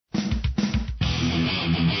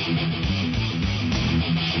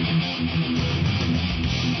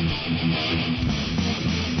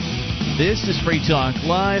This is Free Talk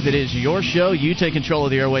Live. It is your show. You take control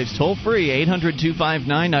of the airwaves toll-free,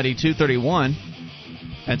 800-259-9231.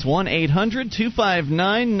 That's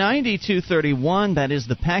 1-800-259-9231. That is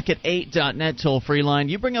the packet8.net toll-free line.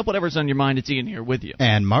 You bring up whatever's on your mind. It's Ian here with you.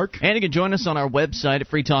 And Mark. And you can join us on our website at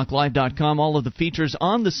freetalklive.com. All of the features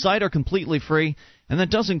on the site are completely free, and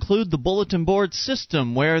that does include the bulletin board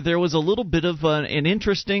system, where there was a little bit of an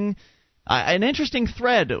interesting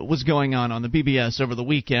thread was going on the BBS over the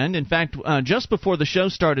weekend. In fact, just before the show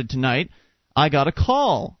started tonight, I got a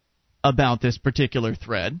call about this particular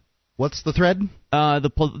thread. What's the thread?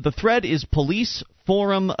 The thread is Police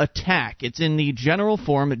Forum Attack. It's in the general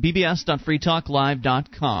forum at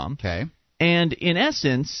bbs.freetalklive.com. Okay. And in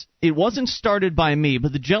essence, it wasn't started by me,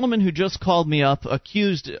 but the gentleman who just called me up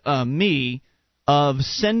accused me of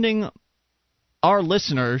sending our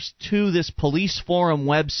listeners to this Police Forum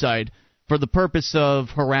website for the purpose of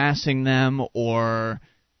harassing them or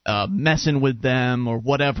messing with them or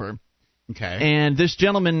whatever. Okay. And this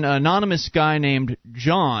gentleman, anonymous guy named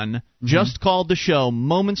John, just called the show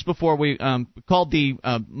moments before we called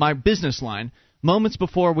my business line moments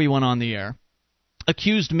before we went on the air,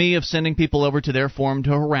 accused me of sending people over to their forum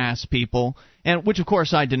to harass people, and which of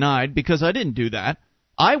course I denied because I didn't do that.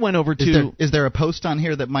 I went over to. Is there a post on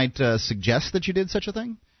here that might suggest that you did such a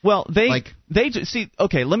thing? Well, they see.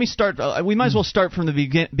 Okay, let me start. We might as well start from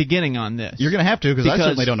the beginning on this. You're going to have to because I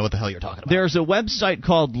certainly don't know what the hell you're talking about. There's a website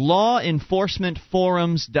called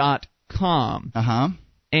lawenforcementforums.com.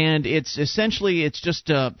 And it's essentially it's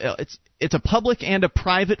a public and a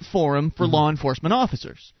private forum for law enforcement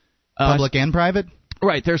officers. Public and private?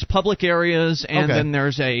 Right. There's public areas, and then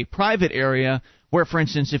there's a private area where, for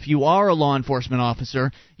instance, if you are a law enforcement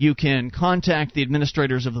officer, you can contact the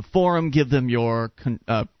administrators of the forum, give them your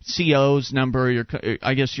CO's number,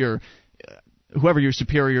 whoever your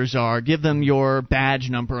superiors are, give them your badge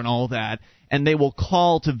number and all that, and they will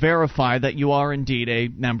call to verify that you are indeed a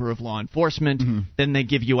member of law enforcement. Then they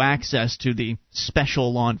give you access to the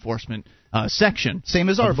special law enforcement section. Same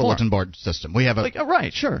as our bulletin board system. We have a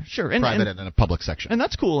right, sure, private and a public section. And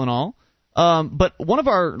that's cool and all. But one of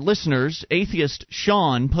our listeners, atheist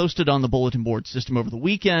Sean, posted on the bulletin board system over the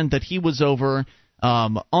weekend that he was over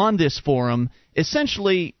on this forum.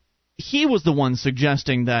 Essentially, he was the one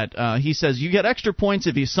suggesting that he says you get extra points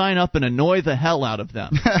if you sign up and annoy the hell out of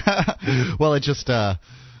them. Well, it just I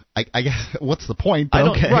guess what's the point?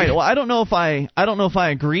 Okay. Right. Well, I don't know if I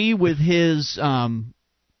agree with his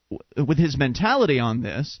mentality on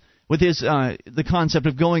this, with his the concept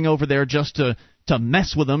of going over there just to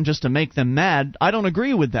mess with them, just to make them mad. I don't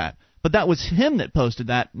agree with that. But that was him that posted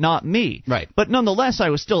that, not me. Right. But nonetheless, I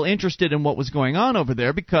was still interested in what was going on over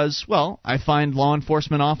there because, well, I find law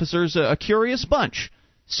enforcement officers a curious bunch.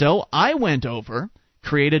 So I went over,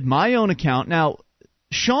 created my own account. Now,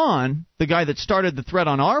 Sean, the guy that started the thread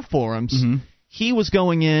on our forums, he was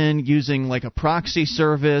going in using like a proxy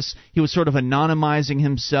service. He was sort of anonymizing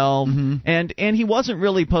himself, and he wasn't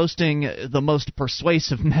really posting the most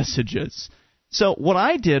persuasive messages. So what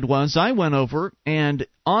I did was I went over, and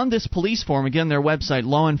on this police forum, again, their website,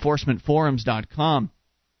 lawenforcementforums.com,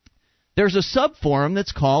 there's a sub-forum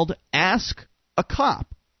that's called Ask a Cop.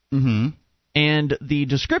 And the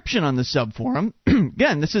description on the sub-forum,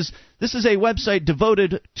 again, this is a website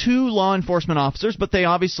devoted to law enforcement officers, but they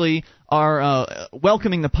obviously are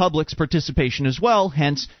welcoming the public's participation as well,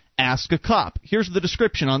 hence Ask a Cop. Here's the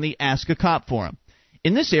description on the Ask a Cop forum.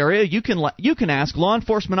 In this area, you can ask law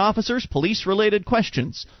enforcement officers police-related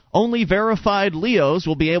questions. Only verified LEOs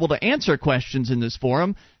will be able to answer questions in this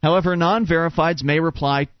forum. However, non-verifieds may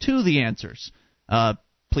reply to the answers.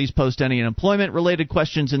 Please post any employment-related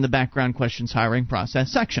questions in the background questions hiring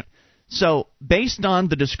process section. So, based on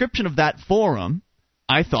the description of that forum,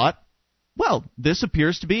 I thought, well, this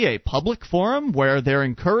appears to be a public forum where they're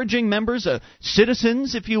encouraging members,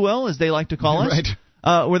 citizens, if you will, as they like to call us. Right.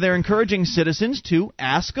 Where they're encouraging citizens to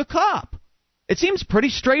ask a cop. It seems pretty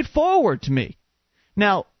straightforward to me.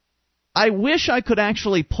 Now, I wish I could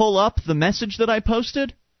actually pull up the message that I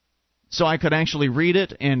posted so I could actually read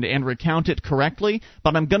it and recount it correctly,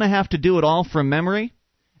 but I'm going to have to do it all from memory.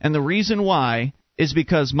 And the reason why is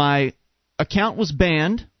because my account was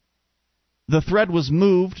banned. The thread was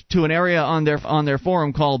moved to an area on their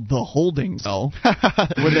forum called the Holding Cell.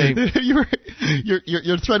 Your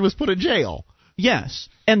thread was put in jail. Yes,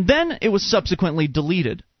 and then it was subsequently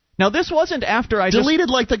deleted. Now, this wasn't after I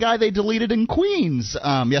deleted like the guy they deleted in Queens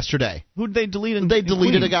yesterday. Who'd they delete in They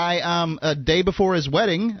deleted Queens? a guy a day before his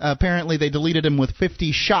wedding. Apparently, they deleted him with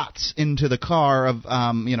 50 shots into the car of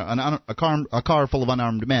a car full of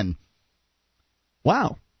unarmed men.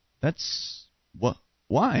 Wow, that's what?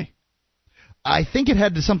 Why? I think it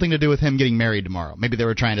had something to do with him getting married tomorrow. Maybe they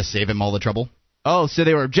were trying to save him all the trouble. Oh, so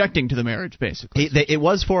they were objecting to the marriage, basically. It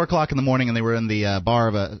was 4 o'clock in the morning, and they were in the bar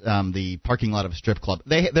of the parking lot of a strip club.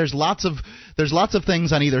 There's lots of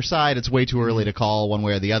things on either side. It's way too early to call one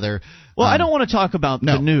way or the other. Well, I don't want to talk about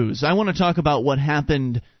the news. I want to talk about what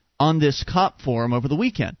happened on this cop forum over the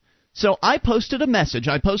weekend. So I posted a message.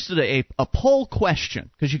 I posted a poll question,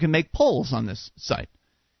 because you can make polls on this site.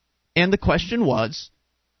 And the question was,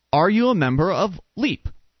 are you a member of LEAP,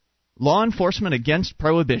 Law Enforcement Against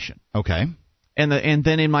Prohibition? Okay. And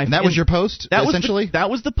then in my... And that was your post, essentially? That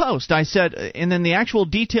was the post. I said, and then the actual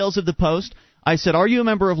details of the post, I said, are you a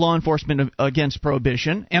member of Law Enforcement Against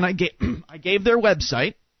Prohibition? And I gave their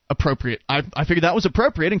website, appropriate. I figured that was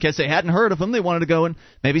appropriate in case they hadn't heard of them. They wanted to go and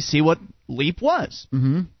maybe see what LEAP was.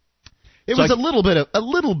 Mm-hmm. It was a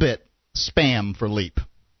little bit spam for LEAP.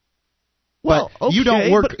 Well, but okay, you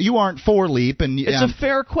don't work. You aren't for LEAP, and it's a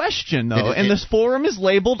fair question, though. And this forum is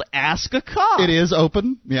labeled "Ask a Cop." It is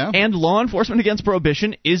open, yeah. And Law Enforcement Against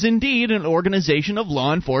Prohibition is indeed an organization of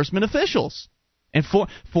law enforcement officials and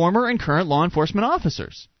former and current law enforcement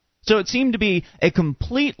officers. So it seemed to be a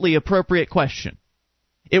completely appropriate question.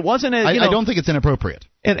 It wasn't. I don't think it's inappropriate.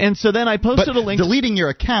 And so then I posted a link. Deleting your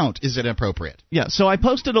account is inappropriate. Yeah. So I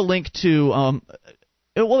posted a link to.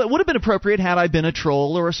 Well, it would have been appropriate had I been a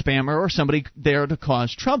troll or a spammer or somebody there to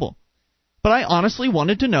cause trouble. But I honestly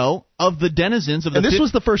wanted to know of the denizens of the... And this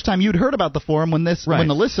was the first time you'd heard about the forum when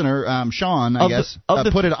the listener, Sean,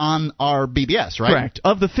 put it on our BBS, right? Correct.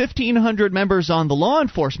 Of the 1,500 members on the law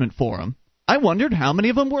enforcement forum, I wondered how many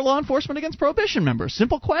of them were Law Enforcement Against Prohibition members.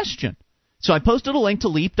 Simple question. So I posted a link to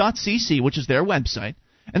leap.cc, which is their website,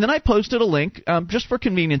 and then I posted a link, just for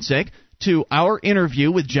convenience sake, to our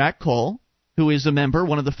interview with Jack Cole, who is a member,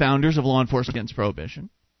 one of the founders of Law Enforcement Against Prohibition.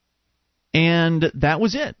 And that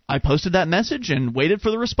was it. I posted that message and waited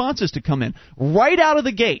for the responses to come in. Right out of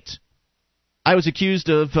the gate, I was accused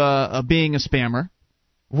of being a spammer.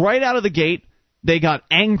 Right out of the gate, they got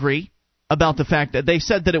angry about the fact that they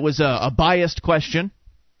said that it was a biased question.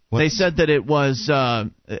 They said that it was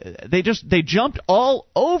they jumped all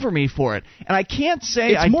over me for it, and I can't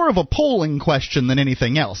say it's more of a polling question than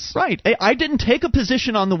anything else. Right. I didn't take a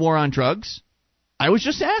position on the war on drugs. I was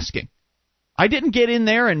just asking. I didn't get in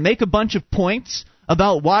there and make a bunch of points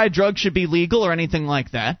about why drugs should be legal or anything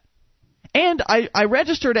like that. And I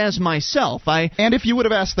registered as myself. And if you would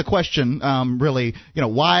have asked the question, really,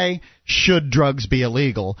 why should drugs be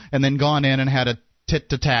illegal, and then gone in and had a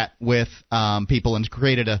tit-to-tat with people and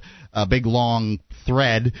created a big, long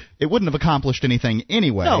thread, it wouldn't have accomplished anything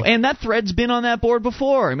anyway. No, and that thread's been on that board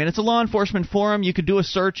before. I mean, it's a law enforcement forum. You could do a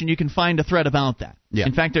search, and you can find a thread about that. Yeah.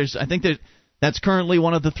 In fact, I think that's currently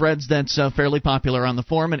one of the threads that's fairly popular on the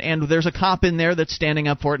forum, and there's a cop in there that's standing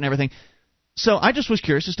up for it and everything. So I just was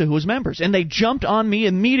curious as to who was members, and they jumped on me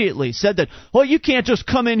immediately, said that, well, you can't just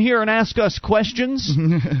come in here and ask us questions.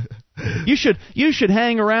 You should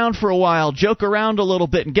hang around for a while, joke around a little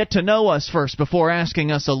bit, and get to know us first before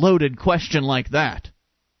asking us a loaded question like that.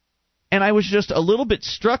 And I was just a little bit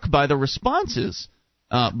struck by the responses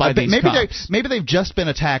by these cops. Maybe they've just been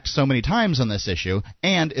attacked so many times on this issue,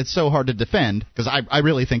 and it's so hard to defend, because I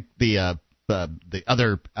really think the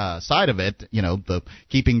other side of it, the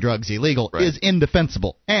keeping drugs illegal, is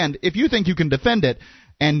indefensible. And if you think you can defend it,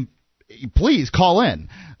 and please call in.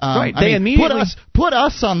 Right. They immediately put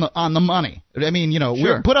us on the money. I mean,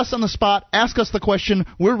 sure. Put us on the spot. Ask us the question.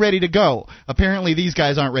 We're ready to go. Apparently, these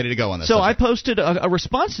guys aren't ready to go on this. So subject. I posted a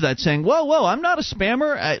response to that saying, "Whoa, I'm not a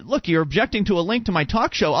spammer. Look, you're objecting to a link to my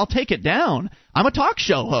talk show. I'll take it down. I'm a talk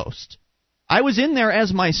show host. I was in there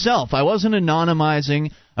as myself. I wasn't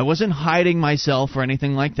anonymizing. I wasn't hiding myself or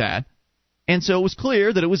anything like that." And so it was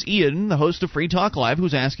clear that it was Ian, the host of Free Talk Live, who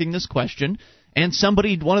was asking this question. And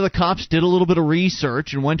one of the cops did a little bit of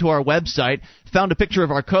research and went to our website, found a picture of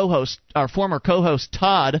our former co-host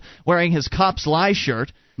Todd wearing his Cops Lie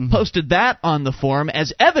shirt, posted that on the forum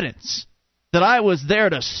as evidence that I was there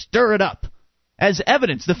to stir it up. As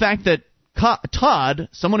evidence, the fact that Todd,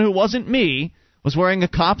 someone who wasn't me, was wearing a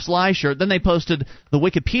Cops Lie shirt. Then they posted the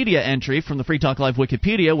Wikipedia entry from the Free Talk Live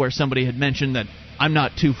Wikipedia where somebody had mentioned that I'm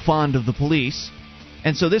not too fond of the police.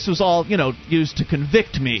 And so this was all, used to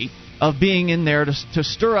convict me of being in there to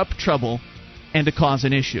stir up trouble and to cause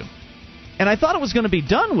an issue. And I thought it was going to be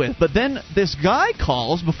done with, but then this guy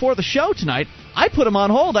calls before the show tonight. I put him on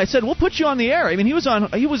hold. I said, we'll put you on the air. I mean, he was on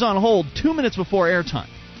hold 2 minutes before airtime.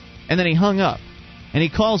 And then he hung up. And he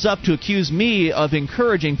calls up to accuse me of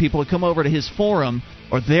encouraging people to come over to his forum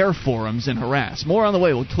or their forums and harass. More on the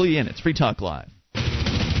way. We'll clue you in. It's Free Talk Live.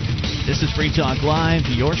 This is Free Talk Live,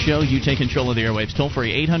 your show. You take control of the airwaves. Toll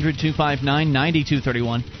free,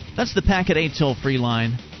 800-259-9231. That's the Packet 8 toll-free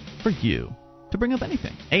line for you to bring up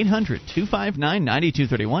anything.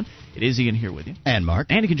 800-259-9231. It is Ian here with you. And Mark.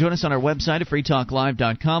 And you can join us on our website at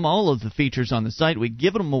freetalklive.com. All of the features on the site, we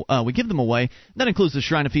give them away. That includes the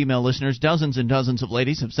Shrine of Female Listeners. Dozens and dozens of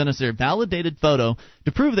ladies have sent us their validated photo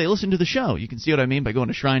to prove they listen to the show. You can see what I mean by going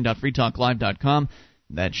to shrine.freetalklive.com.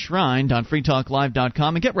 That's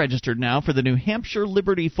shrine.freetalklive.com, and get registered now for the New Hampshire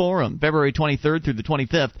Liberty Forum, February 23rd through the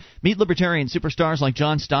 25th. Meet libertarian superstars like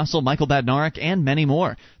John Stossel, Michael Badnarik, and many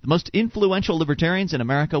more. The most influential libertarians in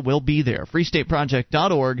America will be there.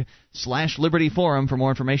 freestateproject.org/libertyforum for more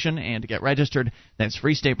information and to get registered. That's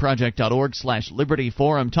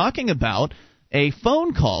freestateproject.org/libertyforum. Talking about a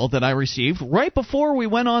phone call that I received right before we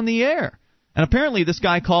went on the air. And apparently this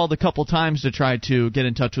guy called a couple times to try to get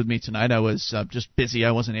in touch with me tonight. I was just busy.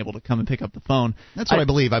 I wasn't able to come and pick up the phone. That's what I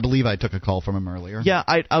believe. I believe I took a call from him earlier. Yeah,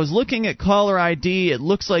 I was looking at caller ID. It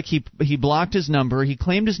looks like he blocked his number. He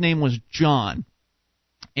claimed his name was John.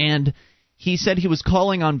 And he said he was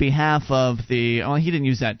calling on behalf of he didn't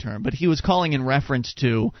use that term, but he was calling in reference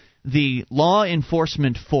to the law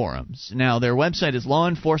enforcement forums. Now, their website is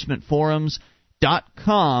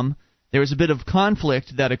lawenforcementforums.com. There was a bit of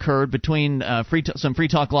conflict that occurred between some Free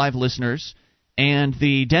Talk Live listeners and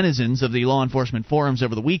the denizens of the law enforcement forums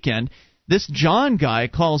over the weekend. This John guy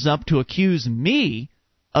calls up to accuse me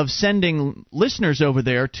of sending listeners over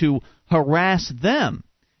there to harass them.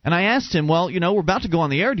 And I asked him, well, we're about to go on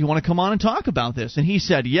the air. Do you want to come on and talk about this? And he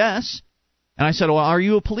said yes. And I said, well, are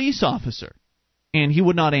you a police officer? And he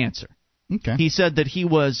would not answer. Okay. He said that he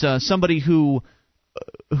was somebody who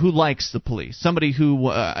likes the police, somebody who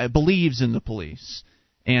believes in the police.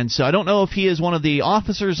 And so I don't know if he is one of the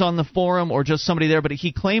officers on the forum or just somebody there, but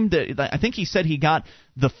he claimed that I think he said he got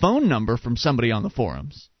the phone number from somebody on the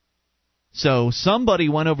forums. So somebody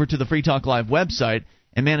went over to the Free Talk Live website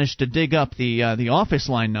and managed to dig up the office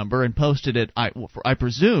line number and posted it, I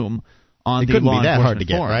presume, on the law enforcement forums. It couldn't be that hard to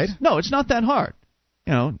get, right? No, it's not that hard.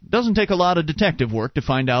 It doesn't take a lot of detective work to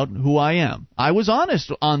find out who I am. I was honest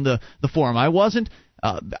on the forum. I wasn't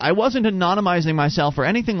anonymizing myself or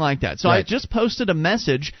anything like that. So right. I just posted a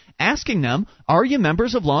message asking them, are you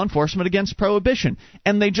members of Law Enforcement Against Prohibition?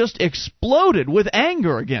 And they just exploded with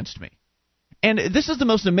anger against me. And this is the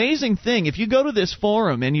most amazing thing. If you go to this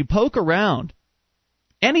forum and you poke around,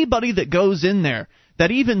 anybody that goes in there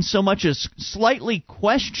that even so much as slightly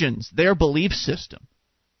questions their belief system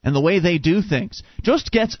and the way they do things just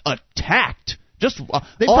gets attacked. Just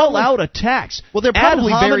all-out attacks. Well, they're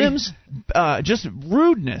probably ad hominems, just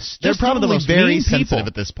rudeness. They're probably the most very mean sensitive people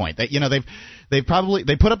at this point. They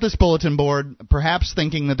put up this bulletin board, perhaps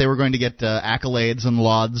thinking that they were going to get accolades and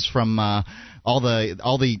lauds from all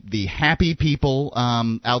the happy people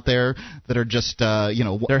out there that are just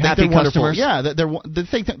they're happy customers. Yeah,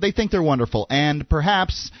 they think they're wonderful, and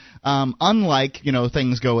perhaps unlike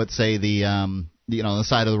things go at say the the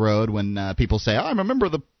side of the road when people say, I'm a member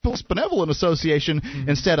of the Police Benevolent Association,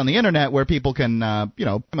 instead on the internet where people can,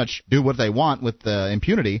 pretty much do what they want with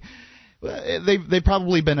impunity, they've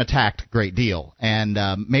probably been attacked a great deal. And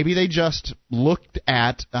maybe they just looked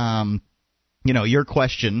at, your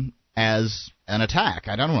question as an attack.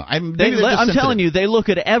 I don't know. I'm telling you, they look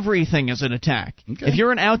at everything as an attack. Okay. If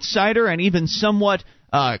you're an outsider and even somewhat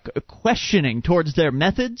questioning towards their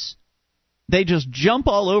methods, they just jump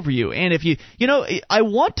all over you. And if I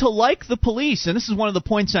want to like the police, and this is one of the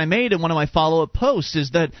points I made in one of my follow-up posts,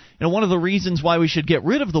 is that one of the reasons why we should get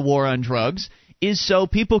rid of the war on drugs is so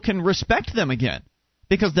people can respect them again.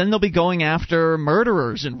 Because then they'll be going after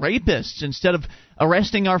murderers and rapists instead of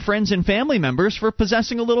arresting our friends and family members for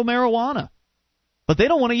possessing a little marijuana. But they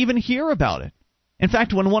don't want to even hear about it. In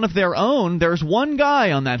fact, when one of their own, there's one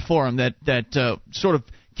guy on that forum that sort of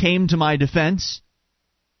came to my defense,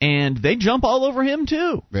 and they jump all over him,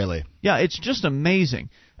 too. Really? Yeah, it's just amazing.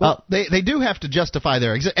 Well, they do have to justify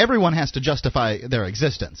everyone has to justify their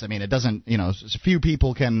existence. I mean, it doesn't, few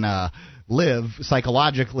people can live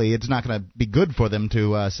psychologically. It's not going to be good for them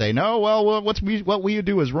to say, no, well, what we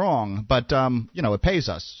do is wrong. But, it pays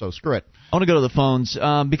us, so screw it. I want to go to the phones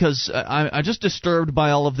because I'm just disturbed by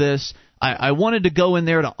all of this. I wanted to go in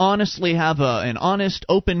there to honestly have an honest,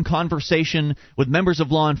 open conversation with members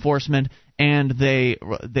of law enforcement, and they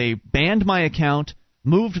banned my account.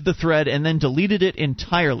 moved the thread, and then deleted it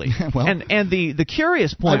entirely. Well, and the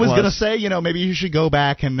curious point I was going to say, maybe you should go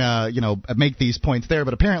back and make these points there,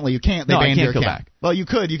 but apparently you can't. They banned your account. Go back. Well, you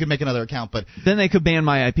could make another account, but then they could ban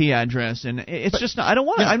my IP address, and it's just not, I don't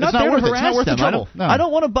want. I'm not there to harass them. I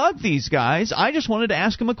don't want to bug these guys. I just wanted to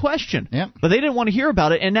ask them a question. Yeah. But they didn't want to hear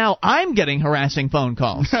about it, and now I'm getting harassing phone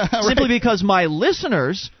calls simply because my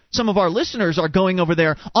listeners, some of our listeners, are going over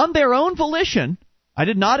there on their own volition. I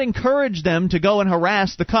did not encourage them to go and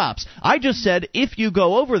harass the cops. I just said, if you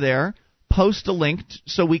go over there, post a link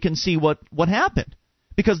so we can see what happened.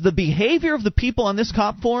 Because the behavior of the people on this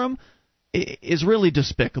cop forum is really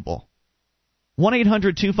despicable.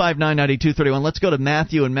 1-800-259-9231. Let's go to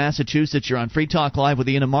Matthew in Massachusetts. You're on Free Talk Live with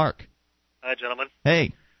Ian and Mark. Hi, gentlemen.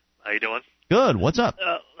 Hey. How you doing? Good. What's up?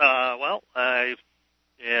 I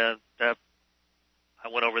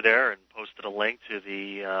went over there and posted a link to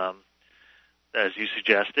the... as you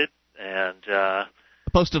suggested, and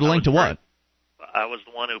posted a link to what? I was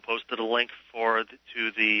the one who posted a link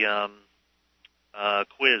to the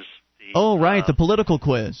quiz. Right, the political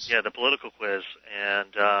quiz. Yeah, the political quiz,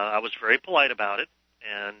 and I was very polite about it.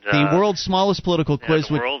 And the world's smallest political quiz.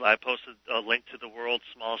 I posted a link to the world's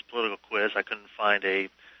smallest political quiz. I couldn't find a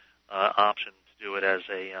option to do it as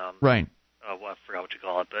a right. I forgot what you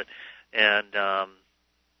call it, but and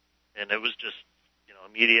it was just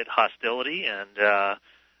immediate hostility, and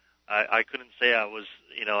I couldn't say I was,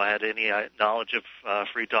 I had any knowledge of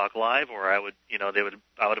Free Talk Live, or I would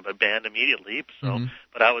have been banned immediately. So,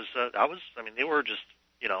 but I was, they were just,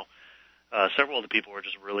 several of the people were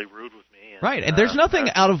just really rude with me. And, right, and there's nothing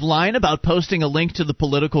out of line about posting a link to the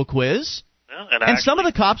political quiz. And some of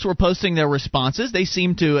the cops were posting their responses. They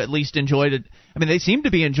seemed to at least enjoy it. I mean, they seemed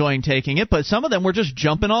to be enjoying taking it, but some of them were just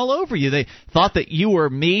jumping all over you. They thought that you were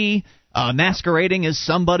me. Masquerading as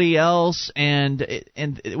somebody else, and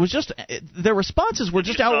it was just their responses were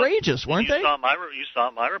just outrageous, weren't they? You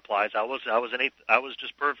saw my replies. I was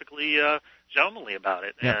just perfectly gentlemanly about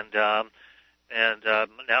it, yeah. and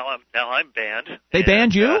now I'm banned. They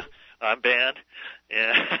banned you? I'm banned.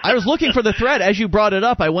 Yeah. I was looking for the thread as you brought it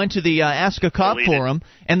up. I went to the Ask a Cop forum,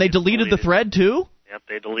 and they deleted the thread too. Yep,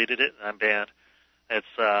 they deleted it, and I'm banned.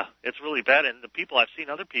 It's really bad, and the people I've seen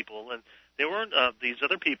other people and. They weren't these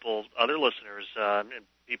other people, other listeners,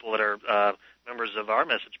 people that are members of our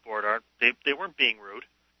message board. They weren't being rude.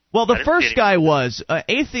 Well, the first guy was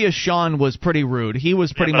Atheist Sean was pretty rude. He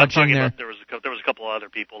was pretty much in there. There was a couple of other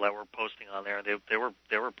people that were posting on there. They were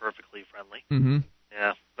perfectly friendly. Mm-hmm.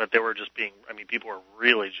 Yeah, but they were just being. I mean, people were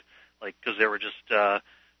really because they were just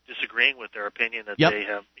disagreeing with their opinion that they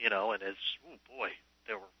have. And it's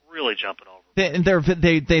they were really jumping over. They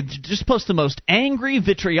just post the most angry,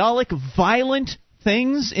 vitriolic, violent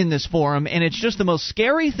things in this forum, and it's just the most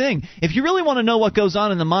scary thing. If you really want to know what goes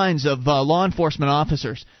on in the minds of law enforcement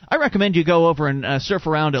officers, I recommend you go over and surf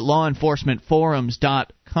around at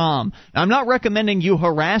lawenforcementforums.com. Now, I'm not recommending you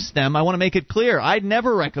harass them. I want to make it clear. I'd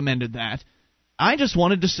never recommended that. I just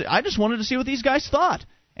wanted to see what these guys thought.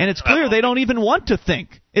 And it's clear they don't even want to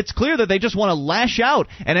think. It's clear that they just want to lash out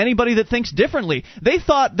at anybody that thinks differently. They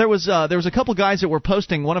thought there was a couple guys that were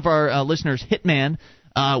posting. One of our listeners, Hitman,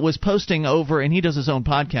 was posting over, and he does his own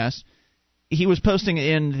podcast. He was posting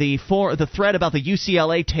in the thread about the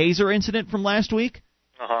UCLA taser incident from last week,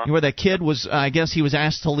 where that kid was, I guess he was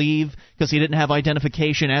asked to leave because he didn't have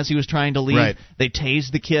identification as he was trying to leave. Right. They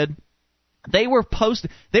tased the kid. They were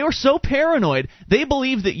so paranoid, they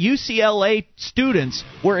believed that UCLA students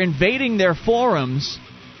were invading their forums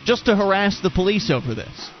just to harass the police over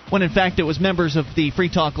this, when in fact it was members of the Free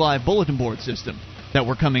Talk Live bulletin board system that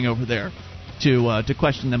were coming over there to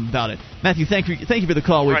question them about it. Matthew, thank you for the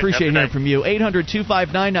call. We appreciate hearing from you.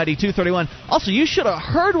 800-259-9231. Also, you should have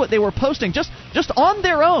heard what they were posting just on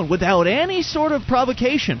their own without any sort of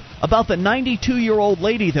provocation about the 92-year-old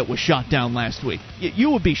lady that was shot down last week.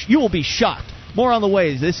 You will be shocked. More on the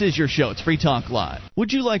way. This is your show. It's Free Talk Live.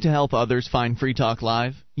 Would you like to help others find Free Talk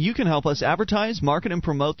Live? You can help us advertise, market, and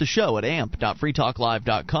promote the show at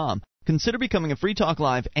amp.freetalklive.com. Consider becoming a Free Talk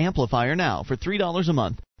Live amplifier now for $3 a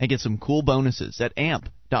month and get some cool bonuses at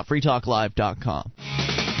amp.freetalklive.com.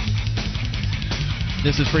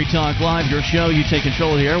 This is Free Talk Live, your show. You take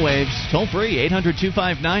control of the airwaves. Toll free,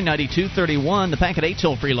 800-259-9231. The Packet 8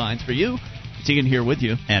 toll-free lines for you. It's Ian here with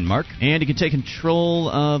you. And Mark. And you can take control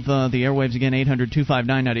of the airwaves again,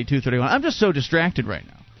 800-259-9231. I'm just so distracted right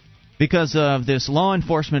now because of this law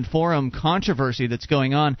enforcement forum controversy that's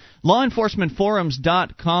going on.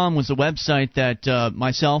 Lawenforcementforums.com was the website that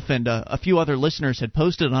myself and a few other listeners had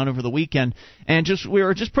posted on over the weekend, and we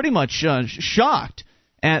were just pretty much shocked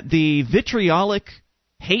at the vitriolic,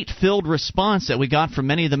 hate-filled response that we got from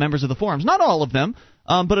many of the members of the forums. Not all of them.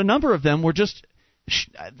 but a number of them were just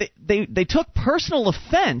they took personal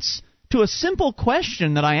offense to a simple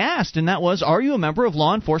question that I asked, and that was, are you a member of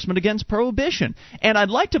Law Enforcement Against Prohibition? And I'd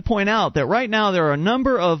like to point out that right now there are a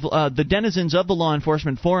number of the denizens of the law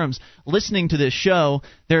enforcement forums listening to this show.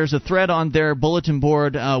 There's a thread on their bulletin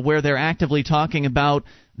board where they're actively talking about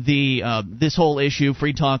this whole issue,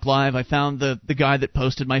 Free Talk Live. I found the guy that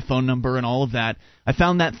posted my phone number and all of that. I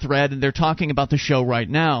found that thread, and they're talking about the show right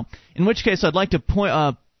now. In which case, I'd like to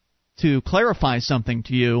point to clarify something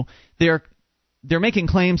to you. They're making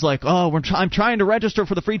claims like, I'm trying to register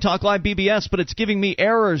for the Free Talk Live BBS, but it's giving me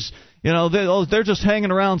errors. You know, they're just hanging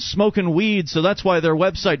around smoking weed, so that's why their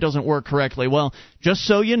website doesn't work correctly. Well, just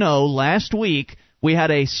so you know, last week we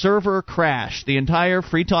had a server crash. The entire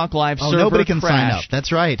Free Talk Live server crashed. Nobody can sign up.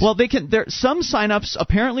 That's right. Well, they can. Some sign-ups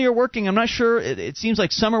apparently are working. I'm not sure. It seems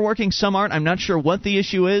like some are working, some aren't. I'm not sure what the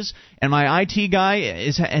issue is. And my IT guy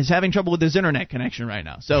is having trouble with his internet connection right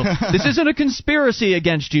now. So this isn't a conspiracy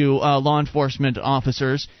against you, law enforcement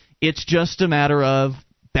officers. It's just a matter of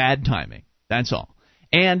bad timing. That's all.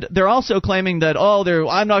 And they're also claiming that,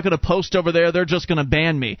 I'm not going to post over there, they're just going to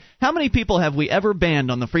ban me. How many people have we ever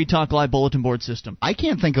banned on the Free Talk Live bulletin board system? I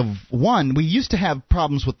can't think of one. We used to have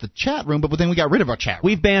problems with the chat room, but then we got rid of our chat room.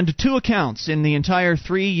 We've banned 2 accounts in the entire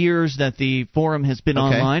 3 years that the forum has been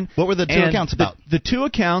online. What were the 2 accounts about? The 2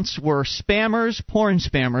 accounts were spammers, porn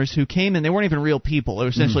spammers, who came in. They weren't even real people. They were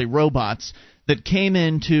essentially robots that came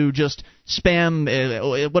in to just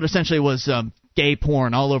spam what essentially was gay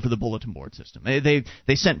porn all over the bulletin board system. They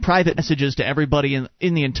sent private messages to everybody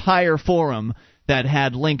in the entire forum that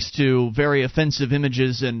had links to very offensive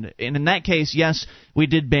images, and in that case, yes, we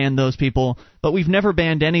did ban those people, but we've never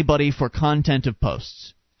banned anybody for content of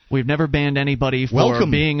posts. We've never banned anybody for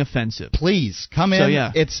being offensive. Please come in. So,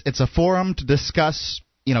 yeah. It's a forum to discuss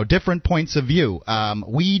different points of view.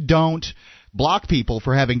 We don't block people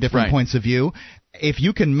for having different points of view. If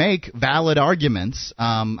you can make valid arguments,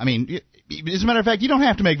 as a matter of fact, you don't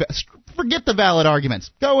have to forget the valid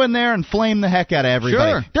arguments. Go in there and flame the heck out of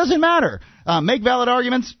everybody. Sure. Doesn't matter. Make valid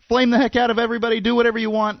arguments, flame the heck out of everybody, do whatever you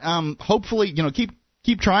want. Hopefully,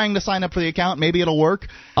 keep trying to sign up for the account. Maybe it'll work.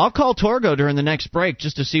 I'll call Torgo during the next break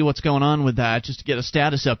just to see what's going on with that, just to get a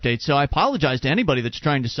status update. So I apologize to anybody that's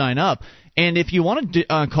trying to sign up. And if you want to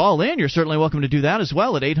call in, you're certainly welcome to do that as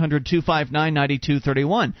well at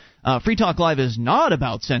 800-259-9231. Free Talk Live is not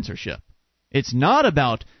about censorship. It's not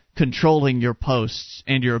about controlling your posts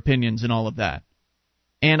and your opinions and all of that.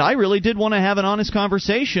 And I really did want to have an honest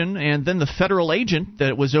conversation, and then the federal agent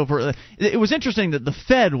that was over it was interesting that the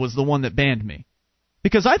Fed was the one that banned me,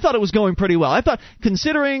 because I thought it was going pretty well. I thought,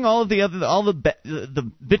 considering all of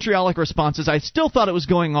the vitriolic responses, I still thought it was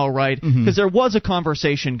going all right, because there was a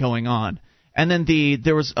conversation going on. And then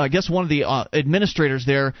there was, I guess, one of the administrators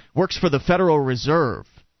there works for the Federal Reserve.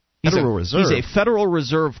 He's a Federal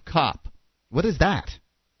Reserve cop. What is that?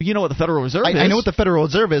 You know what the Federal Reserve is. I know what the Federal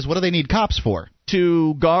Reserve is. What do they need cops for?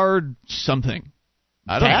 To guard something.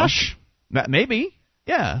 I don't know. Maybe.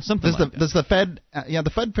 Yeah, something like that. Does the Fed...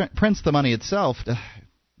 the Fed prints the money itself,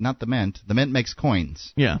 not the Mint. The Mint makes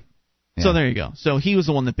coins. Yeah. So there you go. So he was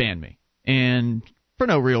the one that banned me. And for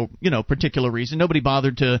no real, particular reason. Nobody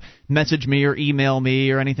bothered to message me or email me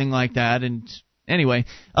or anything like that. And anyway,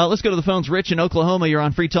 let's go to the phones. Rich in Oklahoma, you're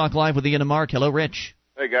on Free Talk Live with Ian and Mark. Hello, Rich.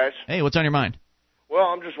 Hey, guys. Hey, what's on your mind? Well,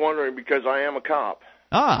 I'm just wondering, because I am a cop.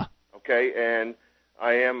 Ah. Okay, and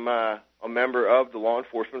I am a member of the law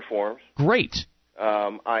enforcement forums. Great.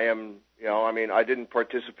 I am, I didn't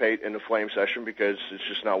participate in the flame session because it's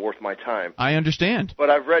just not worth my time. I understand. But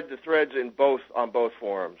I've read the threads on both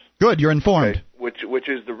forums. Good, you're informed. Okay, which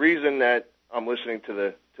is the reason that I'm listening to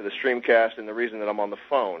the streamcast and the reason that I'm on the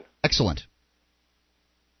phone. Excellent.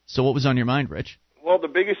 So what was on your mind, Rich? Well, the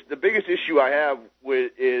biggest issue I have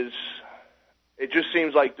is it just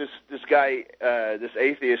seems like this guy, this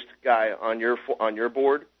atheist guy on your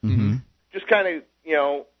board, just kind of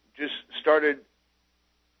just started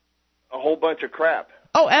a whole bunch of crap.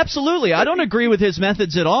 Oh, absolutely. I don't agree with his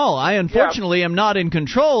methods at all. I unfortunately am not in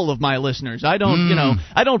control of my listeners. I don't,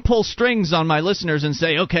 I don't pull strings on my listeners and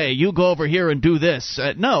say, okay, you go over here and do this.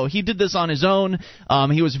 No, he did this on his own.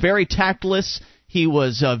 He was very tactless. He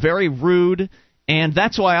was very rude. And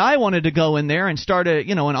that's why I wanted to go in there and start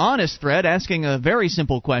an honest thread asking a very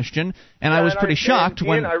simple question. And I was pretty shocked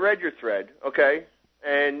when I read your thread, okay?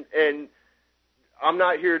 And I'm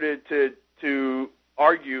not here to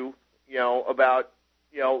argue, about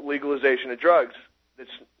legalization of drugs.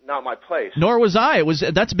 not my place. Nor was I.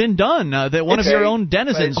 That's been done. That one of your own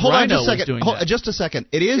denizens, hold on Rhino, just a second. was doing that. Just a second.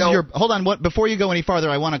 It is hold on. Before you go any farther,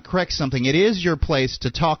 I want to correct something. It is your place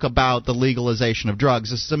to talk about the legalization of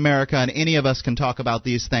drugs. This is America, and any of us can talk about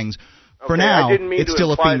these things. For now, I didn't mean it's to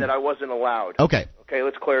still imply a that I wasn't allowed. Okay. Okay,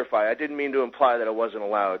 let's clarify. I didn't mean to imply that I wasn't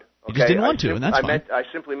allowed. Okay? You just didn't want to, and that's fine. I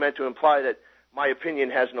simply meant to imply that my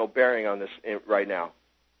opinion has no bearing on this right now.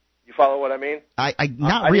 You follow what I mean?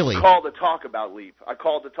 Not really. I didn't call to talk about LEAP. I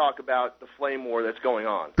called to talk about the flame war that's going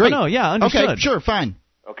on. Great. Oh, no, yeah, understood. Okay, sure, fine.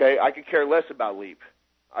 Okay, I could care less about LEAP.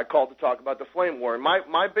 I called to talk about the flame war. And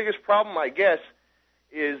my biggest problem, I guess,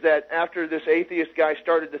 is that after this atheist guy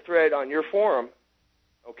started the thread on your forum,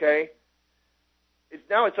 okay,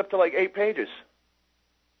 now it's up to like 8 pages.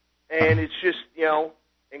 And it's just,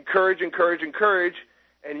 encourage, and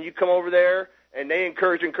you come over there, and they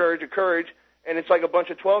encourage, and it's like a bunch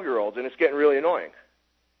of 12-year-olds, and it's getting really annoying.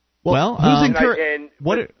 Well, who's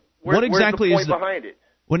what exactly where's is the point behind it?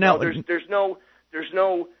 Well, now there's no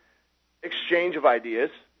exchange of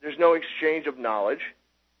ideas. There's no exchange of knowledge.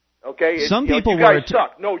 Okay, some people you guys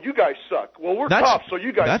suck. No, you guys suck. Well, we're cops, so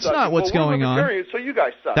you guys suck. That's not what's going on. So you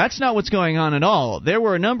guys suck. That's not what's going on at all. There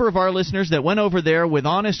were a number of our listeners that went over there with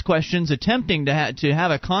honest questions, attempting to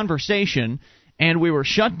have a conversation, and we were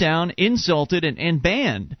shut down, insulted, and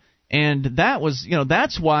banned. And that was,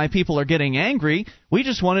 that's why people are getting angry. We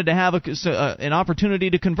just wanted to have an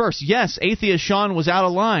opportunity to converse. Yes, atheist Sean was out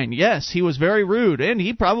of line. Yes, he was very rude, and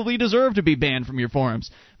he probably deserved to be banned from your forums.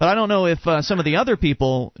 But I don't know if some of the other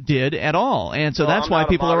people did at all, and so that's why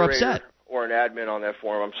people are upset. Or an admin on that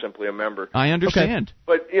forum. I'm simply a member. I understand.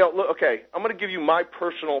 Okay. But, look, okay, I'm going to give you my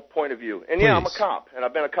personal point of view. And, yeah, I'm a cop, and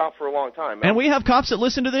I've been a cop for a long time. And we have cops that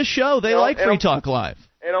listen to this show. They like Free Talk Live.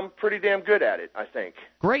 And I'm pretty damn good at it, I think.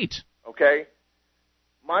 Great. Okay?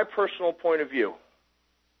 My personal point of view.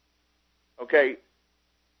 Okay?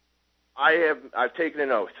 I've taken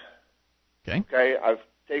an oath. Okay? Okay? I've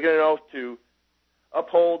taken an oath to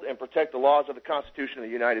uphold and protect the laws of the Constitution of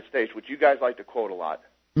the United States, which you guys like to quote a lot.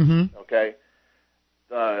 Mm-hmm. Okay?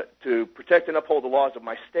 To protect and uphold the laws of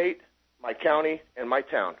my state, my county, and my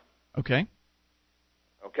town. Okay?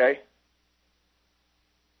 Okay?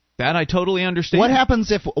 That I totally understand. What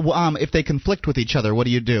happens if they conflict with each other? What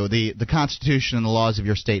do you do? The Constitution and the laws of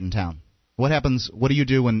your state and town. What happens? What do you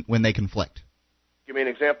do when they conflict? Give me an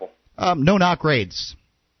example. No-knock raids.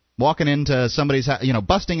 Walking into somebody's house,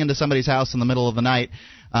 busting into somebody's house in the middle of the night,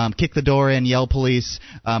 kick the door in, yell police,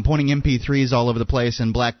 pointing MP3s all over the place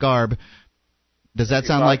in black garb. Does that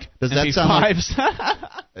sound like? What'd I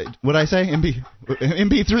say?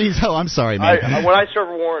 MP3s? Oh, I'm sorry, man. When I serve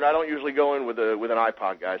a warrant, I don't usually go in with an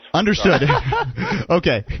iPod, guys. Understood.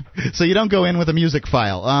 Okay, so you don't go in with a music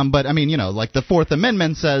file, but I mean, like the Fourth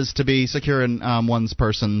Amendment says to be secure in one's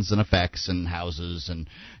persons and effects and houses and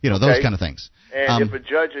those kind of things. And if a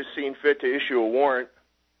judge has seen fit to issue a warrant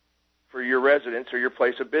for your residence or your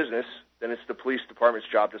place of business, then it's the police department's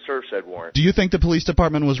job to serve said warrant. Do you think the police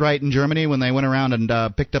department was right in Germany when they went around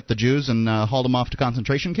and picked up the Jews and hauled them off to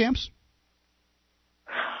concentration camps?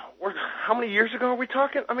 How many years ago are we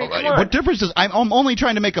talking? I mean, come on. What difference is? I'm only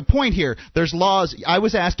trying to make a point here. There's laws. I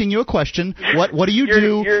was asking you a question. What do you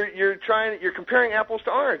do? You're comparing apples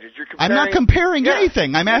to oranges. I'm not comparing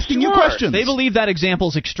anything. I'm asking you questions. They believe that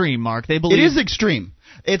example's extreme, Mark. They believe it is extreme.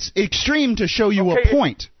 It's extreme to show you a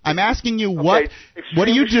point. I'm asking you what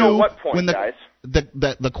do you do when the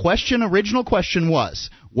original question was,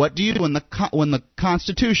 what do you do when the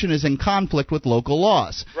Constitution is in conflict with local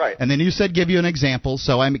laws? Right. And then you said give you an example,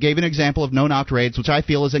 so I gave an example of no-knock raids, which I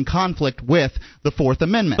feel is in conflict with the Fourth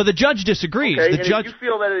Amendment. But the judge disagrees. Okay, if you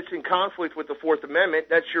feel that it's in conflict with the Fourth Amendment,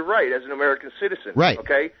 that's your right as an American citizen. Right.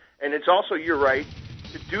 Okay? And it's also your right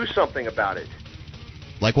to do something about it.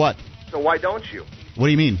 Like what? So why don't you? What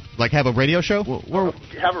do you mean? Like have a radio show?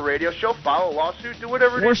 Have a radio show, file a lawsuit, do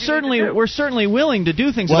whatever it is We're certainly willing to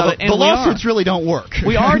do things about it. And the lawsuits really don't work.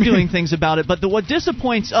 We are doing things about it, but what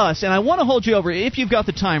disappoints us, and I want to hold you over, if you've got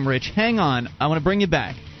the time, Rich, hang on. I want to bring you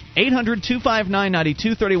back.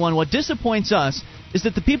 800-259-9231. What disappoints us is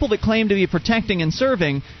that the people that claim to be protecting and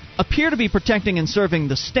serving appear to be protecting and serving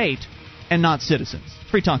the state and not citizens.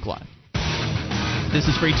 Free Talk Live. This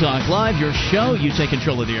is Free Talk Live, your show. You take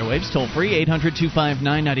control of the airwaves. Toll free,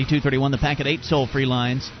 800-259-9231, the Packet 8 toll-free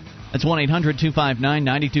lines. That's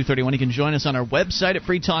 1-800-259-9231. You can join us on our website at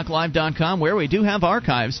freetalklive.com, where we do have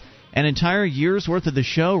archives, an entire year's worth of the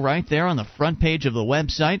show right there on the front page of the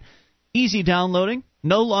website. Easy downloading,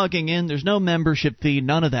 no logging in, there's no membership fee,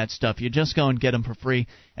 none of that stuff. You just go and get them for free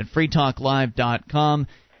at freetalklive.com.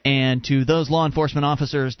 And to those law enforcement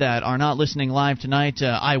officers that are not listening live tonight,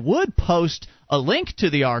 I would post a link to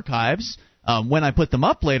the archives, when I put them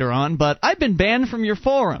up later on, but I've been banned from your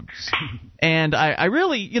forums. And I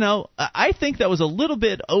really, I think that was a little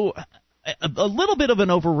bit of an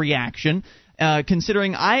overreaction,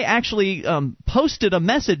 considering I actually posted a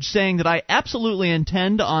message saying that I absolutely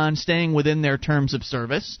intend on staying within their terms of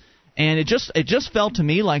service. And it just felt to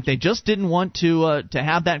me like they just didn't want to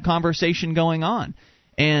have that conversation going on.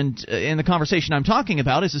 And the conversation I'm talking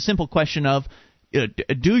about is a simple question of,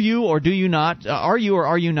 do you or do you not, are you or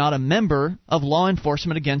are you not a member of law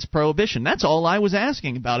enforcement against prohibition? That's all I was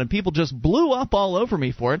asking about, and people just blew up all over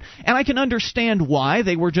me for it. And I can understand why.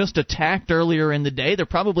 They were just attacked earlier in the day. They're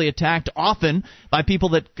probably attacked often by people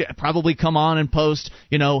that probably come on and post,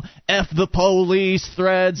 F the police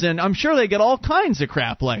threads, and I'm sure they get all kinds of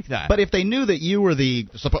crap like that. But if they knew that you were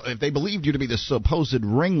if they believed you to be the supposed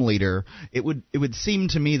ringleader, it would seem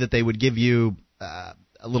to me that they would give you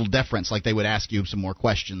a little deference, like they would ask you some more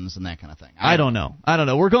questions and that kind of thing. I don't know.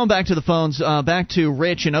 We're going back to the phones, back to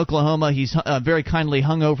Rich in Oklahoma. He's very kindly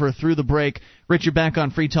hung over through the break. Rich, you're back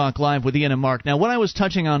on Free Talk Live with Ian and Mark. Now, what I was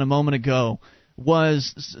touching on a moment ago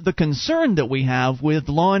was the concern that we have with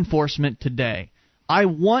law enforcement today. I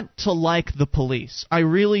want to like the police. I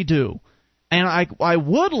really do. And I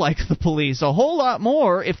would like the police a whole lot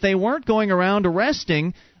more if they weren't going around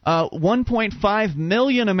arresting 1.5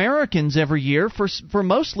 million Americans every year for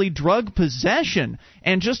mostly drug possession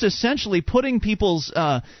and just essentially ruining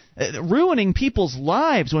people's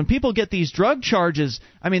lives. When people get these drug charges,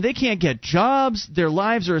 I mean, they can't get jobs. Their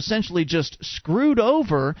lives are essentially just screwed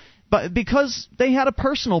over. But because they had a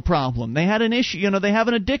personal problem, they had an issue, they have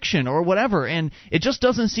an addiction or whatever, and it just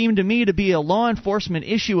doesn't seem to me to be a law enforcement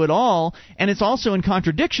issue at all, and it's also in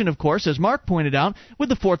contradiction, of course, as Mark pointed out, with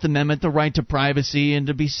the Fourth Amendment, the right to privacy and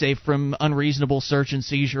to be safe from unreasonable search and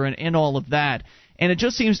seizure and all of that. And it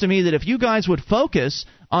just seems to me that if you guys would focus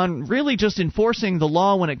on really just enforcing the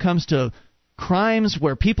law when it comes to crimes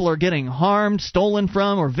where people are getting harmed, stolen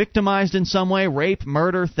from, or victimized in some way, rape,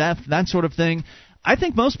 murder, theft, that sort of thing, I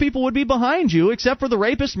think most people would be behind you, except for the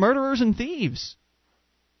rapists, murderers, and thieves.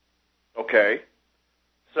 Okay.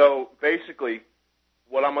 So basically,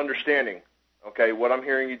 what I'm understanding, what I'm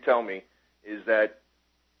hearing you tell me is that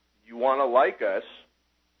you want to like us,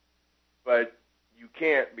 but you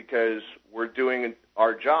can't because we're doing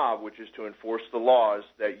our job, which is to enforce the laws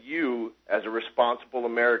that you, as a responsible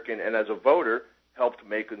American and as a voter, helped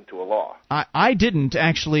make into a law. I didn't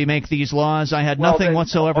actually make these laws. I had nothing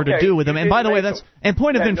whatsoever to do with them. And by the way,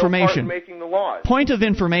 point of information. No part in making the laws. Point of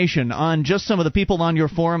information on just some of the people on your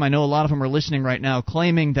forum. I know a lot of them are listening right now,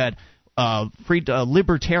 claiming that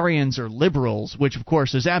libertarians are liberals, which of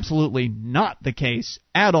course is absolutely not the case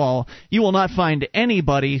at all. You will not find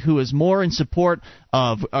anybody who is more in support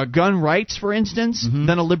of gun rights, for instance,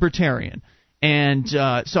 than a libertarian. And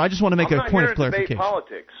so I just want to make a point of clarification. I'm not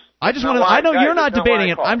here to debate politics. I know you're not debating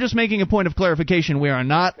it. I'm just making a point of clarification. We are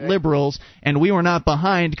not liberals, and we were not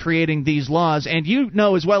behind creating these laws. And you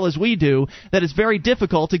know as well as we do that it's very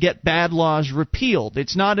difficult to get bad laws repealed.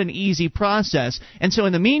 It's not an easy process. And so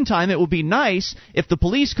in the meantime, it would be nice if the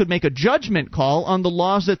police could make a judgment call on the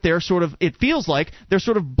laws that it feels like they're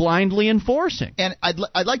sort of blindly enforcing. And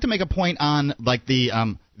I'd like to make a point on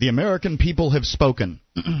the American people have spoken.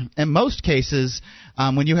 In most cases,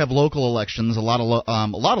 when you have local elections, a lot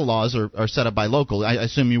of laws are set up by local. I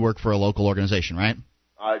assume you work for a local organization, right?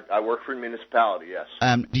 I work for a municipality, yes.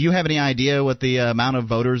 Do you have any idea what the amount of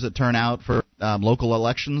voters that turn out for local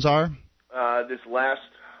elections are?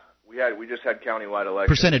 We just had countywide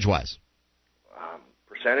elections. Percentage-wise?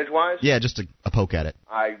 Percentage-wise? Yeah, just a poke at it.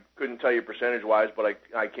 I couldn't tell you percentage-wise, but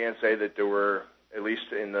I can say that there were, at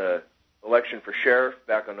least in the election for sheriff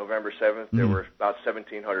back on November 7th, there were about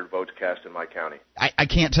 1,700 votes cast in my county. I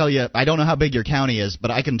can't tell you. I don't know how big your county is,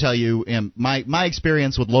 but I can tell you my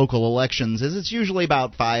experience with local elections is it's usually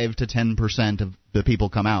about 5 to 10% of the people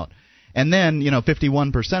come out. And then,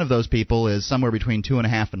 51% of those people is somewhere between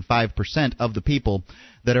 2.5% and 5% of the people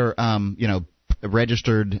that are,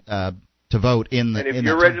 registered to vote in the. And if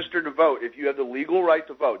you're registered to vote, if you have the legal right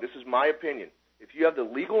to vote, this is my opinion. If you have the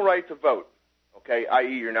legal right to vote,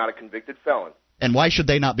 i.e., you're not a convicted felon. And why should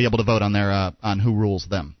they not be able to vote on their on who rules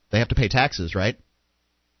them? They have to pay taxes, right?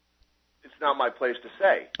 It's not my place to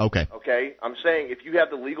say. Okay. Okay? I'm saying if you have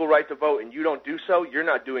the legal right to vote and you don't do so, you're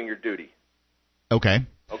not doing your duty. Okay.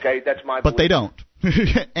 Okay, that's my But belief. they don't.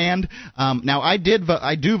 And now I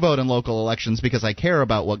do vote in local elections because I care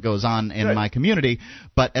about what goes on in my community.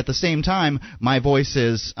 But at the same time, my voice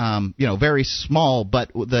is very small.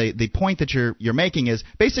 But the point that you're making is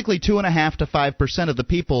basically 2.5% to 5% of the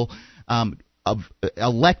people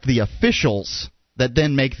elect the officials that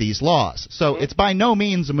then make these laws. So it's by no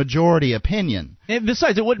means a majority opinion. And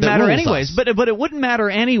besides, it wouldn't matter anyways. But it wouldn't matter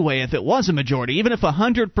anyway if it was a majority. Even if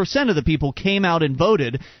 100% of the people came out and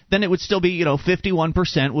voted, then it would still be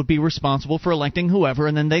 51% would be responsible for electing whoever,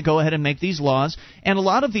 and then they go ahead and make these laws. And a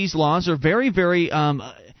lot of these laws are very, very,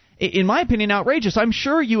 in my opinion, outrageous. I'm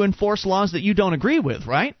sure you enforce laws that you don't agree with,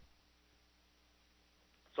 right?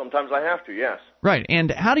 Sometimes I have to, yes. Right. And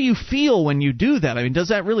how do you feel when you do that? I mean, does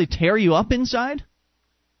that really tear you up inside?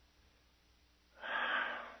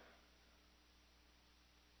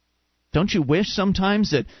 Don't you wish sometimes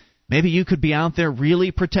that maybe you could be out there really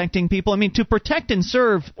protecting people? I mean, to protect and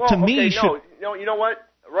serve, to me... No, you know what?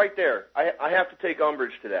 Right there, I have to take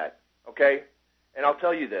umbrage to that, okay? And I'll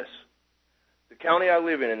tell you this. The county I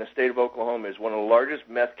live in the state of Oklahoma, is one of the largest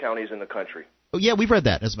meth counties in the country. Oh, yeah, we've read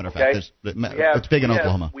that, as a matter of fact. It's big in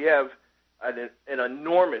Oklahoma. We have an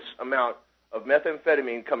enormous amount of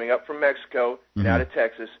methamphetamine coming up from Mexico and out of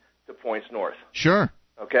Texas to points north. Sure.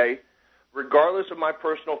 Okay? Regardless of my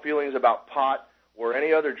personal feelings about pot or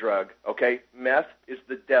any other drug, okay, meth is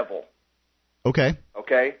the devil. Okay.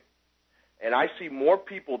 Okay? And I see more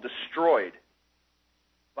people destroyed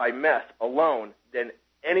by meth alone than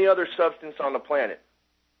any other substance on the planet.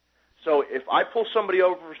 So if I pull somebody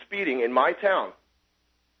over for speeding in my town,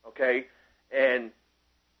 okay, and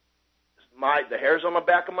the hairs on the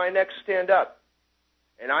back of my neck stand up,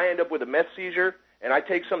 and I end up with a meth seizure, and I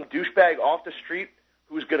take some douchebag off the street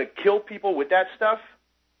who's going to kill people with that stuff,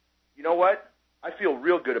 you know what? I feel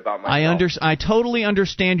real good about myself. I totally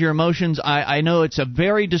understand your emotions. I know it's a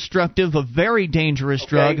very destructive, a very dangerous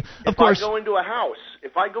drug. Of course. If I go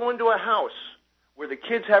into a house where the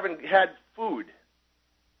kids haven't had food,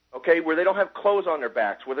 okay, where they don't have clothes on their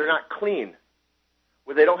backs, where they're not clean,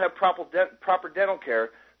 where they don't have proper dental care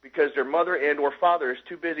because their mother and or father is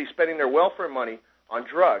too busy spending their welfare money on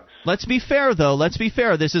drugs. Let's be fair, though. Let's be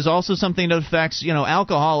fair. This is also something that affects,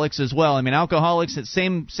 alcoholics as well. I mean, alcoholics, it's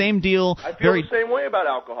same deal. I feel the same way about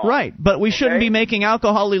alcohol. Right, but we shouldn't be making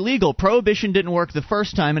alcohol illegal. Prohibition didn't work the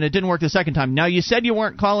first time, and it didn't work the second time. Now, you said you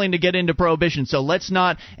weren't calling to get into prohibition, so let's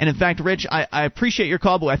not. And in fact, Rich, I appreciate your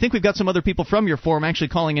call, but I think we've got some other people from your forum actually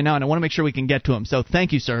calling in now, and I want to make sure we can get to them. So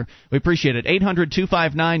thank you, sir. We appreciate it.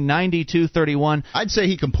 800-259-9231. I'd say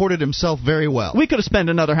he comported himself very well. We could have spent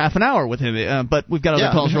another half an hour with him, but we've got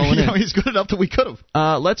other calls rolling in. He's good enough that we could have.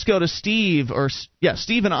 Let's go to Steve,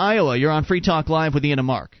 Steve in Iowa. You're on Free Talk Live with Ian and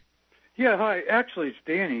Mark. Yeah, hi. Actually, it's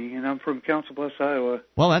Danny, and I'm from Council Bluffs, Iowa.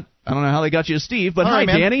 Well, I don't know how they got you to Steve, but hi,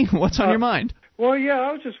 Danny. What's on your mind? Well, yeah,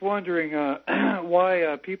 I was just wondering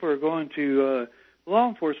why people are going to law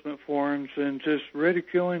enforcement forums and just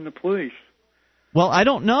ridiculing the police. Well, I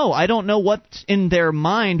don't know. I don't know what's in their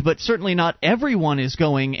mind, but certainly not everyone is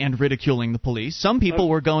going and ridiculing the police. Some people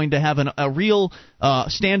were going to have a real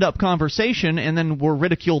stand-up conversation and then were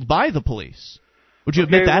ridiculed by the police. Would you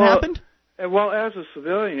admit that happened? Well, as a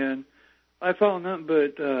civilian, I found nothing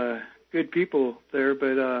but good people there.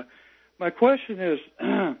 But my question is,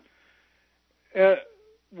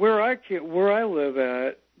 where I live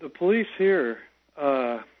at, the police here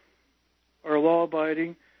are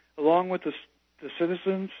law-abiding, along with the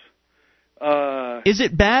citizens. Is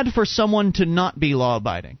it bad for someone to not be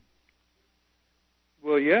law-abiding?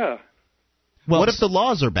 Well, yeah. Well, what if the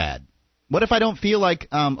laws are bad? What if I don't feel like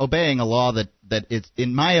obeying a law that it's,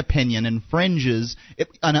 in my opinion, infringes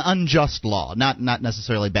an unjust law, not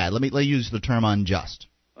necessarily bad. Let me use the term unjust.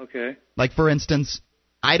 Okay. Like, for instance,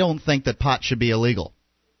 I don't think that pot should be illegal.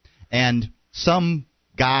 And some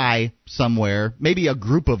guy somewhere, maybe a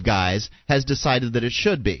group of guys, has decided that it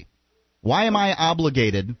should be. Why am I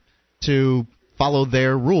obligated to follow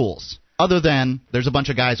their rules, other than there's a bunch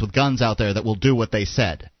of guys with guns out there that will do what they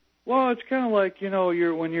said? Well, it's kind of like,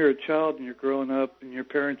 when you're a child and you're growing up and your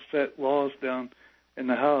parents set laws down in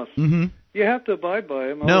the house. Mm-hmm. You have to abide by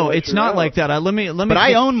them. No, it's not like that. Let me. But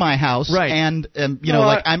I own my house, right? And I'm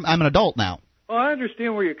an adult now. Well, I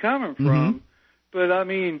understand where you're coming from, but I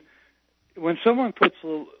mean, when someone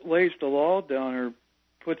lays the law down or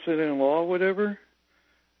puts it in law, whatever,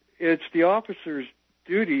 it's the officer's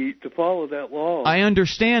duty to follow that law. I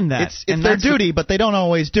understand that. It's their duty, but they don't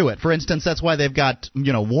always do it. For instance, that's why they've got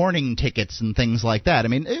warning tickets and things like that. I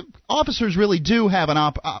mean, officers really do have an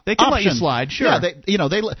they can option. Let you slide, sure. Yeah,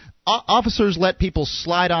 officers let people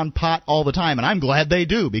slide on pot all the time, and I'm glad they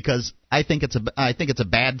do, because I think it's a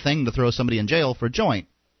bad thing to throw somebody in jail for a joint.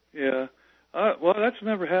 Yeah. Well, that's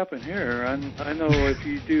never happened here. I know if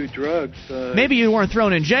you do drugs... Maybe you weren't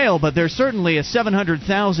thrown in jail, but there's certainly a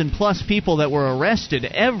 700,000-plus people that were arrested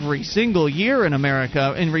every single year in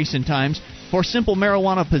America in recent times for simple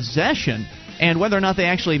marijuana possession. And whether or not they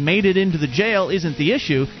actually made it into the jail isn't the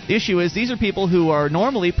issue. The issue is these are people who are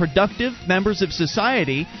normally productive members of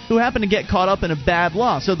society who happen to get caught up in a bad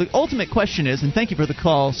law. So the ultimate question is, and thank you for the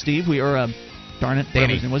call, Steve. We are... Darn it,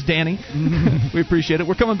 Danny. It was Danny. We appreciate it.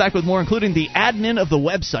 We're coming back with more, including the admin of the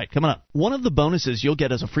website. Coming up. One of the bonuses you'll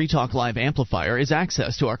get as a Free Talk Live amplifier is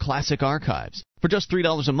access to our classic archives. For just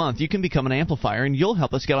 $3 a month, you can become an amplifier, and you'll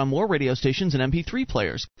help us get on more radio stations and MP3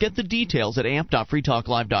 players. Get the details at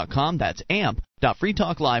amp.freetalklive.com. That's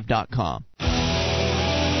amp.freetalklive.com.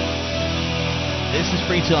 This is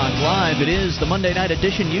Free Talk Live. It is the Monday night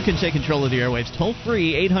edition. You can take control of the airwaves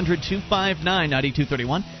toll-free,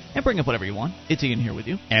 800-259-9231, and bring up whatever you want. It's Ian here with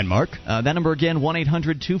you. And Mark. That number again,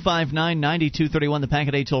 1-800-259-9231, the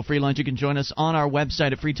Packet 8 toll-free lines. You can join us on our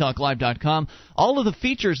website at freetalklive.com. All of the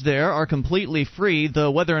features there are completely free,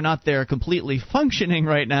 though whether or not they're completely functioning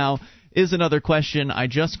right now is another question. I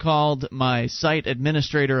just called my site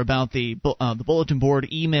administrator about the bulletin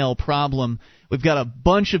board email problem. We've got a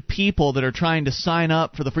bunch of people that are trying to sign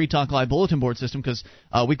up for the Free Talk Live bulletin board system because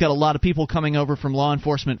we've got a lot of people coming over from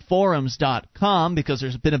lawenforcementforums.com because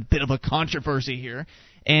there's been a bit of a controversy here.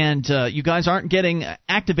 And you guys aren't getting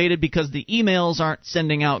activated because the emails aren't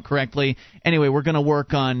sending out correctly. Anyway, we're going to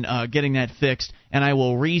work on getting that fixed, and I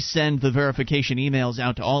will resend the verification emails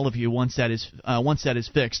out to all of you once that is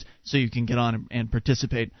fixed, so you can get on and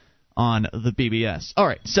participate on the BBS. All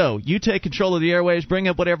right, so you take control of the airwaves, bring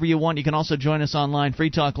up whatever you want. You can also join us online,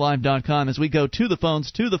 freetalklive.com, as we go to the phones,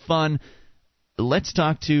 to the fun. Let's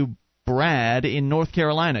talk to Brad in North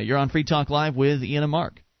Carolina. You're on Free Talk Live with Ian and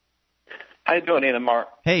Mark. How you doing, Ian and Mark?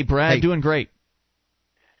 Hey, Brad, doing great.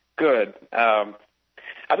 Good. I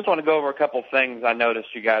just want to go over a couple of things I noticed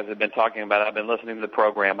you guys have been talking about. I've been listening to the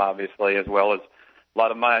program, obviously, as well as a lot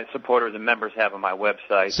of my supporters and members have on my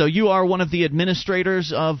website. So you are one of the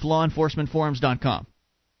administrators of lawenforcementforums.com?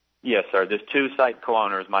 Yes, sir. There's two site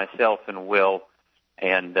co-owners, myself and Will,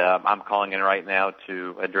 and I'm calling in right now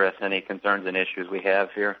to address any concerns and issues we have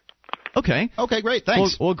here. Okay. Okay, great.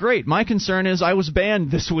 Thanks. Well, great. My concern is I was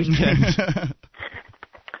banned this weekend.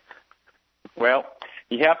 Well,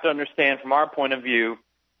 you have to understand from our point of view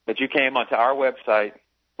that you came onto our website,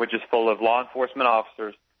 which is full of law enforcement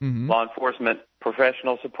officers, law enforcement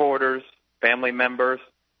professional supporters, family members,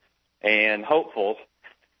 and hopefuls.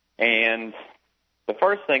 And the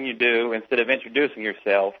first thing you do, instead of introducing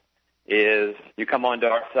yourself, is you come onto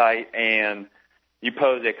our site and you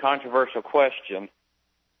pose a controversial question,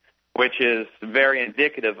 which is very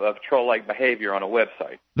indicative of troll-like behavior on a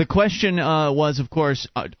website. The question was, of course,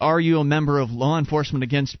 are you a member of Law Enforcement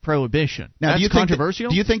Against Prohibition? Now, That's controversial?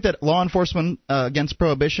 Do you think that Law Enforcement Against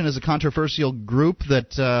Prohibition is a controversial group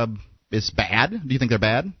that is bad? Do you think they're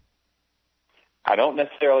bad? I don't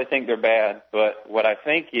necessarily think they're bad, but what I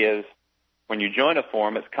think is when you join a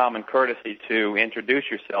forum, it's common courtesy to introduce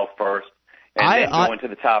yourself first, and then go into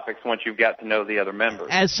the topics once you've got to know the other members.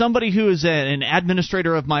 As somebody who is an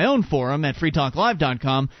administrator of my own forum at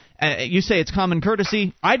freetalklive.com, you say it's common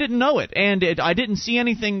courtesy. I didn't know it, and I didn't see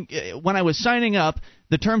anything when I was signing up.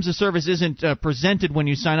 The terms of service isn't presented when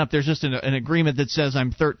you sign up. There's just an agreement that says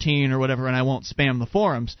I'm 13 or whatever, and I won't spam the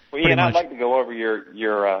forums. Well, Ian, I'd like to go over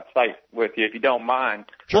your site with you, if you don't mind.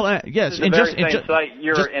 Well, yes. This is the very same site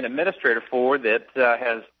you're an administrator for that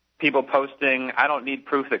has people posting, I don't need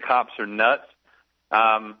proof that cops are nuts.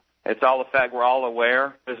 It's all a fact. We're all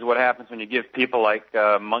aware. This is what happens when you give people like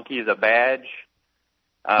monkeys a badge.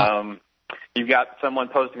 You've got someone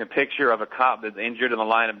posting a picture of a cop that's injured in the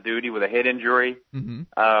line of duty with a head injury.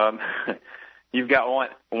 You've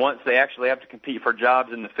got once they actually have to compete for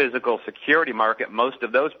jobs in the physical security market, most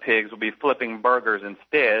of those pigs will be flipping burgers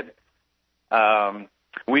instead.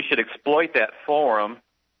 We should exploit that forum.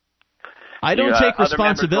 I don't take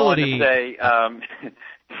responsibility. Say,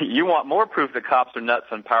 you want more proof that cops are nuts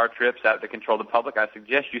on power trips out to control the public? I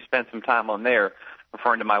suggest you spend some time on there,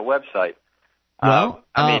 referring to my website. Well,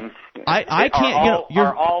 I mean, I can't.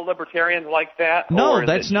 Are all libertarians like that? No,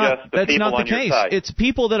 that's not the case. It's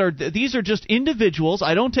people that are. These are just individuals.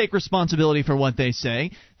 I don't take responsibility for what they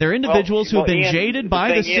say. They're individuals who've been jaded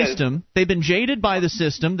by the system. They've been jaded by the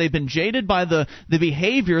system. They've been jaded by the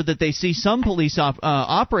behavior that they see some police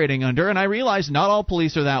operating under. And I realize not all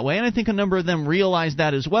police are that way, and I think a number of them realize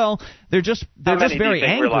that as well. They're just very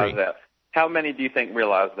angry. Realize that? How many do you think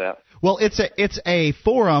realize that? Well, it's a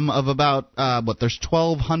forum of about there's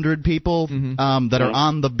 1,200 people that are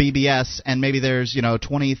on the BBS, and maybe there's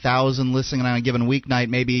 20,000 listening on a given weeknight,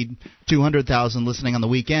 maybe 200,000 listening on the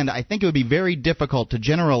weekend. I think it would be very difficult to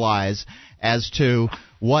generalize as to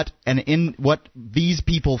what these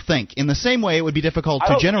people think. In the same way, it would be difficult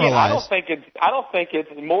to generalize. I don't think it's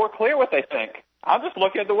more clear what they think. I'm just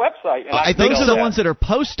looking at the website. And I think those are the ones that are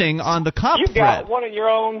posting on the cop You've thread. got one of your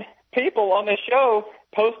own people on the show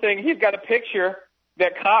posting. He's got a picture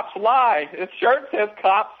that cops lie. His shirt says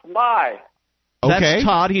 "Cops lie." Okay. That's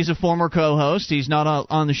Todd. He's a former co-host. He's not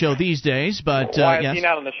on the show these days, but Why is yes. he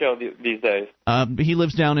not on the show these days? He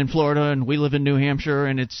lives down in Florida, and we live in New Hampshire,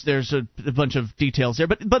 and there's a bunch of details there.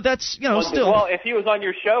 But that's still. Well, if he was on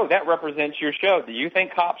your show, that represents your show. Do you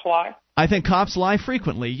think cops lie? I think cops lie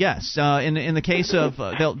frequently. Yes, in the case of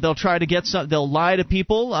they'll try to get they'll lie to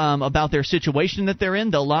people about their situation that they're in.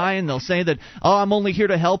 They'll lie and they'll say that I'm only here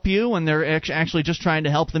to help you, and they're actually just trying to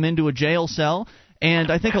help them into a jail cell.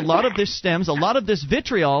 And I think a lot of this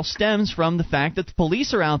vitriol stems from the fact that the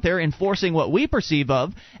police are out there enforcing what we perceive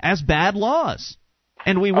of as bad laws.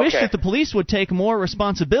 And we wish that the police would take more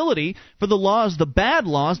responsibility for the laws, the bad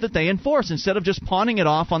laws that they enforce, instead of just pawning it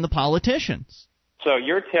off on the politicians. So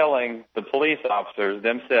you're telling the police officers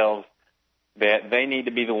themselves that they need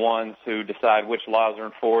to be the ones who decide which laws are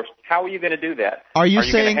enforced. How are you going to do that? Are you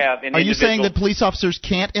saying that police officers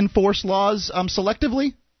can't enforce laws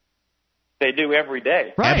selectively? They do every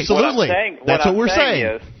day. Right. Absolutely. That's what we're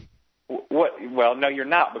saying. Well, no, you're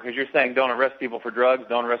not, because you're saying don't arrest people for drugs,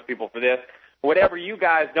 don't arrest people for this. Whatever you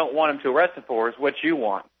guys don't want them to arrest them for is what you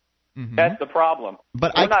want. Mm-hmm. That's the problem.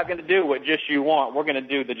 But we're not going to do what just you want. We're going to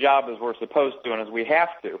do the job as we're supposed to and as we have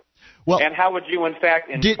to. Well, and how would you, in fact,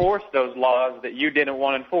 enforce those laws that you didn't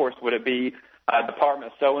want enforced? Would it be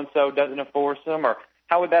Department so-and-so doesn't enforce them, or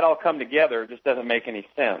how would that all come together? It just doesn't make any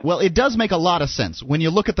sense. Well, it does make a lot of sense. When you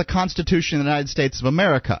look at the Constitution of the United States of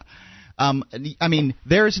America, I mean,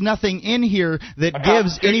 there's nothing in here that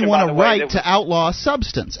gives anyone a right to outlaw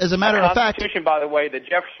substance. As a matter of fact... The Constitution, by the way, that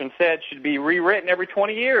Jefferson said should be rewritten every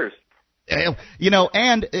 20 years.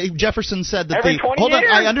 And Jefferson said that hold on,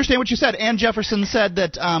 I understand what you said. And Jefferson said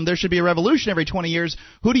that there should be a revolution every 20 years.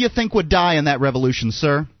 Who do you think would die in that revolution,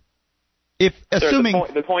 sir?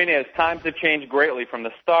 The point is, times have changed greatly from the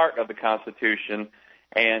start of the Constitution,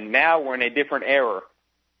 and now we're in a different era.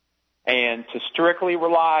 And to strictly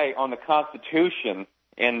rely on the Constitution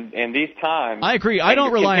in these times, I agree. I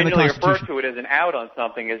don't rely on the Constitution. Refer to it as an out on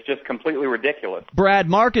something is just completely ridiculous. Brad,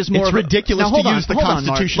 Mark is more. It's ridiculous to use the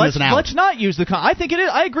Constitution as an out. Let's not use the. I think it is.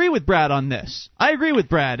 I agree with Brad on this. I agree with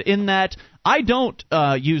Brad in that I don't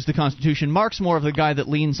use the Constitution. Mark's more of the guy that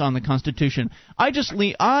leans on the Constitution.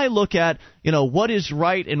 I look at what is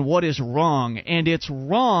right and what is wrong, and it's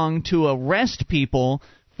wrong to arrest people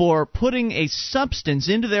for putting a substance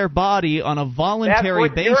into their body on a voluntary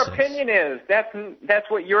basis. That's what your opinion is. That's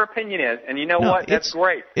what your opinion is. And you know what? That's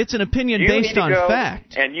great. It's an opinion based on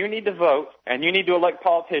fact. And you need to vote, and you need to elect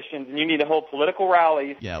politicians, and you need to hold political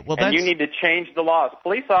rallies, and you need to change the laws.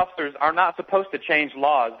 Police officers are not supposed to change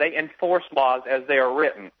laws. They enforce laws as they are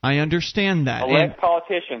written. I understand that. Elect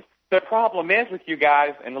politicians. The problem is with you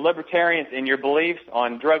guys and the libertarians in your beliefs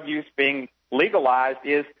on drug use being legalized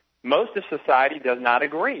is most of society does not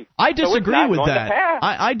agree. I disagree with that.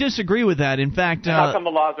 I disagree with that. In fact, how come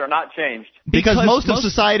the laws are not changed? Because most of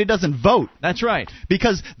society doesn't vote. That's right.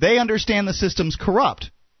 Because they understand the system's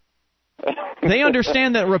corrupt. They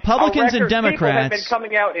understand that Republicans and Democrats people have been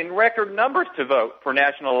coming out in record numbers to vote for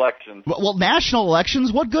national elections. Well, national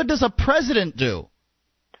elections, what good does a president do?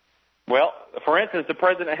 Well, for instance, the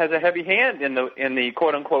president has a heavy hand in the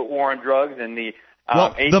quote unquote war on drugs and the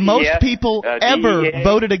the most people ever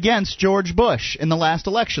voted against George Bush in the last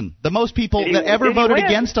election. The most people that ever voted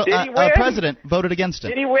against a president voted against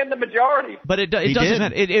him. Did he win the majority? But it doesn't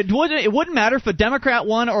matter. It wouldn't matter if a Democrat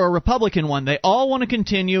won or a Republican won. They all want to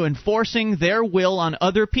continue enforcing their will on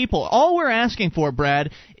other people. All we're asking for,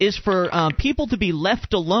 Brad, is for people to be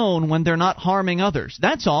left alone when they're not harming others.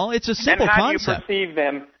 That's all. It's a simple concept. And how do you perceive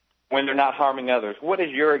them when they're not harming others? What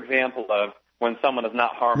is your example of when someone is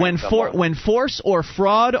not harming someone? When force or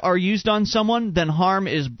fraud are used on someone, then harm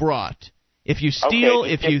is brought. If you steal,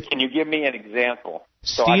 can you give me an example?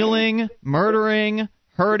 Stealing, murdering,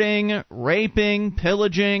 hurting, raping,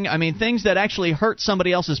 pillaging, things that actually hurt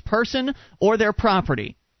somebody else's person or their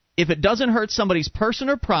property. If it doesn't hurt somebody's person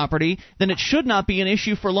or property, then it should not be an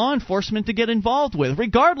issue for law enforcement to get involved with,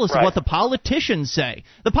 regardless of what the politicians say.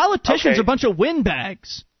 The politicians are a bunch of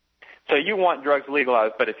windbags. So you want drugs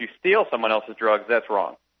legalized, but if you steal someone else's drugs, that's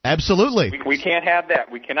wrong. Absolutely. We can't have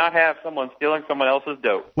that. We cannot have someone stealing someone else's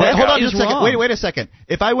dope. Well, hold on just a second. Wait a second.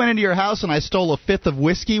 If I went into your house and I stole a fifth of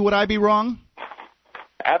whiskey, would I be wrong?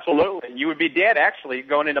 Absolutely. You would be dead, actually,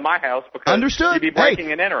 going into my house because Understood. You'd be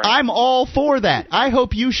breaking and entering. I'm all for that. I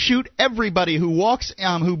hope you shoot everybody who walks,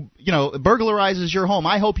 who burglarizes your home.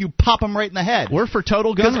 I hope you pop them right in the head. We're for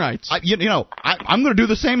total gun rights. I'm going to do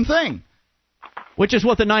the same thing. Which is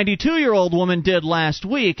what the 92-year-old woman did last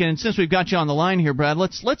week. And since we've got you on the line here, Brad,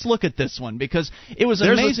 let's look at this one, because it was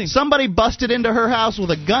amazing. Somebody busted into her house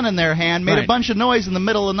with a gun in their hand, made a bunch of noise in the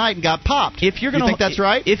middle of the night, and got popped. If you're you think that's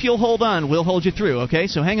right? If you'll hold on, we'll hold you through, okay?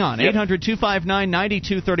 So hang on.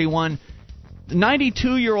 800-259-9231. The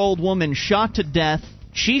 92-year-old woman shot to death.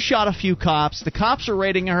 She shot a few cops. The cops are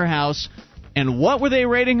raiding her house. And what were they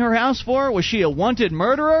raiding her house for? Was she a wanted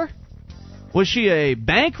murderer? Was she a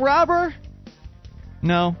bank robber?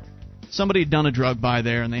 No. Somebody had done a drug buy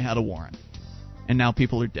there, and they had a warrant. And now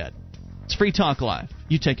people are dead. It's Free Talk Live.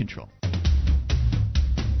 You take control.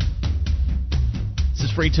 This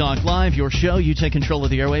is Free Talk Live, your show. You take control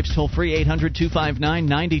of the airwaves. Toll free,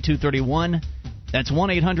 800-259-9231. That's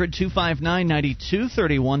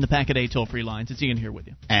 1-800-259-9231, the Packet A toll-free lines. It's Ian here with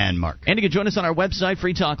you. And Mark. And you can join us on our website,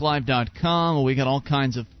 freetalklive.com. We got all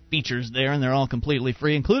kinds of features there, and they're all completely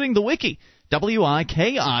free, including the wiki,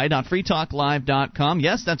 wiki.freetalklive.com.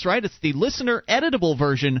 Yes, that's right. It's the listener-editable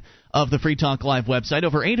version of the Free Talk Live website.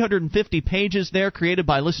 Over 850 pages there created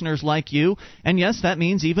by listeners like you. And yes, that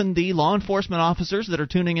means even the law enforcement officers that are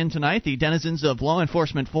tuning in tonight, the denizens of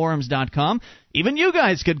lawenforcementforums.com, even you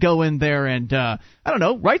guys could go in there and,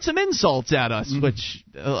 write some insults at us, which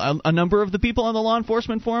a number of the people on the law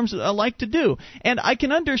enforcement forums like to do. And I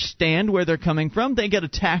can understand where they're coming from. They get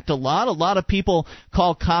attacked a lot. A lot of people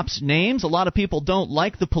call cops names. A lot of people don't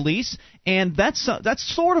like the police. And that's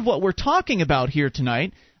sort of what we're talking about here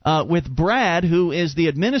tonight. With Brad, who is the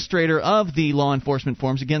administrator of the law enforcement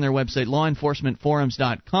forums, again, their website,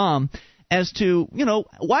 lawenforcementforums.com, as to,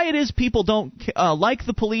 why it is people don't like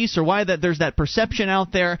the police, or why that there's that perception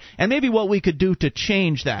out there, and maybe what we could do to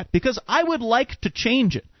change that, because I would like to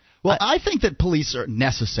change it. Well, I think that police are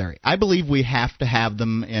necessary. I believe we have to have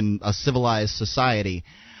them in a civilized society.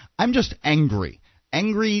 I'm just angry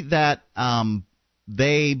that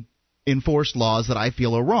they enforce laws that I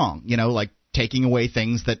feel are wrong, like taking away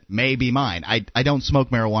things that may be mine. I don't smoke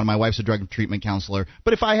marijuana. My wife's a drug treatment counselor.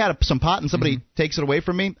 But if I had some pot and somebody takes it away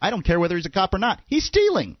from me, I don't care whether he's a cop or not. He's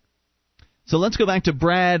stealing. So let's go back to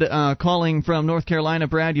Brad calling from North Carolina.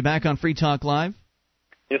 Brad, you back on Free Talk Live?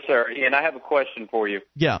 Yes, sir. Ian, I have a question for you.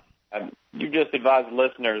 Yeah. You just advised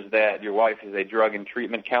listeners that your wife is a drug and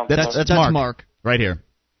treatment counselor. That's Mark. Right here.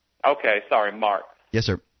 Okay, sorry, Mark. Yes,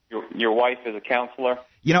 sir. Your wife is a counselor?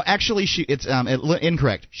 Actually, it's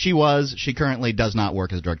incorrect. She currently does not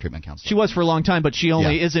work as a drug treatment counselor. She was for a long time, but she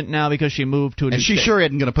only isn't now because she moved to a new state. And she sure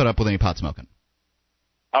isn't going to put up with any pot smoking.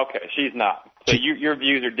 Okay, she's not. So your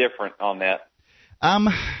views are different on that. As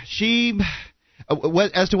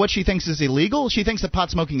to what she thinks is illegal, she thinks that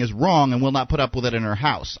pot smoking is wrong and will not put up with it in her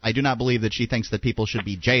house. I do not believe that she thinks that people should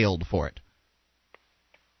be jailed for it.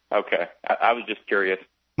 Okay, I was just curious.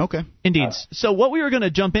 Okay. Indeed. So what we were going to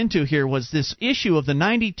jump into here was this issue of the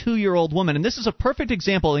 92-year-old woman, and this is a perfect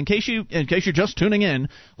example. In case you're just tuning in,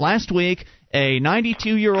 last week a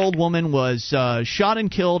 92-year-old woman was shot and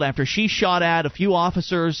killed after she shot at a few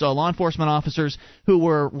officers, law enforcement officers, who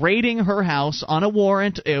were raiding her house on a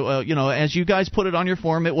warrant. As you guys put it on your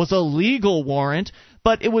form, it was a legal warrant.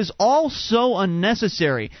 But it was all so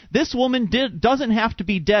unnecessary. This woman doesn't have to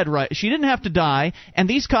be dead, right? She didn't have to die, and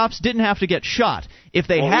these cops didn't have to get shot. If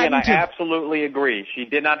they hadn't, I absolutely agree. She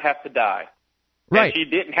did not have to die. Right. And she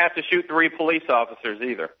didn't have to shoot 3 police officers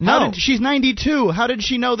either. No. She's 92. How did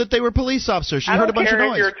she know that they were police officers? She heard a bunch of noise. I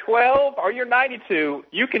don't care if you're 12 or you're 92.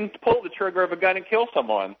 You can pull the trigger of a gun and kill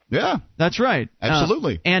someone. Yeah. That's right.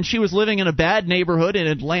 Absolutely. And she was living in a bad neighborhood in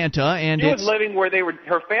Atlanta. And she was living where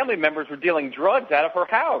her family members were dealing drugs out of her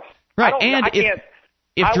house. Right.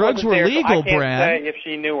 If drugs were legal, so I can't Brad, say if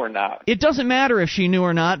she knew or not. It doesn't matter if she knew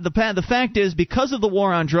or not. The fact is, because of the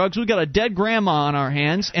war on drugs, we've got a dead grandma on our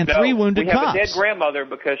hands and 3 wounded cops. We have a dead grandmother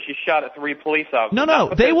because she shot at 3 police officers.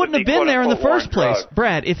 No, they wouldn't have been there in the first place.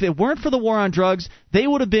 Brad, if it weren't for the war on drugs, they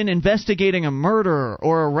would have been investigating a murder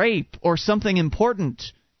or a rape or something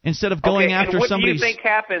important instead of going after somebody. What do you think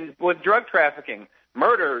happens with drug trafficking?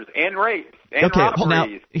 Murders and rapes and robberies. Now,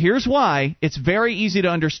 here's why. It's very easy to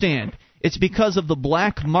understand. It's because of the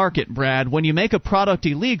black market, Brad. When you make a product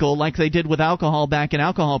illegal, like they did with alcohol back in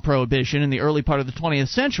alcohol prohibition in the early part of the 20th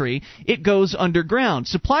century, it goes underground.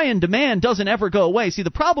 Supply and demand doesn't ever go away. See,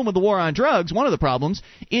 the problem with the war on drugs, one of the problems,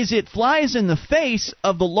 is it flies in the face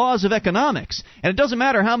of the laws of economics. And it doesn't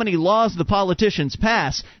matter how many laws the politicians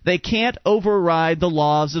pass, they can't override the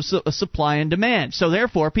laws of supply and demand. So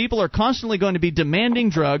therefore, people are constantly going to be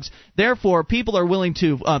demanding drugs. Therefore, people who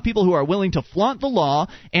are willing to flaunt the law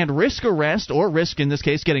and risk arrest or risk, in this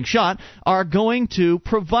case, getting shot, are going to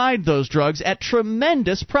provide those drugs at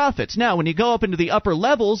tremendous profits. Now, when you go up into the upper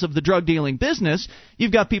levels of the drug dealing business,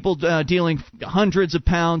 you've got people dealing hundreds of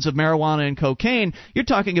pounds of marijuana and cocaine. You're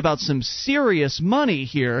talking about some serious money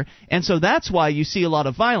here, and so that's why you see a lot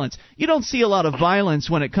of violence. You don't see a lot of violence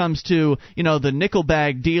when it comes to, the nickel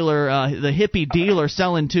bag dealer, the hippie dealer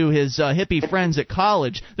selling to his hippie friends at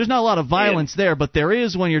college. There's not a lot of violence there, but there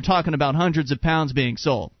is when you're talking about hundreds of pounds being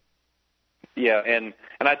sold. Yeah, and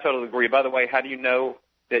I totally agree. By the way, how do you know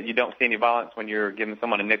that you don't see any violence when you're giving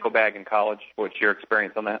someone a nickel bag in college? What's your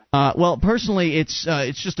experience on that? Well, personally, it's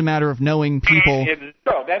just a matter of knowing people.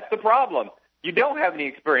 No, that's the problem. You don't have any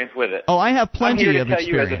experience with it. Oh, I have plenty of experience. I'm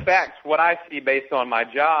here to tell you as a fact what I see based on my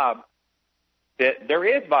job, that there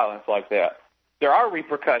is violence like that. There are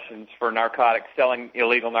repercussions for narcotics, selling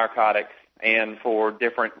illegal narcotics, and for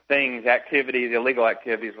different things, activities, illegal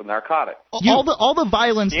activities with narcotics. All the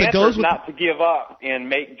violence that goes with not to give up and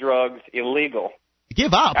make drugs illegal.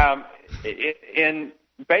 Give up. And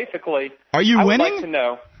basically, are you winning? I would like to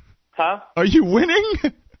know, huh? Are you winning?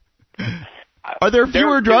 Are there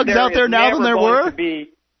fewer drugs out there now than there were?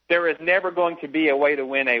 There is never going to be a way to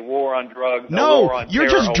win a war on drugs. No, a war on you're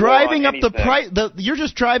terror, just driving up the price. You're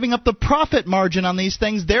just driving up the profit margin on these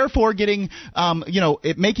things. Therefore, getting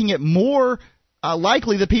making it more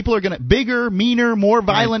likely that people are going to bigger, meaner, more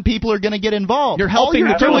violent people are going to get involved. You're helping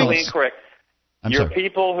the criminals. Incorrect. You're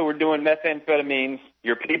people who are doing methamphetamines.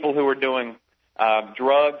 You're people who are doing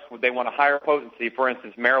drugs. They want a higher potency. For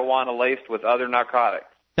instance, marijuana laced with other narcotics.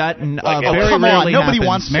 That come on! Nobody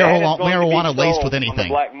wants marijuana laced with anything. On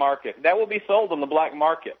the black market. That will be sold on the black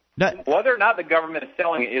market. Whether or not the government is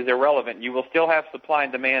selling it is irrelevant. You will still have supply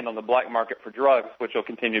and demand on the black market for drugs, which will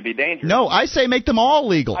continue to be dangerous. No, I say make them all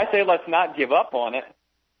legal. I say let's not give up on it.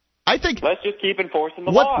 I think let's just keep enforcing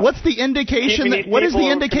the law. What's the indication? What is the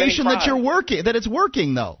indication that you're working? That it's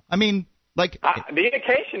working, though? I mean. The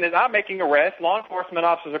indication is I'm making arrests. Law enforcement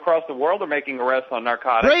officers across the world are making arrests on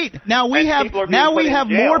narcotics. Great. Now we have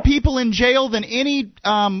more people in jail than any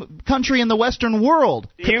country in the Western world.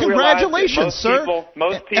 Congratulations, sir.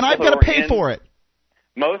 Most people and I've got to pay for it.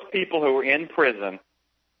 Most people who are in prison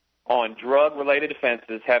on drug-related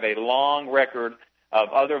offenses have a long record of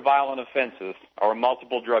other violent offenses or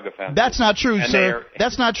multiple drug offenses. That's not true, sir.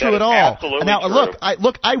 That's not true at all. Absolutely now, true.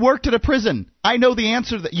 Look, I worked at a prison. I know the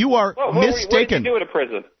answer. That you are mistaken. What did you do at a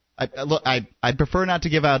prison? I'd prefer not to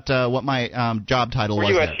give out what my job title was.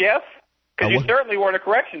 Were you a there. chef? Because you certainly weren't a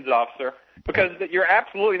corrections officer. Because you're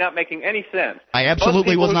absolutely not making any sense. I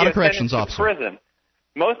absolutely was not a corrections officer.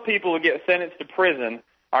 Most people who get sentenced to prison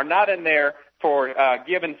are not in there for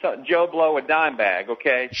giving Joe Blow a dime bag,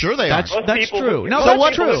 okay? Sure they are. That's true. No,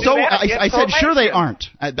 that's true. So I said sure they aren't.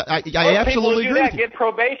 I absolutely agree with you. Get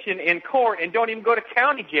probation in court and don't even go to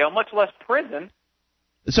county jail, much less prison.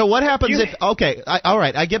 So what happens if all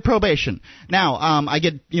right, I get probation. Now, I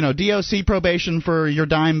get, DOC probation for your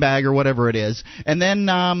dime bag or whatever it is. And then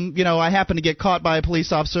I happen to get caught by a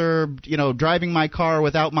police officer, driving my car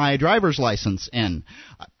without my driver's license in.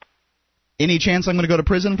 Any chance I'm going to go to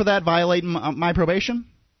prison for that, violating my probation?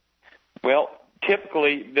 Well,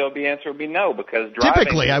 typically the answer would be no, because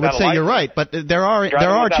I would say you're right, but there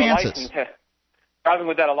are chances. Driving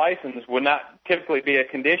without a license would not typically be a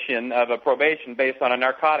condition of a probation based on a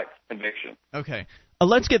narcotics conviction. Okay.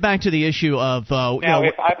 Let's get back to the issue of... now,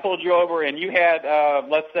 if I pulled you over and you had,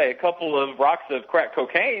 let's say, a couple of rocks of crack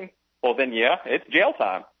cocaine, well, then, yeah, it's jail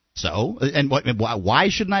time. So? And why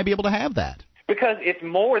shouldn't I be able to have that? Because it's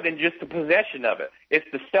more than just the possession of it. It's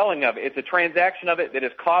the selling of it. It's a transaction of it that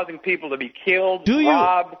is causing people to be killed,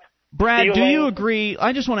 robbed, Brad, stealing. do you agree?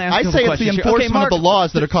 I just want to ask you a question. question. I say it's the enforcement of the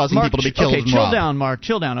laws that are causing people to be killed and robbed. Chill down, Mark.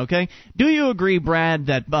 Chill down, okay? Do you agree, Brad,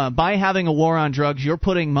 that by having a war on drugs, you're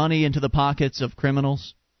putting money into the pockets of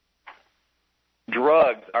criminals?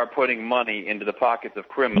 Drugs are putting money into the pockets of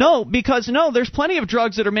criminals. No, because there's plenty of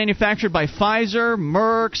drugs that are manufactured by Pfizer,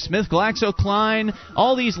 Merck, SmithGlaxoKline,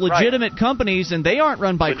 all these legitimate companies, and they aren't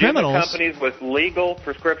run by criminals. Companies with legal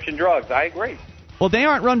prescription drugs. I agree. Well, they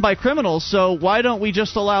aren't run by criminals, so why don't we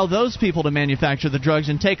just allow those people to manufacture the drugs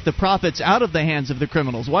and take the profits out of the hands of the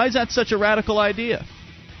criminals? Why is that such a radical idea?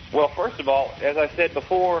 Well, first of all, as I said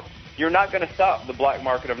before, you're not going to stop the black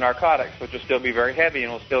market of narcotics, which will still be very heavy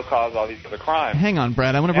and will still cause all these other crimes. Hang on,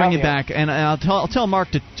 Brad. I want to bring you back, and I'll tell Mark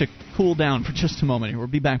to cool down for just a moment here. We'll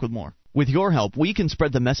be back with more. With your help, we can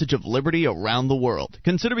spread the message of liberty around the world.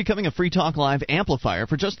 Consider becoming a Free Talk Live amplifier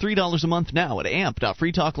for just $3 a month now at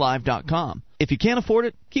amp.freetalklive.com. If you can't afford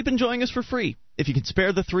it, keep enjoying us for free. If you can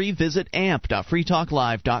spare the $3, visit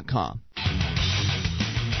amp.freetalklive.com.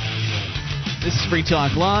 This is Free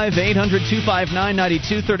Talk Live,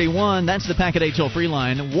 800-259-9231. That's the Packet 8 toll-free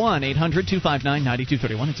line,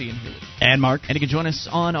 1-800-259-9231. It's Ian here. And Mark. And you can join us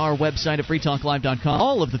on our website at freetalklive.com.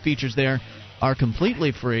 All of the features there are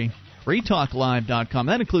completely free. freetalklive.com.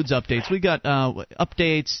 That includes updates. We've got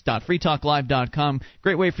updates.freetalklive.com.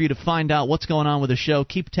 Great way for you to find out what's going on with the show.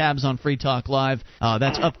 Keep tabs on Free Talk Live.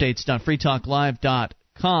 That's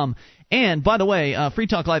updates.freetalklive.com. And, by the way, Free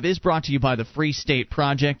Talk Live is brought to you by the Free State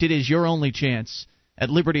Project. It is your only chance at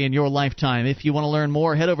liberty in your lifetime. If you want to learn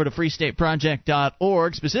more, head over to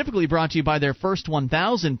freestateproject.org, specifically brought to you by their First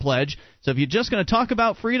 1000 pledge. So if you're just going to talk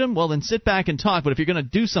about freedom, well, then sit back and talk. But if you're going to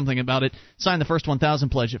do something about it, sign the First 1000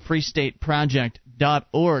 pledge at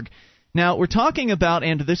freestateproject.org. Now, we're talking about,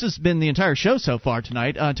 and this has been the entire show so far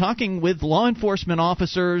tonight, talking with law enforcement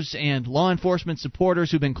officers and law enforcement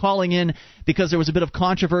supporters who've been calling in because there was a bit of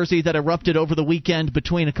controversy that erupted over the weekend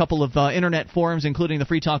between a couple of internet forums, including the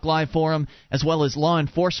Free Talk Live forum, as well as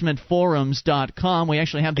lawenforcementforums.com. We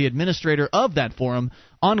actually have the administrator of that forum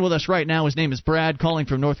on with us right now. His name is Brad, calling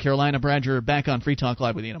from North Carolina. Brad, you're back on Free Talk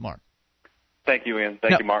Live with Ian and Mark. Thank you, Ian.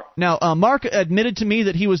 Thank you, Mark. Now, Mark admitted to me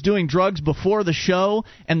that he was doing drugs before the show,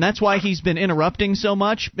 and that's why he's been interrupting so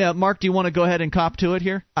much. Mark, do you want to go ahead and cop to it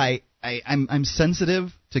here? I'm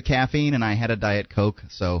sensitive to caffeine, and I had a Diet Coke,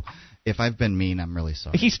 so if I've been mean, I'm really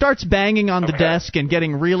sorry. He starts banging on the desk and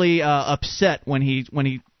getting really upset when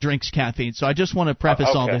he drinks caffeine. So I just want to preface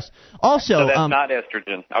all this. Also, so that's not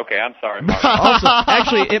estrogen. Okay, I'm sorry, Mark. Also,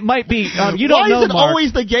 actually, it might be. You don't know, Why is it Mark.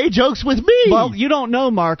 always the gay jokes with me? Well, you don't know,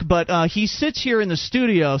 Mark, but he sits here in the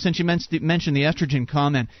studio, since you mentioned the estrogen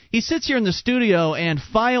comment, he sits here in the studio and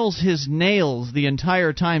files his nails the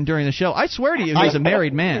entire time during the show. I swear to you, he's a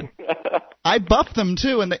married man. I buff them,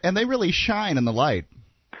 too, and they really shine in the light.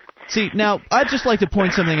 See, now, I'd just like to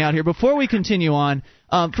point something out here. Before we continue on,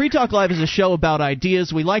 Free Talk Live is a show about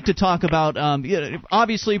ideas. We like to talk about,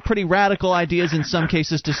 obviously, pretty radical ideas in some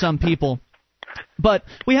cases to some people. But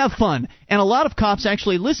we have fun, and a lot of cops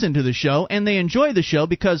actually listen to the show, and they enjoy the show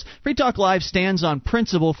because Free Talk Live stands on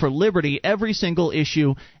principle for liberty every single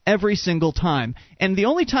issue, every single time. And the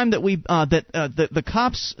only time that the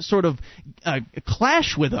cops sort of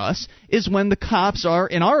clash with us is when the cops are,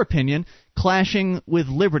 in our opinion, clashing with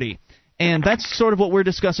liberty. And that's sort of what we're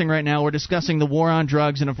discussing right now. We're discussing the war on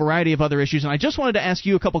drugs and a variety of other issues. And I just wanted to ask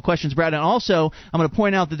you a couple questions, Brad. And also, I'm going to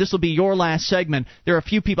point out that this will be your last segment. There are a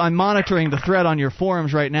few people. I'm monitoring the thread on your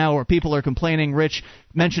forums right now where people are complaining, Rich,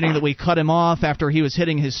 mentioning that we cut him off after he was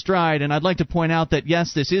hitting his stride. And I'd like to point out that,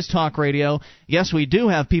 yes, this is talk radio. Yes, we do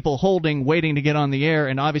have people holding, waiting to get on the air.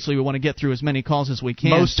 And obviously, we want to get through as many calls as we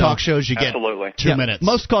can. Most talk shows you get Absolutely. 2 minutes.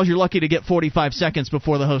 Most calls you're lucky to get 45 seconds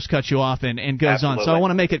before the host cuts you off and goes Absolutely. on. So I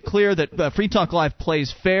want to make it clear that Free Talk Live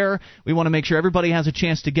plays fair. We want to make sure everybody has a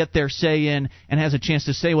chance to get their say in and has a chance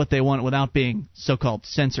to say what they want without being so-called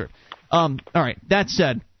censored. All right, that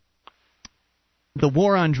said, the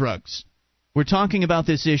war on drugs. We're talking about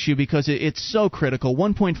this issue because it's so critical.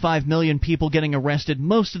 1.5 million people getting arrested,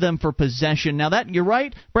 most of them for possession. Now, that you're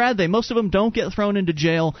right, Brad, most of them don't get thrown into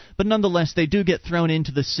jail, but nonetheless, they do get thrown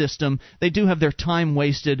into the system. They do have their time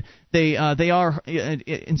wasted. They are,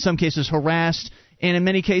 in some cases, harassed. And in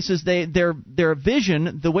many cases, their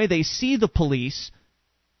vision, the way they see the police,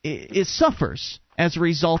 it suffers as a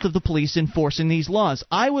result of the police enforcing these laws.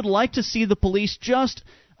 I would like to see the police just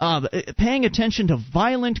paying attention to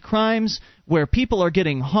violent crimes where people are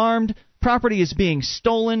getting harmed, property is being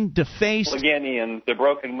stolen, defaced. Well, again, Ian, the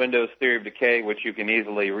broken windows theory of decay, which you can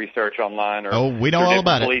easily research online or we know all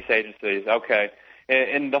about police agencies. Okay,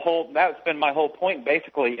 and that's been my whole point,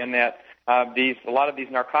 basically, in that. A lot of these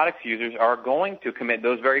narcotics users are going to commit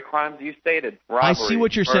those very crimes you stated: robberies, I see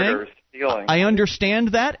what you're murders, saying. Stealing. I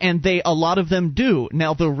understand that, and a lot of them do.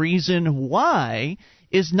 Now, the reason why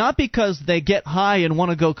is not because they get high and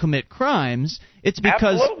want to go commit crimes. It's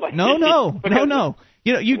because Absolutely. No.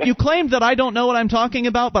 You claimed that I don't know what I'm talking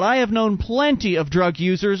about, but I have known plenty of drug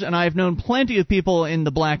users, and I have known plenty of people in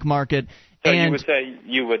the black market. So you would say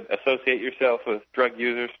you would associate yourself with drug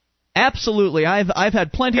users? Absolutely. I've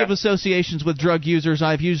had plenty of associations with drug users.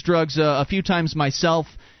 I've used drugs a few times myself.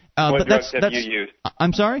 What drugs have you used?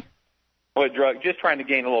 I'm sorry? What drug? Just trying to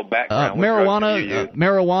gain a little background.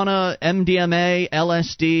 Marijuana, MDMA,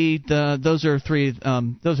 LSD. Those are three.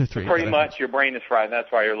 Pretty much, your brain is fried. And that's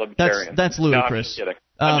why you're a libertarian. That's ludicrous. No,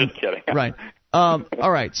 I'm just kidding. Right. All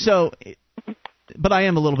right. So, but I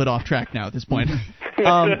am a little bit off track now at this point.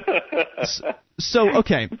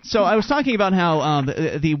 So I was talking about how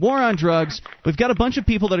the war on drugs, we've got a bunch of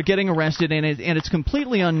people that are getting arrested, and it's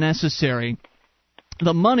completely unnecessary.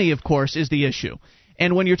 The money, of course, is the issue.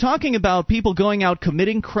 And when you're talking about people going out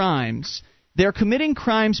committing crimes, They're committing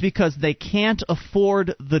crimes because they can't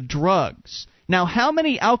afford the drugs. Now, how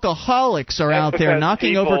many alcoholics are out there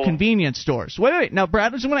knocking over convenience stores? Wait. Now,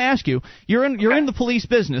 Brad, I just want to ask you. You're in the police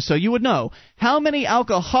business, so you would know. How many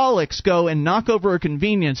alcoholics go and knock over a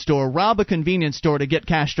convenience store, rob a convenience store to get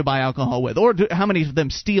cash to buy alcohol with? Or how many of them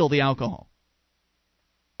steal the alcohol?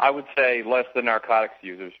 I would say less than narcotics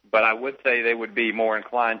users, but I would say they would be more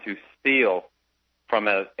inclined to steal from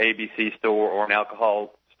an ABC store or an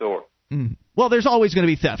alcohol store. Mm. Well, there's always going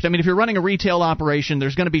to be theft. I mean, if you're running a retail operation,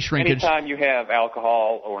 there's going to be shrinkage. Anytime you have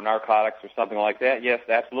alcohol or narcotics or something like that, yes,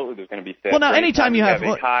 absolutely, there's going to be theft. Well, now, anytime you have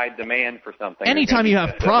a high demand for something, anytime you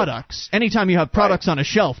have products on a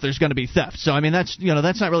shelf, there's going to be theft. So, I mean, that's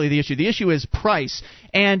not really the issue. The issue is price.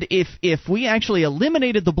 And if we actually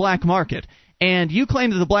eliminated the black market, and you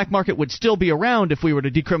claim that the black market would still be around if we were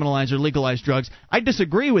to decriminalize or legalize drugs, I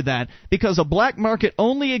disagree with that, because a black market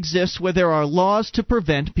only exists where there are laws to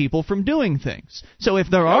prevent people from doing things. So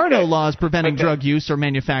if there are no laws preventing drug use or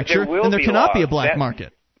manufacture, then there cannot be a black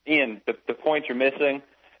market. Ian, the point you're missing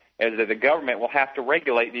is that the government will have to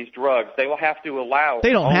regulate these drugs. They will have to allow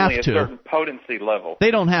only a certain potency level.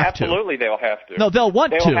 They don't have to. Absolutely, they will have to. No, they'll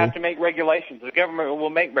want to. They will have to make regulations. The government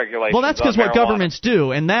will make regulations. Well, that's because what governments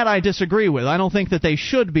do, and that I disagree with. I don't think that they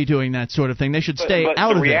should be doing that sort of thing. They should stay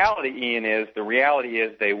out of it. The reality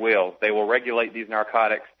is they will. They will regulate these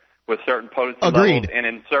narcotics with certain potency Agreed. levels and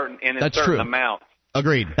in certain amounts.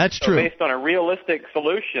 Agreed. That's true. So based on a realistic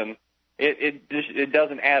solution, it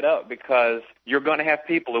doesn't add up, because you're going to have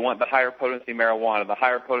people who want the higher potency marijuana, the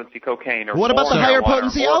higher potency cocaine, or what about the higher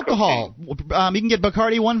potency alcohol? Cocaine. You can get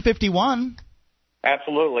Bacardi 151.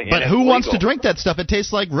 Absolutely. But who wants to drink that stuff? It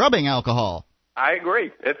tastes like rubbing alcohol. I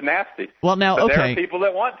agree. It's nasty. Well, now, but there are people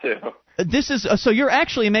that want to. This is so you're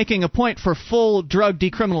actually making a point for full drug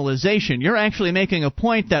decriminalization. You're actually making a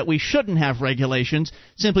point that we shouldn't have regulations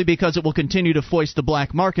simply because it will continue to foist the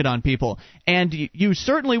black market on people. And you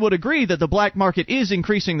certainly would agree that the black market is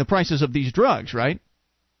increasing the prices of these drugs, right?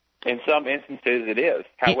 In some instances it is.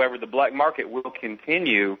 However, the black market will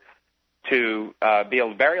continue to be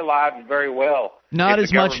very alive and very well. Not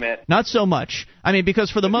as much. Not so much. I mean,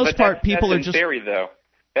 because for the most part, people are just... That's in theory, though.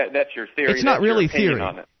 That's your theory. It's not really theory.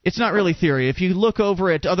 On it. It's not really theory. If you look over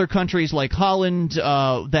at other countries like Holland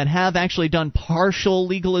that have actually done partial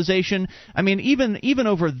legalization, I mean, even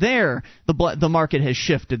over there, the market has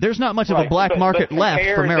shifted. There's not much of a black market left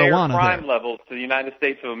for marijuana their crime levels to the United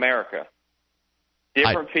States of America.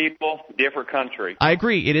 Different people, different country. I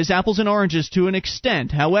agree. It is apples and oranges to an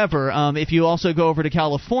extent. However, if you also go over to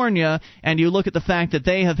California and you look at the fact that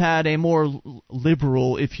they have had a more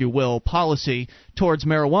liberal, if you will, policy towards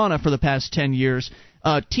marijuana for the past 10 years,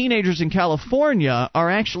 teenagers in California are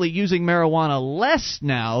actually using marijuana less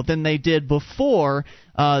now than they did before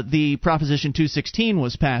the Proposition 216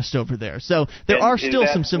 was passed over there. So there are still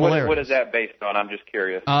some similarities. What is that based on? I'm just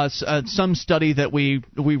curious. Some study that we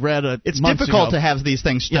read It's months difficult ago. to have these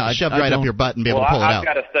things shoved right up your butt and be able to pull it out.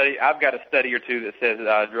 I've got a study or two that says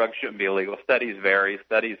drugs shouldn't be illegal. Studies vary.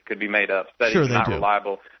 Studies could be made up. Studies are not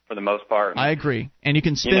reliable for the most part. I agree, and you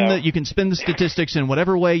can spin the statistics in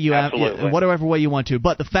whatever way you have, in whatever way you want to.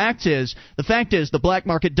 But the fact is, the black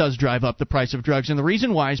market does drive up the price of drugs, and the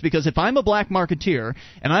reason why is because if I'm a black marketeer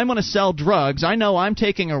and I'm going to sell drugs, I know I'm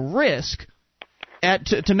taking a risk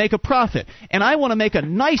to make a profit. And I want to make a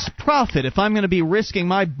nice profit if I'm going to be risking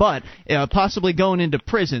my butt, possibly going into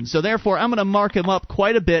prison. So therefore, I'm going to mark them up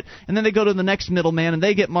quite a bit, and then they go to the next middleman, and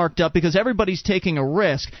they get marked up because everybody's taking a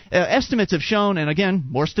risk. Estimates have shown, and again,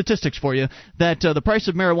 more statistics for you, that the price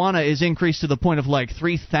of marijuana is increased to the point of like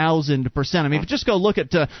 3,000%. I mean, if you just go look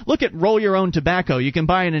at roll your own tobacco, you can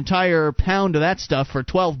buy an entire pound of that stuff for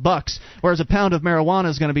 $12, whereas a pound of marijuana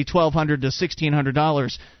is going to be $1,200 to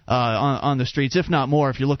 $1,600 on the streets, if not more,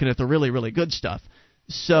 if you're looking at the really, really good stuff.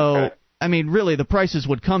 So, I mean, really, the prices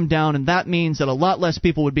would come down, and that means that a lot less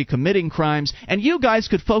people would be committing crimes, and you guys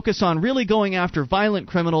could focus on really going after violent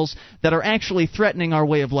criminals that are actually threatening our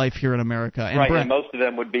way of life here in America. And and most of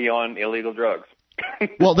them would be on illegal drugs.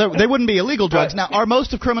 Well, they wouldn't be illegal drugs. Now, are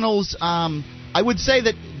most of criminals... I would say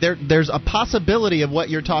that there's a possibility of what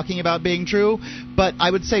you're talking about being true, but I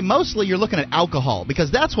would say mostly you're looking at alcohol, because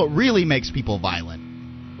that's what really makes people violent.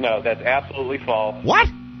 No, that's absolutely false. What?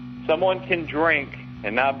 Someone can drink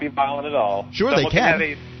and not be violent at all. Sure, they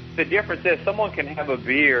can. The difference is someone can have a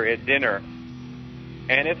beer at dinner,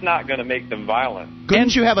 and it's not going to make them violent.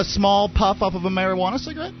 Couldn't you have a small puff off of a marijuana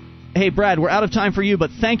cigarette? Hey, Brad, we're out of time for you,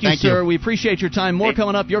 but thank you, sir. We appreciate your time. More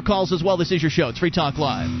coming up. Your calls as well. This is your show. It's Free Talk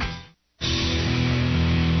Live.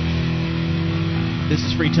 This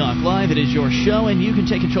is Free Talk Live. It is your show, and you can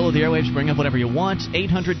take control of the airwaves, bring up whatever you want.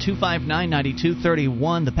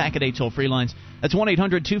 800-259-9231, the Packet 8 toll-free lines. That's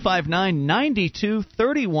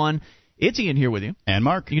 1-800-259-9231. It's Ian here with you. And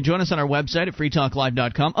Mark. You can join us on our website at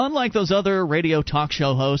freetalklive.com. Unlike those other radio talk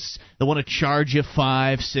show hosts that want to charge you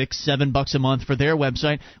 $5, $6, $7 a month for their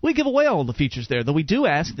website, we give away all the features there. Though we do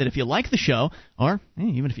ask that if you like the show, or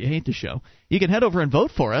even if you hate the show, you can head over and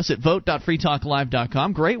vote for us at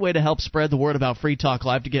vote.freetalklive.com. Great way to help spread the word about Free Talk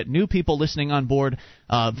Live, to get new people listening on board.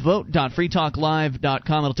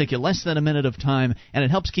 Vote.freetalklive.com. It'll take you less than a minute of time, and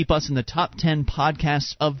it helps keep us in the top 10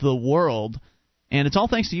 podcasts of the world. And it's all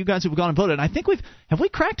thanks to you guys who've gone and voted. And I think we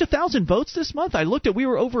cracked 1,000 votes this month. I looked at we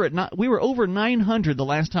were over 900 the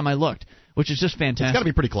last time I looked, which is just fantastic. It's got to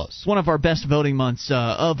be pretty close. It's one of our best voting months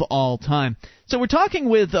of all time. So we're talking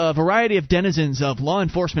with a variety of denizens of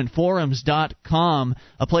lawenforcementforums.com,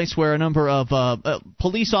 a place where a number of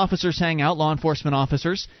police officers hang out, law enforcement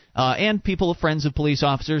officers, and people, friends of police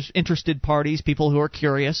officers, interested parties, people who are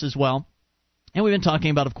curious as well. And we've been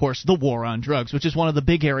talking about, of course, the war on drugs, which is one of the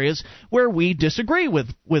big areas where we disagree with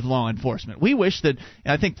law enforcement. We wish that,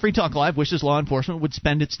 I think Free Talk Live wishes law enforcement would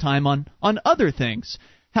spend its time on other things.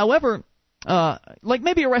 However, like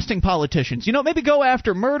maybe arresting politicians. Maybe go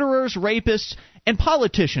after murderers, rapists, and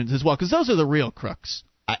politicians as well, because those are the real crooks.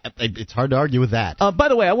 It's hard to argue with that. By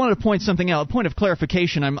the way, I wanted to point something out. A point of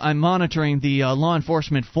clarification. I'm monitoring the Law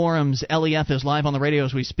Enforcement Forums. LEF is live on the radio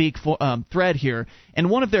as we speak thread here. And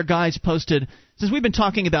one of their guys posted, since we've been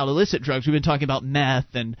talking about illicit drugs, we've been talking about meth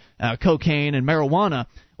and cocaine and marijuana.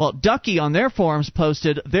 Well, Ducky on their forums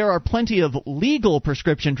posted, there are plenty of legal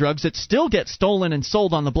prescription drugs that still get stolen and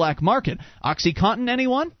sold on the black market. OxyContin,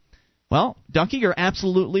 anyone? Well, Ducky, you're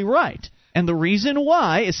absolutely right. And the reason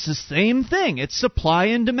why is the same thing. It's supply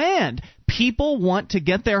and demand. People want to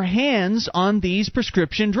get their hands on these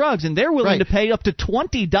prescription drugs, and they're willing to pay up to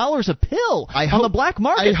 $20 a pill on the black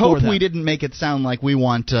market. I hope we didn't make it sound like we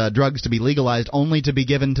want drugs to be legalized only to be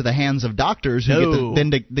given to the hands of doctors who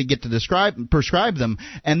get to prescribe them,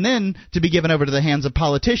 and then to be given over to the hands of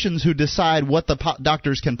politicians who decide what the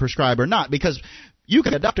doctors can prescribe or not. Because you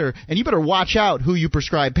can be a doctor, and you better watch out who you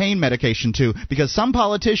prescribe pain medication to, because some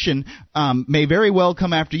politician may very well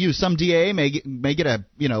come after you. Some DA may get a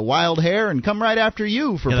wild hair and come right after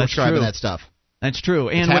you for prescribing that stuff. That's true.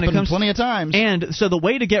 And when it comes plenty of times. And so the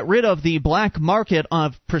way to get rid of the black market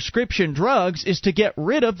of prescription drugs is to get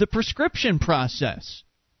rid of the prescription process,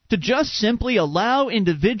 to just simply allow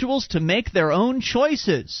individuals to make their own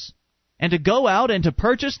choices, and to go out and to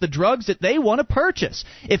purchase the drugs that they want to purchase.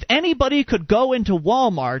 If anybody could go into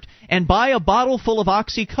Walmart and buy a bottle full of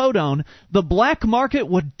oxycodone, the black market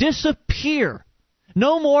would disappear.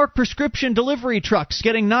 No more prescription delivery trucks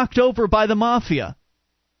getting knocked over by the mafia.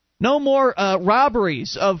 No more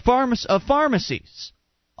robberies of pharmacies.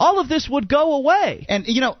 All of this would go away. And,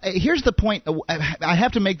 here's the point. I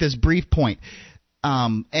have to make this brief point.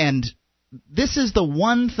 And this is the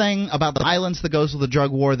one thing about the violence that goes with the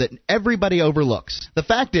drug war that everybody overlooks. The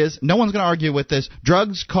fact is, no one's going to argue with this.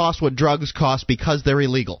 Drugs cost what drugs cost because they're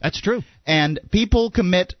illegal. That's true. And people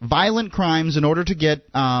commit violent crimes in order to get,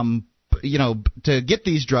 to get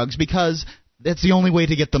these drugs, because that's the only way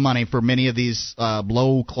to get the money for many of these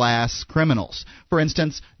low-class criminals. For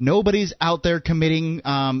instance, nobody's out there committing,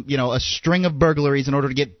 a string of burglaries in order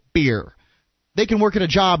to get beer. They can work at a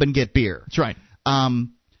job and get beer. That's right.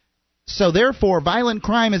 So therefore, violent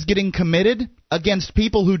crime is getting committed against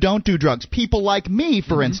people who don't do drugs. People like me,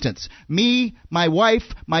 for instance. Me, my wife,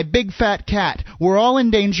 my big fat cat. We're all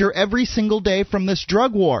in danger every single day from this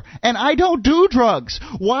drug war. And I don't do drugs.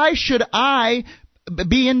 Why should I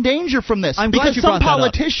be in danger from this? Because some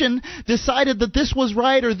politician decided that this was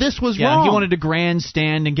right or this was wrong. Yeah, he wanted to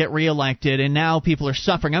grandstand and get reelected, and now people are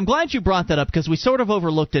suffering. I'm glad you brought that up, because we sort of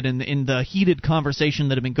overlooked it in the heated conversation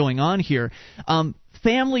that had been going on here.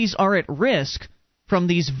 Families are at risk from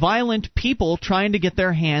these violent people trying to get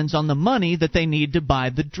their hands on the money that they need to buy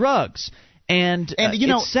the drugs. And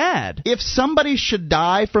it's sad. If somebody should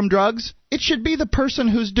die from drugs, it should be the person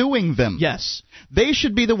who's doing them. Yes. They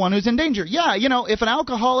should be the one who's in danger. Yeah, if an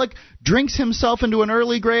alcoholic drinks himself into an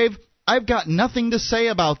early grave, I've got nothing to say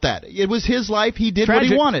about that. It was his life. He did what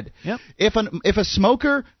he wanted. Yep. If a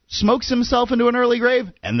smoker smokes himself into an early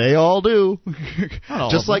grave, and they all do,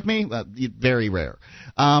 just like me, very rare.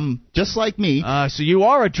 Just like me. So you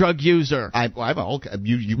are a drug user.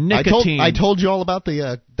 Nicotine. I told you all about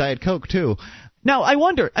the Diet Coke too. Now, I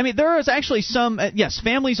wonder, there is actually some, yes,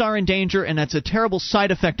 families are in danger, and that's a terrible side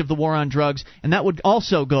effect of the war on drugs, and that would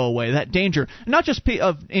also go away, that danger. Not just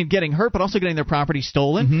of getting hurt, but also getting their property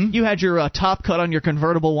stolen. Mm-hmm. You had your top cut on your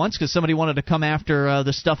convertible once because somebody wanted to come after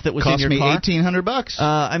the stuff that was in your car. Cost me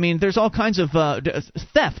 $1,800. There's all kinds of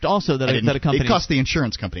theft also that accompanies. It cost the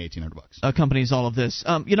insurance company $1,800. Accompanies all of this.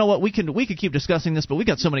 You know what? We could keep discussing this, but we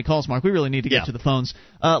got so many calls, Mark. We really need to get to the phones.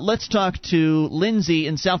 Let's talk to Lindsay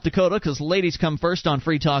in South Dakota because ladies come first on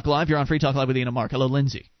Free Talk Live. You're on Free Talk Live with Ian and Mark. Hello,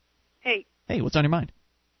 Lindsay. Hey. Hey, what's on your mind?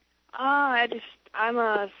 I'm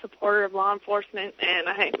a supporter of law enforcement, and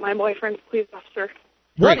my boyfriend's a police officer.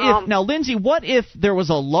 Now, Lindsay, what if there was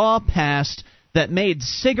a law passed that made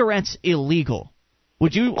cigarettes illegal?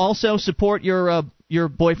 Would you also support your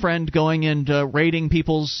boyfriend going and raiding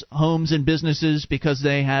people's homes and businesses because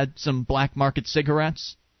they had some black market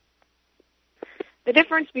cigarettes? The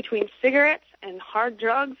difference between cigarettes and hard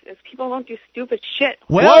drugs is people don't do stupid shit.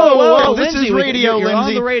 Whoa, this Lindsay, is radio, you're Lindsay.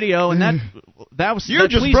 on the radio, and that was... You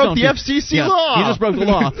just broke the FCC law. You just broke the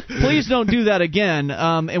law. Please don't do that again,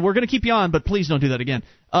 and we're going to keep you on, but please don't do that again.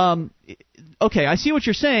 Okay, I see what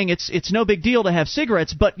you're saying. It's no big deal to have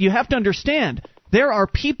cigarettes, but you have to understand... There are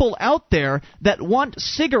people out there that want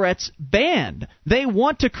cigarettes banned. They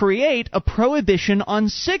want to create a prohibition on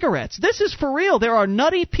cigarettes. This is for real. There are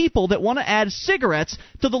nutty people that want to add cigarettes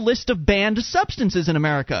to the list of banned substances in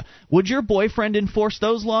America. Would your boyfriend enforce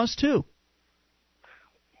those laws too?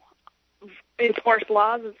 Enforce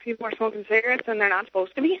laws if people are smoking cigarettes and they're not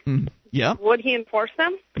supposed to be? Yeah. Would he enforce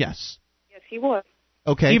them? Yes. Yes, he would.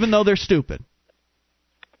 Okay. Even though they're stupid?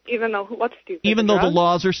 Even though what's stupid? Even though the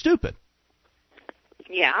laws are stupid?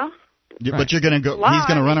 Yeah. But you're going to go. He's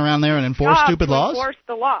going to run around there and enforce stupid laws. Enforce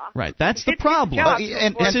the law. That's the problem.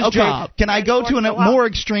 It's his job. Can I go to a more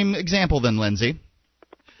extreme example then, Lindsay?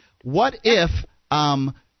 What if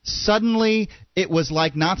suddenly it was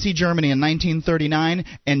like Nazi Germany in 1939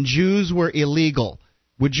 and Jews were illegal?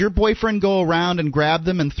 Would your boyfriend go around and grab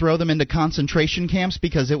them and throw them into concentration camps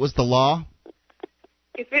because it was the law?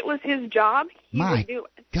 If it was his job, he would do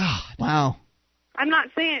it. God. Wow. I'm not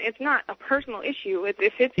saying it's not a personal issue. If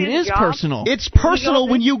it's his job... It is personal. It's personal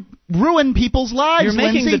when you ruin people's lives, You're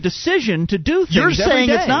making Lindsay. the decision to do things You're saying every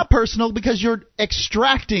day. It's not personal because you're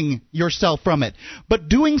extracting yourself from it. But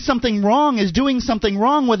doing something wrong is doing something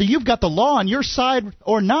wrong whether you've got the law on your side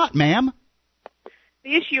or not, ma'am.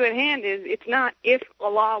 The issue at hand is it's not if a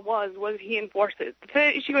law was he enforce it.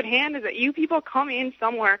 The issue at hand is that you people come in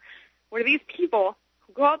somewhere where these people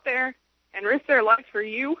who go out there and risk their lives for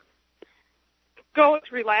you go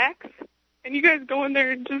to relax, and you guys go in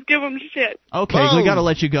there and just give them shit. Okay, we got to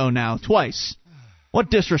let you go now. Twice. What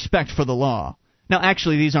disrespect for the law. Now,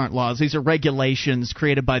 actually, these aren't laws. These are regulations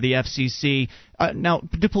created by the FCC. Now,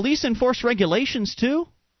 do police enforce regulations, too?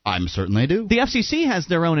 Certainly do. The FCC has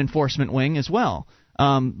their own enforcement wing as well.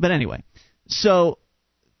 But anyway, so...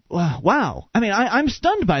 Wow. I'm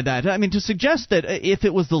stunned by that. To suggest that if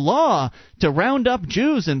it was the law to round up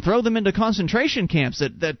Jews and throw them into concentration camps,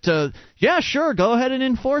 yeah, sure, go ahead and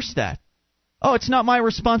enforce that. Oh, it's not my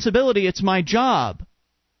responsibility, it's my job.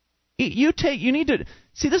 You need to...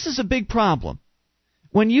 See, this is a big problem.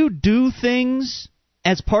 When you do things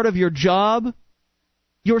as part of your job,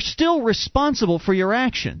 you're still responsible for your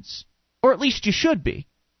actions. Or at least you should be.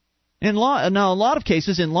 Now, a lot of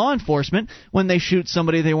cases in law enforcement, when they shoot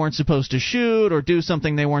somebody they weren't supposed to shoot or do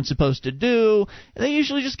something they weren't supposed to do, they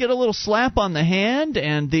usually just get a little slap on the hand,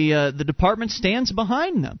 and the department stands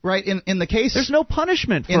behind them. Right. In the case, there's no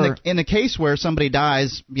punishment for in the case where somebody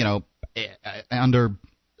dies, under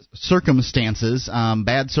circumstances,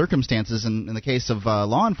 bad circumstances. In the case of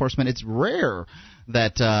law enforcement, it's rare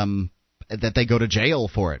that they go to jail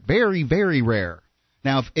for it. Very, very rare.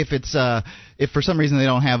 Now, if for some reason they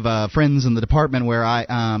don't have friends in the department where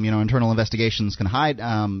internal investigations can hide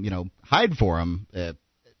for them,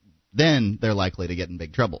 then they're likely to get in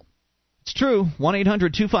big trouble. It's true.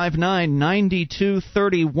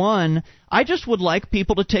 1-800-259-9231. I just would like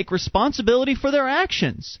people to take responsibility for their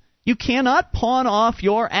actions. You cannot pawn off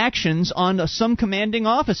your actions on some commanding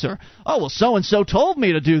officer. Oh, well, so and so told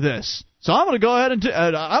me to do this. So I'm going to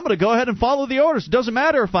go ahead and follow the orders. It doesn't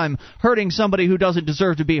matter if I'm hurting somebody who doesn't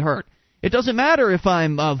deserve to be hurt. It doesn't matter if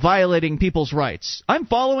I'm violating people's rights. I'm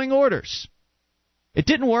following orders. It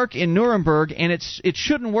didn't work in Nuremberg, and it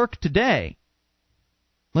shouldn't work today.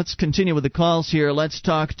 Let's continue with the calls here. Let's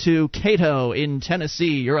talk to Cato in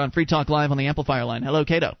Tennessee. You're on Free Talk Live on the Amplifier line. Hello,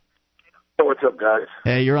 Cato. Hey, what's up, guys?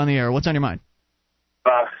 Hey, you're on the air. What's on your mind?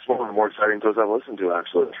 It's one of the more exciting shows I've listened to,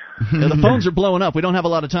 actually. Yeah, the phones are blowing up. We don't have a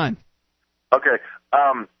lot of time. Okay.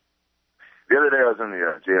 The other day I was in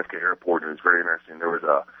the JFK airport, and it was very interesting. There was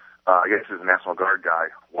a I guess he was a National Guard guy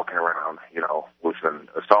walking around, with an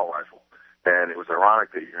assault rifle. And it was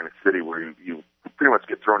ironic that you're in a city where you pretty much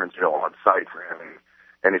get thrown in jail on sight for having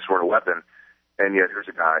any sort of weapon, and yet here's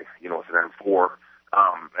a guy, with an M4,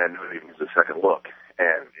 and who even gives a second look.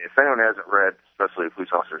 And if anyone hasn't read, especially police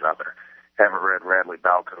officers out there, haven't read Radley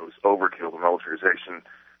Balco's Overkill, the Militarization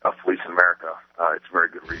of Police in America, it's very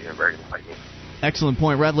good reading and very enlightening. Excellent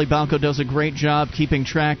point. Radley Balco does a great job keeping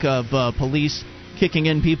track of police kicking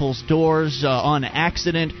in people's doors on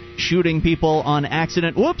accident, shooting people on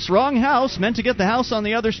accident. Whoops, wrong house. Meant to get the house on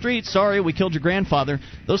the other street. Sorry, we killed your grandfather.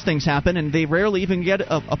 Those things happen, and they rarely even get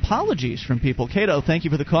apologies from people. Cato, thank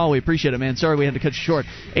you for the call. We appreciate it, man. Sorry we had to cut you short.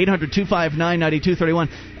 800-259-9231.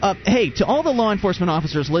 Hey, to all the law enforcement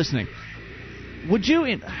officers listening, would you...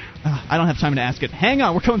 I don't have time to ask it. Hang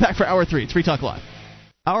on. We're coming back for Hour 3. It's Free Talk Live.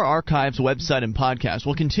 Our archives, website, and podcast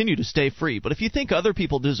will continue to stay free, but if you think other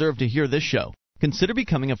people deserve to hear this show, consider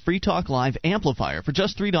becoming a Free Talk Live amplifier for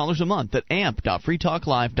just $3 a month at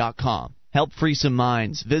amp.freetalklive.com. Help free some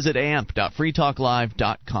minds. Visit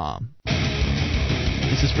amp.freetalklive.com.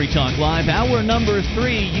 This is Free Talk Live, hour number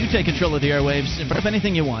 3. You take control of the airwaves and bring up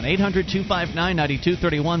anything you want.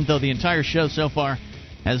 800-259-9231, though the entire show so far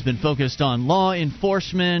has been focused on law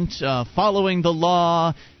enforcement, following the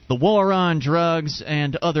law, the war on drugs,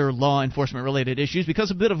 and other law enforcement-related issues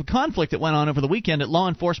because of a bit of a conflict that went on over the weekend at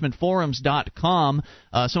lawenforcementforums.com.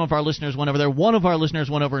 Some of our listeners went over there. One of our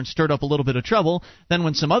listeners went over and stirred up a little bit of trouble. Then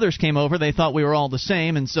when some others came over, they thought we were all the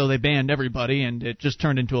same, and so they banned everybody, and it just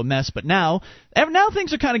turned into a mess. But now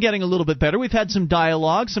things are kind of getting a little bit better. We've had some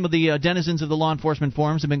dialogue. Some of the denizens of the law enforcement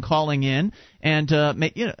forums have been calling in, and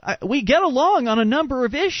we get along on a number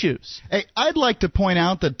of issues. Hey, I'd like to point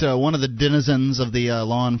out that one of the denizens of the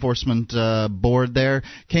law enforcement board there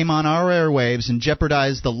came on our airwaves and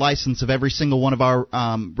jeopardized the license of every single one of our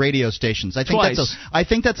radio stations. I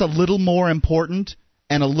think that's a little more important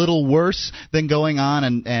and a little worse than going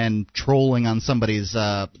on and trolling on somebody's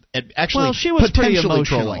actually well, she was pretty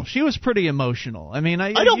emotional. Trolling. She was pretty emotional. I mean,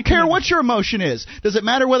 I don't care what your emotion is. Does it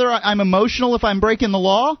matter whether I'm emotional if I'm breaking the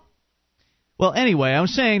law? Well, anyway, I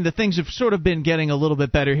was saying that things have sort of been getting a little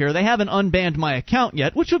bit better here. They haven't unbanned my account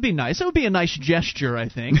yet, which would be nice. It would be a nice gesture, I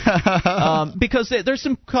think, because there's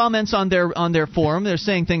some comments on their forum. They're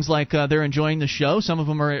saying things like they're enjoying the show. Some of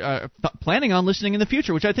them are planning on listening in the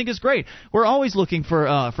future, which I think is great. We're always looking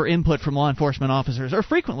for input from law enforcement officers, or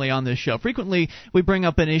frequently on this show. Frequently, we bring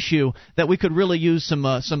up an issue that we could really use some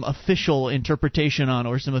official interpretation on,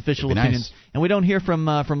 or some official opinions. Nice. And we don't hear from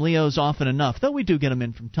Leos often enough, though we do get them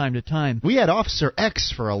in from time to time. We had Officer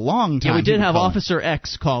X for a long time. Yeah, we did have Officer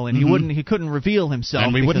X call in. Mm-hmm. He couldn't reveal himself.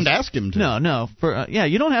 And we wouldn't ask him to. No.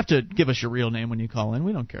 You don't have to give us your real name when you call in.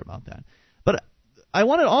 We don't care about that. But I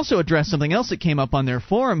want to also address something else that came up on their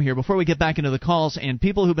forum here before we get back into the calls. And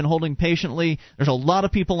people who've been holding patiently, there's a lot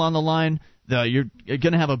of people on the line. You're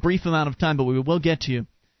going to have a brief amount of time, but we will get to you.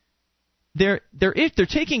 They're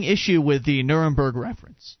taking issue with the Nuremberg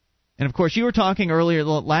reference. And, of course, you were talking earlier,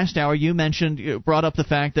 last hour, you brought up the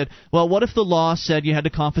fact that, well, what if the law said you had to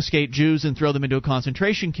confiscate Jews and throw them into a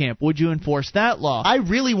concentration camp? Would you enforce that law? I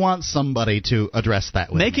really want somebody to address that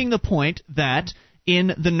with Making me. The point that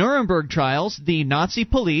in the Nuremberg trials, the Nazi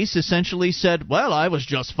police essentially said, well, I was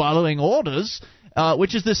just following orders,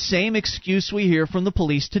 which is the same excuse we hear from the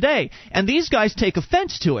police today. And these guys take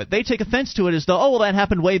offense to it. They take offense to it as though, oh, well, that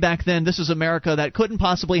happened way back then. This is America. That couldn't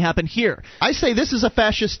possibly happen here. I say this is a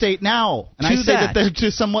fascist state now. And I say that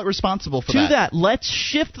they're somewhat responsible for that. To that, let's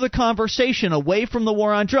shift the conversation away from the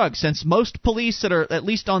war on drugs, since most police that are, at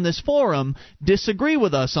least on this forum, disagree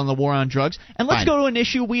with us on the war on drugs. And let's go to an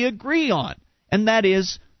issue we agree on, and that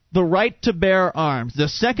is the right to bear arms. The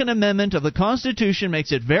Second Amendment of the Constitution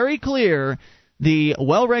makes it very clear the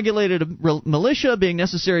well-regulated militia being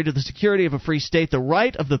necessary to the security of a free state, the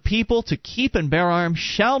right of the people to keep and bear arms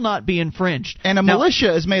shall not be infringed. And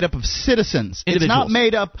militia is made up of citizens. It's not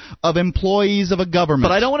made up of employees of a government.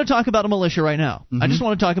 But I don't want to talk about a militia right now. Mm-hmm. I just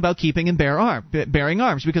want to talk about keeping and bearing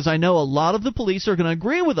arms, because I know a lot of the police are going to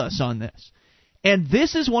agree with us on this. And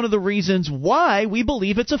this is one of the reasons why we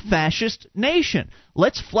believe it's a fascist nation.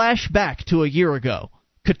 Let's flash back to a year ago.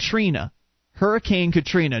 Hurricane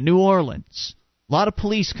Katrina, New Orleans. A lot of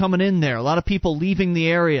police coming in there, a lot of people leaving the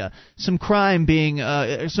area, some crime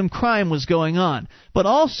was going on. But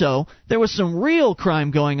also, there was some real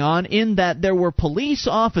crime going on in that there were police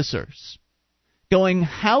officers going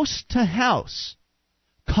house to house,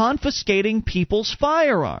 confiscating people's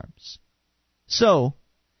firearms. So,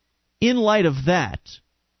 in light of that,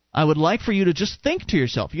 I would like for you to just think to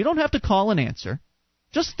yourself. You don't have to call and answer.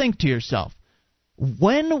 Just think to yourself.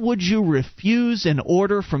 When would you refuse an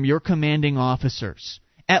order from your commanding officers?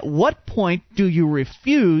 at what point do you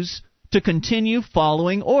refuse to continue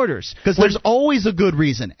following orders? Because there's always a good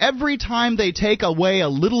reason. Every time they take away a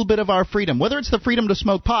little bit of our freedom, whether it's the freedom to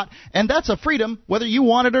smoke pot, and that's a freedom whether you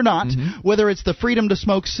want it or not, whether it's the freedom to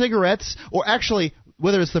smoke cigarettes, or actually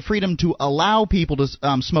whether it's the freedom to allow people to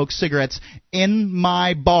smoke cigarettes in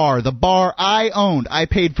my bar, the bar I owned. I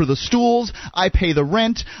paid for the stools, I pay the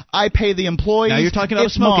rent, I pay the employees. Now you're talking about a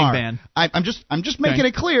smoking ban. I'm just making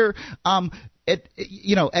it clear.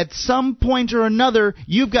 At some point or another,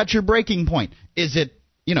 you've got your breaking point. Is it,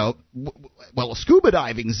 scuba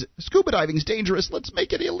diving's dangerous. Let's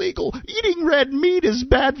make it illegal. Eating red meat is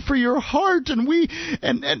bad for your heart, and we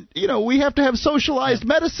have to have socialized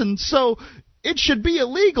medicine, so it should be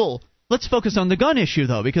illegal. Let's focus on the gun issue,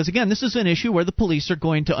 though, because, again, this is an issue where the police are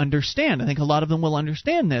going to understand. I think a lot of them will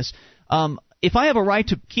understand this. If I have a right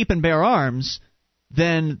to keep and bear arms,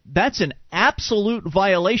 then that's an absolute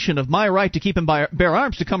violation of my right to keep and bear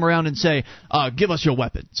arms to come around and say, give us your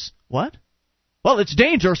weapons. What? Well, it's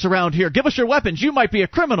dangerous around here. Give us your weapons. You might be a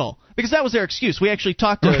criminal. Because that was their excuse. We actually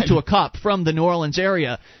talked to a cop from the New Orleans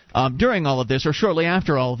area during all of this, or shortly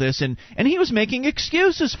after all of this, and he was making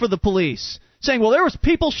excuses for the police, saying, well, there was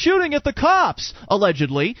people shooting at the cops,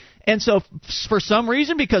 allegedly. And so for some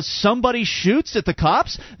reason, because somebody shoots at the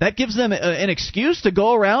cops, that gives them an excuse to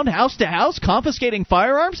go around house to house confiscating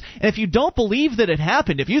firearms. And if you don't believe that it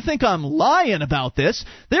happened, if you think I'm lying about this,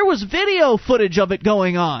 there was video footage of it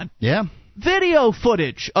going on. Yeah. Video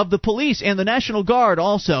footage of the police and the National Guard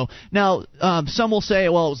also. Now, some will say,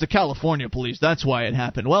 well, it was the California police. That's why it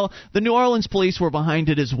happened. Well, the New Orleans police were behind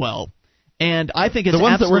it as well. And I think it's the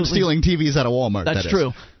ones that weren't stealing TVs out of Walmart. That's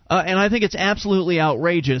true. And I think it's absolutely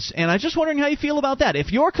outrageous. And I'm just wondering how you feel about that.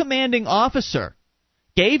 If your commanding officer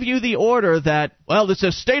gave you the order that, well, it's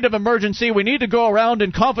a state of emergency, we need to go around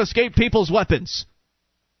and confiscate people's weapons,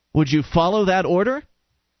 would you follow that order?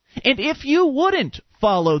 And if you wouldn't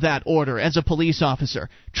follow that order as a police officer,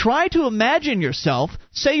 try to imagine yourself,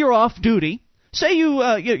 say you're off duty. Say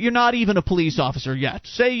you're not even a police officer yet.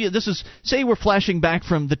 Say we're flashing back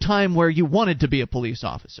from the time where you wanted to be a police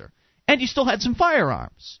officer, and you still had some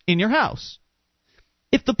firearms in your house.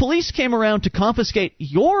 If the police came around to confiscate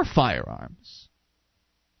your firearms,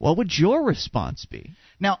 what would your response be?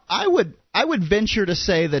 Now, I would venture to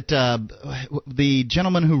say that the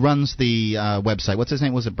gentleman who runs the website, what's his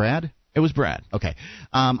name? Was it Brad? It was Brad. Okay.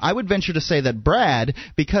 I would venture to say that Brad,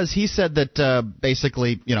 because he said that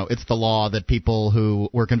basically, it's the law that people who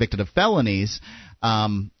were convicted of felonies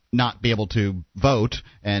not be able to vote,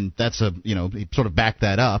 and that's he sort of backed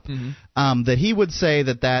that up, that he would say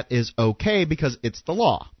that is okay because it's the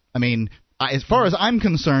law. I mean, as far as I'm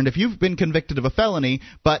concerned, if you've been convicted of a felony,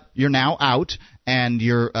 but you're now out and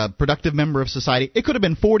you're a productive member of society, it could have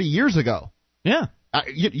been 40 years ago. Yeah.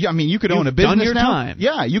 You could own a business done your now. Time.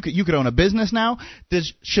 Yeah, you could own a business now.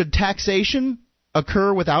 Should taxation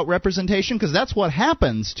occur without representation? Because that's what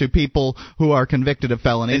happens to people who are convicted of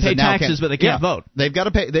felonies. They pay taxes, but they can't vote. They've got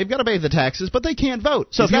to pay the taxes, but they can't vote.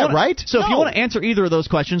 So is that right? So if you want to answer either of those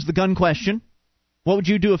questions, the gun question. What would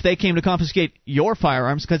you do if they came to confiscate your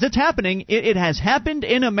firearms? Because it's happening. It has happened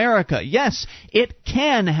in America. Yes, it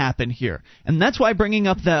can happen here. And that's why bringing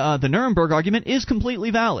up the Nuremberg argument is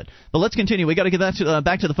completely valid. But let's continue. We've got to get back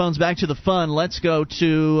to the phones, back to the fun. Let's go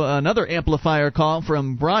to another amplifier call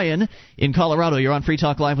from Brian in Colorado. You're on Free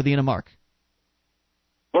Talk Live with Ian and Mark.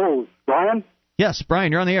 Oh, Brian? Yes,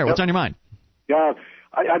 Brian, you're on the air. What's on your mind? Yeah.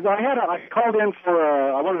 I called in for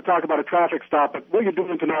I wanted to talk about a traffic stop, but what you're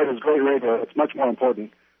doing tonight is great radio. It's much more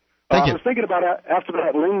important. Thank you. I was thinking about after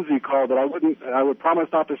that Lindsay call that I would promise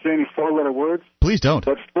not to say any 4-letter words. Please don't.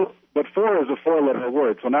 But 4 is a 4-letter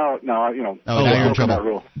word, so now now you're in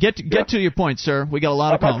trouble. Get to your point, sir. We got a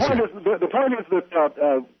lot of calls. The point is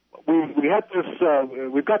that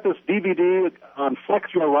we've got this DVD on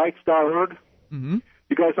flexyourrights.org. Mm-hmm.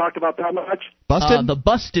 You guys talked about that much? Busted? The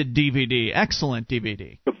Busted DVD. Excellent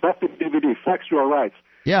DVD. The Busted DVD, Flex Your Rights.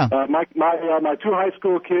 Yeah. My 2 high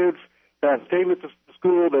school kids have taken it to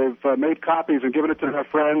school. They've made copies and given it to their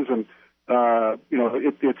friends, and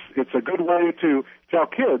it's a good way to tell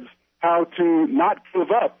kids how to not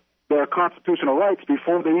give up their constitutional rights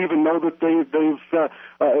before they even know that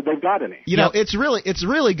they've got any. It's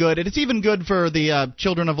really good, and it's even good for the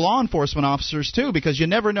children of law enforcement officers too, because you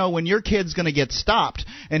never know when your kid's going to get stopped,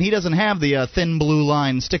 and he doesn't have the thin blue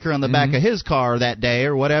line sticker on the back of his car that day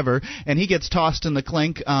or whatever, and he gets tossed in the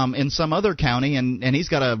clink in some other county, and he's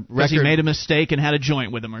got a record. Because he made a mistake and had a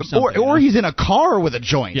joint with him or something. Or he's in a car with a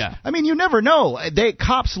joint. Yeah. I mean, you never know.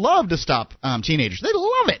 Cops love to stop teenagers. They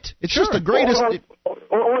love it. It's just the greatest.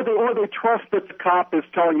 Or they trust that the cop is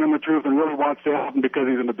telling them the truth and really wants to help them because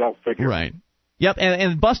he's an adult figure. Right. Yep,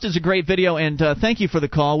 and Busted is a great video, and thank you for the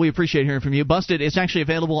call. We appreciate hearing from you. Busted is actually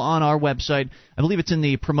available on our website. I believe it's in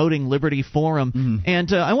the Promoting Liberty forum. Mm-hmm.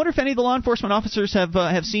 And I wonder if any of the law enforcement officers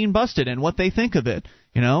have seen Busted and what they think of it.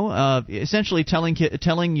 Essentially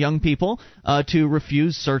telling young people to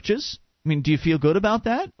refuse searches. I mean, do you feel good about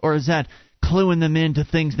that? Or is that cluing them into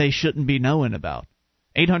things they shouldn't be knowing about?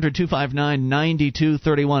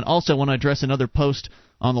 800-259-9231. Also want to address another post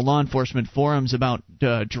on the law enforcement forums about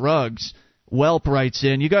drugs. Welp writes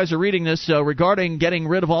in, you guys are reading this regarding getting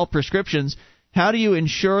rid of all prescriptions. How do you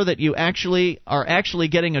ensure that you are actually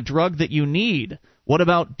getting a drug that you need? What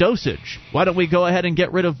about dosage? Why don't we go ahead and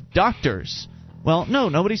get rid of doctors? Well, no,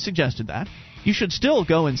 nobody suggested that. You should still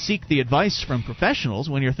go and seek the advice from professionals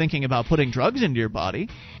when you're thinking about putting drugs into your body.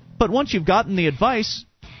 But once you've gotten the advice,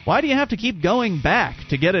 why do you have to keep going back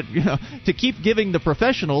to get it? To keep giving the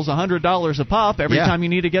professionals $100 a pop every time you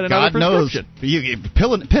need to get another prescription?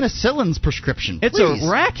 Penicillin's prescription. It's a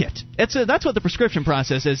racket. That's what the prescription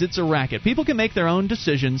process is. It's a racket. People can make their own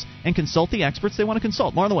decisions and consult the experts they want to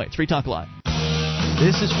consult. More on the way. It's Free Talk Live.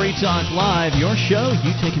 This is Free Talk Live, your show.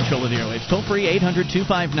 You take control of the airwaves. Toll free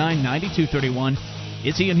 800-259-9231.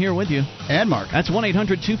 It's Ian here with you. And Mark. That's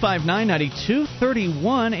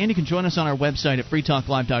 1-800-259-9231. And you can join us on our website at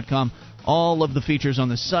freetalklive.com. All of the features on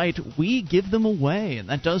the site, we give them away, and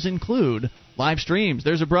that does include live streams.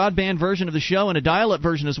 There's a broadband version of the show and a dial-up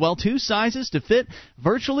version as well, two sizes to fit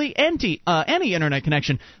virtually any internet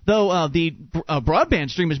connection, though the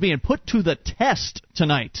broadband stream is being put to the test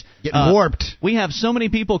tonight. Getting warped. We have so many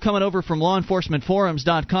people coming over from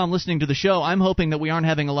lawenforcementforums.com listening to the show. I'm hoping that we aren't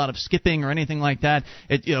having a lot of skipping or anything like that.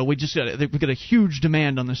 We got a huge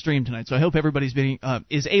demand on the stream tonight, so I hope everybody's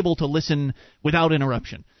is able to listen without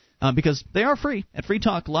interruption. Because they are free at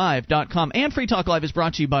freetalklive.com. And Free Talk Live is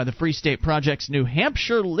brought to you by the Free State Project's New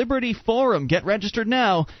Hampshire Liberty Forum. Get registered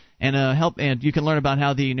now and you can learn about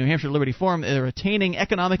how the New Hampshire Liberty Forum are attaining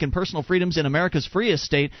economic and personal freedoms in America's freest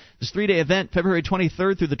state. This 3-day event, February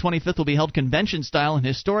 23rd through the 25th, will be held convention-style in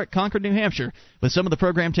historic Concord, New Hampshire, with some of the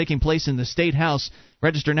program taking place in the State House.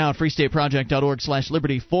 Register now at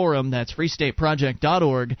freestateproject.org/libertyforum. That's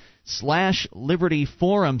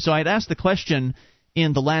freestateproject.org/libertyforum. So I'd asked the question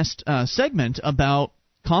in the last segment about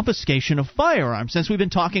confiscation of firearms, since we've been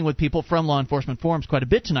talking with people from law enforcement forums quite a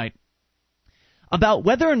bit tonight, about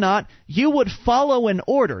whether or not you would follow an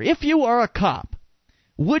order. If you are a cop,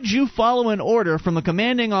 would you follow an order from a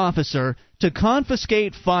commanding officer to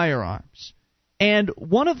confiscate firearms? And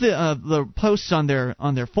one of the posts on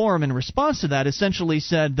their forum in response to that essentially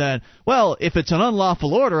said that, well, if it's an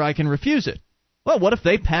unlawful order, I can refuse it. Well, what if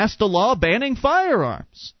they passed a law banning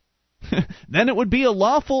firearms? Then it would be a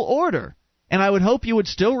lawful order, and I would hope you would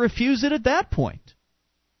still refuse it at that point.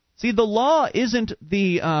 See, the law isn't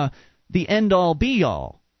the end-all,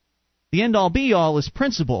 be-all. The end-all, be-all is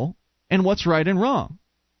principle and what's right and wrong.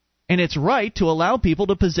 And it's right to allow people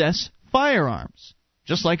to possess firearms,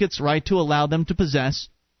 just like it's right to allow them to possess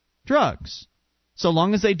drugs, so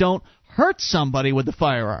long as they don't hurt somebody with the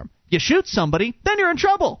firearm. You shoot somebody, then you're in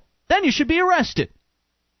trouble. Then you should be arrested.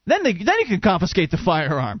 Then you can confiscate the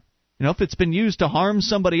firearm. If it's been used to harm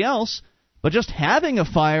somebody else, but just having a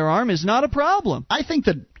firearm is not a problem. I think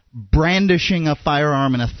that brandishing a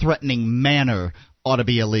firearm in a threatening manner ought to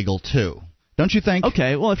be illegal, too. Don't you think?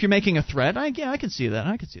 Okay, well, if you're making a threat, I can see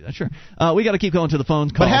that. Sure. We got to keep going to the phone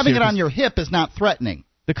calls. But having it on your hip is not threatening.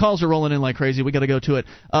 The calls are rolling in like crazy. We got to go to it.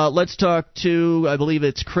 Let's talk to, I believe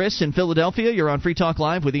it's Chris in Philadelphia. You're on Free Talk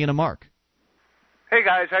Live with Ian and Mark. Hey,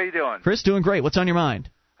 guys. How you doing? Chris, doing great. What's on your mind?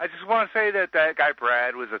 I just want to say that guy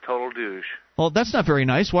Brad was a total douche. Well, that's not very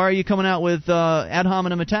nice. Why are you coming out with ad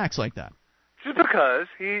hominem attacks like that? Just because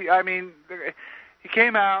he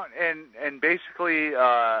came out and basically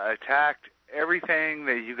attacked everything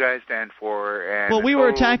that you guys stand for. And well, we were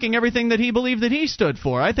attacking everything that he believed that he stood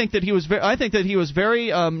for. I think that he was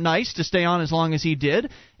very nice to stay on as long as he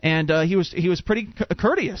did, and he was pretty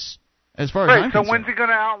courteous as far as I'm concerned. So when's he going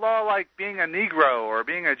to outlaw being a Negro or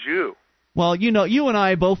being a Jew? Well, you and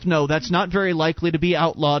I both know that's not very likely to be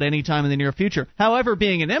outlawed anytime in the near future. However,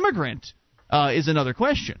 being an immigrant is another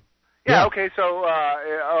question. Yeah. Okay, so, all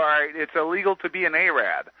right, it's illegal to be an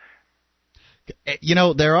Arab.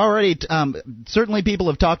 There are already, certainly people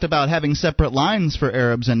have talked about having separate lines for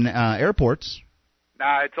Arabs in airports.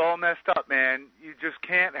 Nah, it's all messed up, man. You just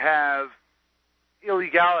can't have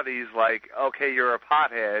illegalities like, okay, you're a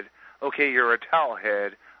pothead, okay, you're a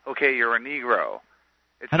towelhead, okay, you're a Negro.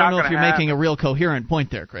 I don't know if you're making a real coherent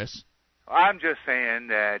point there, Chris. I'm just saying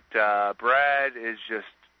that Brad is just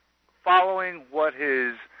following what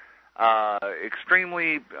his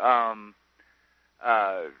extremely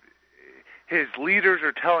his leaders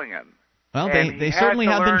are telling him. Well, and they certainly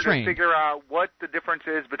have been trained. To figure out what the difference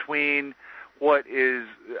is between what is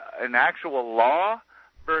an actual law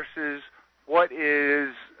versus what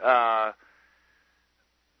is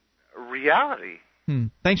reality.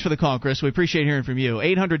 Thanks for the call, Chris. We appreciate hearing from you.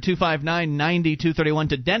 800-259-9231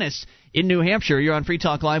 to Dennis in New Hampshire. You're on Free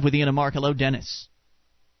Talk Live with Ian and Mark. Hello, Dennis.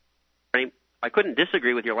 I couldn't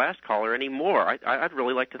disagree with your last caller anymore. I'd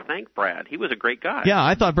really like to thank Brad. He was a great guy. Yeah,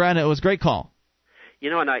 I thought Brad, it was a great call.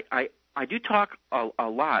 And I do talk a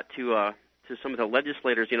lot to some of the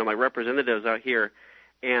legislators, my representatives out here,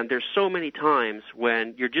 and there's so many times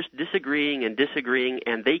when you're just disagreeing and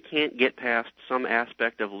they can't get past some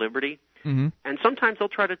aspect of liberty. Mm-hmm. And sometimes they'll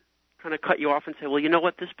try to kind of cut you off and say, well,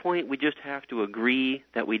 at this point we just have to agree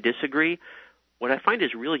that we disagree. What I find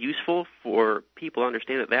is really useful for people to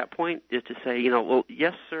understand at that point is to say, well,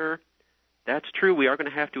 yes, sir, that's true. We are going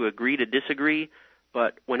to have to agree to disagree.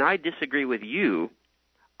 But when I disagree with you,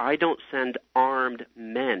 I don't send armed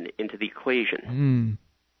men into the equation.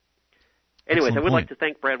 Anyways, I would like to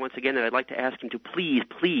thank Brad once again, and I'd like to ask him to please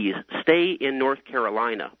stay in North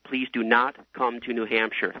Carolina. Please do not come to New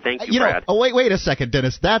Hampshire. Thank you, Brad. Wait a second,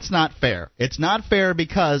 Dennis. That's not fair. It's not fair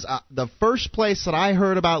because the first place that I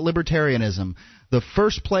heard about libertarianism, the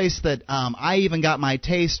first place that I even got my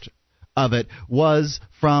taste of it was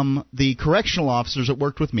from the correctional officers that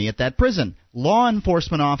worked with me at that prison. Law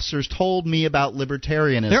enforcement officers told me about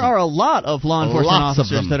libertarianism. There are a lot of law enforcement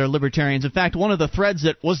officers that are libertarians. In fact, one of the threads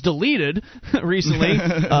that was deleted recently,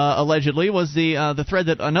 allegedly, was the thread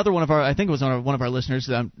that another one of our, I think it was one of our listeners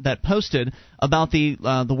that posted about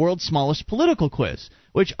the world's smallest political quiz,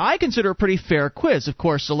 which I consider a pretty fair quiz. Of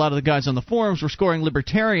course, a lot of the guys on the forums were scoring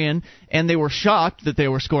libertarian, and they were shocked that they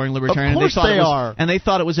were scoring libertarian. Of course they are. And they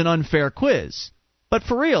thought it was an unfair quiz. But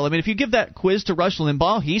for real, if you give that quiz to Rush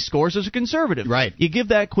Limbaugh, he scores as a conservative. Right. You give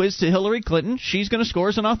that quiz to Hillary Clinton, she's going to score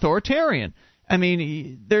as an authoritarian.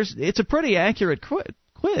 It's a pretty accurate quiz.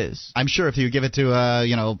 I'm sure if you give it to, I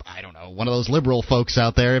don't know, one of those liberal folks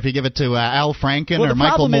out there, if you give it to Al Franken or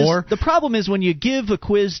Michael Moore. The problem is when you give a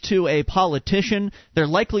quiz to a politician, they're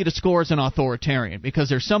likely to score as an authoritarian because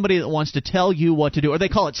there's somebody that wants to tell you what to do, or they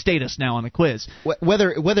call it status now on the quiz.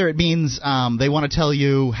 Whether it means they want to tell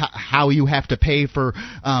you how you have to pay for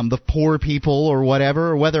the poor people or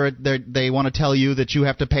whatever, or whether they want to tell you that you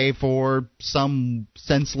have to pay for some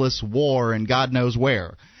senseless war and God knows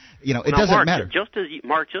where. It doesn't matter. Just as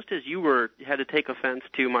you had to take offense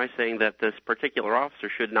to my saying that this particular officer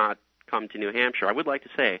should not come to New Hampshire, I would like to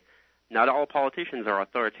say not all politicians are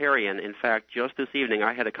authoritarian. In fact, just this evening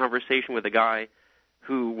I had a conversation with a guy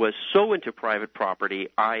who was so into private property,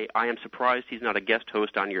 I am surprised he's not a guest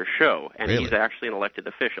host on your show, and Really? He's actually an elected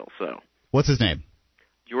official. So, what's his name?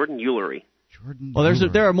 Jordan Eulery. Well,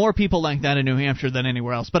 there are more people like that in New Hampshire than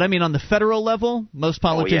anywhere else. But on the federal level, most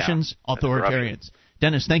politicians, authoritarians.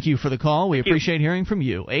 Dennis, thank you for the call. We appreciate hearing from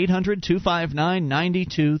you.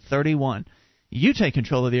 800-259-9231. You take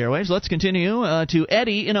control of the airwaves. Let's continue to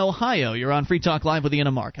Eddie in Ohio. You're on Free Talk Live with Ian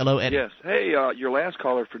and Mark. Hello, Eddie. Yes. Hey, your last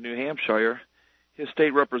caller for New Hampshire, his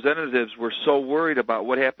state representatives were so worried about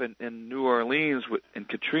what happened in New Orleans in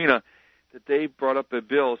Katrina that they brought up a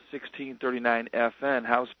bill, 1639 FN,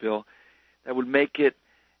 House bill, that would make it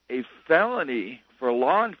a felony for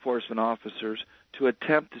law enforcement officers to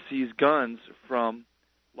attempt to seize guns from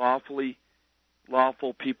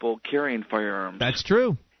lawful people carrying firearms. That's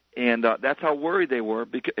true. And that's how worried they were.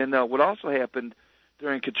 And what also happened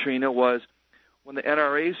during Katrina was when the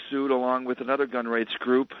NRA sued along with another gun rights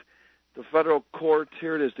group, the federal court,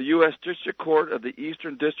 here it is, the U.S. District Court of the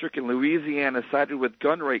Eastern District in Louisiana sided with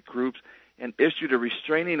gun right groups and issued a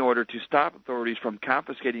restraining order to stop authorities from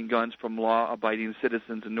confiscating guns from law-abiding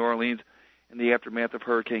citizens in New Orleans in the aftermath of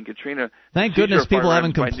Hurricane Katrina. Thank goodness people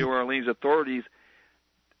haven't by New Orleans authorities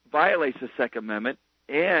violates the Second Amendment.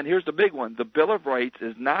 And here's the big one. The Bill of Rights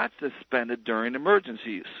is not suspended during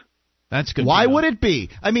emergencies. That's good. Why would it be?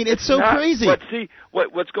 It's so crazy. But see,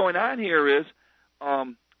 what's going on here is,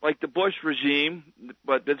 like the Bush regime,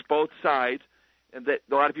 but it's both sides, and that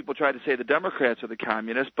a lot of people try to say the Democrats are the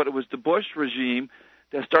communists, but it was the Bush regime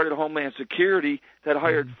that started Homeland Security that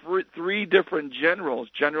hired three different generals,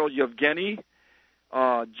 General Yevgeny,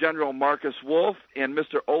 General Marcus Wolf, and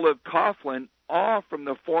Mr. Oleg Coughlin, all from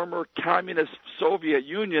the former communist Soviet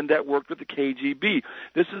Union that worked with the KGB.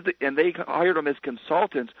 And they hired them as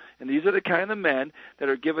consultants, and these are the kind of men that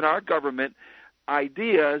are giving our government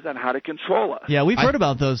ideas on how to control us. Yeah, we've heard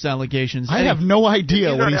about those allegations. I have no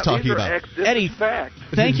idea what he's talking about. Eddie,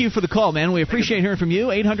 thank you for the call, man. We appreciate hearing from you.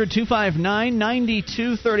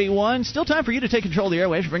 800-259-9231. Still time for you to take control of the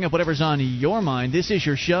airwaves. Bring up whatever's on your mind. This is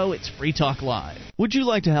your show. It's Free Talk Live. Would you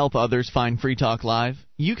like to help others find Free Talk Live?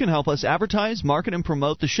 You can help us advertise, market, and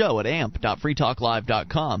promote the show at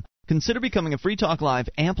amp.freetalklive.com. Consider becoming a Free Talk Live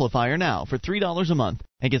amplifier now for $3 a month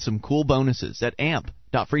and get some cool bonuses at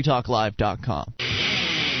amp.freetalklive.com.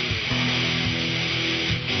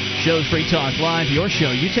 Show's Free Talk Live, your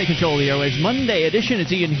show. You take control of the airwaves. Monday edition.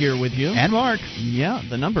 It's Ian here with you. And Mark. Yeah,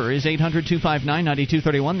 the number is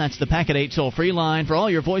 800-259-9231. That's the Packet 8 toll-free line. For all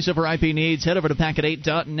your voice over IP needs, head over to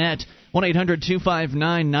packet8.net.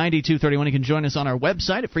 1-800-259-9231. You can join us on our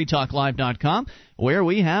website at freetalklive.com, where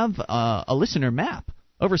we have a listener map.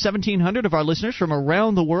 Over 1,700 of our listeners from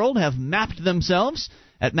around the world have mapped themselves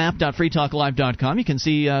at map.freetalklive.com. You can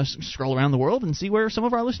see, scroll around the world and see where some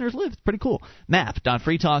of our listeners live. It's pretty cool.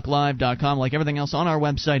 Map.freetalklive.com. Like everything else on our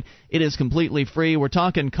website, it is completely free. We're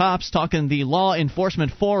talking cops, talking the law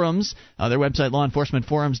enforcement forums. Their website,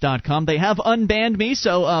 lawenforcementforums.com. They have unbanned me,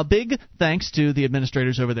 so big thanks to the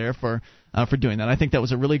administrators over there for doing that. I think that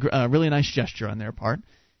was a really nice gesture on their part,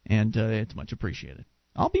 and it's much appreciated.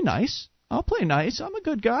 I'll be nice. I'll play nice. I'm a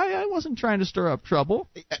good guy. I wasn't trying to stir up trouble.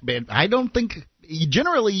 I don't think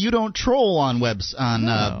generally you don't troll on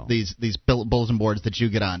these bulletin boards that you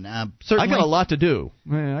get on. Certainly, I got a lot to do.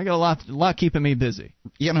 I got a lot keeping me busy.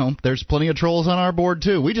 You know, there's plenty of trolls on our board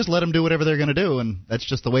too. We just let them do whatever they're going to do, and that's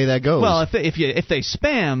just the way that goes. Well, if they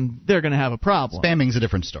spam, they're going to have a problem. Spamming's a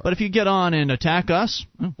different story. But if you get on and attack us,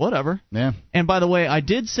 whatever. Yeah. And by the way, I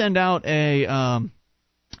did send out a.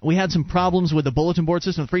 We had some problems with the bulletin board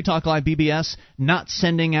system, Free Talk Live BBS, not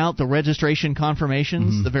sending out the registration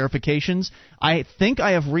confirmations, the verifications. I think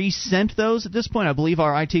I have resent those at this point. I believe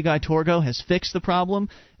our IT guy, Torgo, has fixed the problem.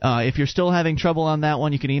 If you're still having trouble on that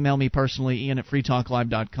one, you can email me personally,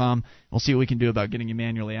 ian@freetalklive.com. We'll see what we can do about getting you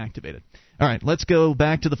manually activated. All right, let's go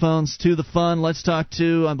back to the phones, to the fun. Let's talk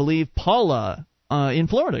to, I believe, Paula in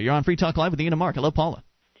Florida. You're on Free Talk Live with Ian and Mark. Hello, Paula.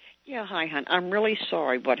 Yeah, hi, hon. I'm really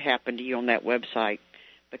sorry what happened to you on that website,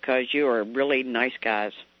 because you are really nice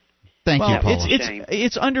guys. Thank you, Paula.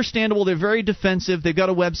 It's understandable. They're very defensive. They've got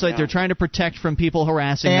a website they're trying to protect from people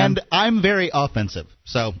harassing them. And I'm very offensive,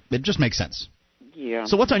 so it just makes sense. Yeah.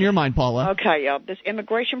 So what's on your mind, Paula? Okay, this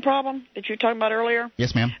immigration problem that you were talking about earlier.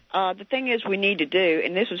 Yes, ma'am. The thing is we need to do,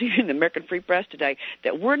 and this was even in the American Free Press today,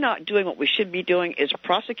 that we're not doing what we should be doing is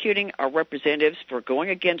prosecuting our representatives for going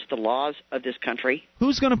against the laws of this country.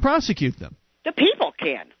 Who's going to prosecute them? The people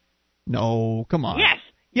can. No, come on. Yes.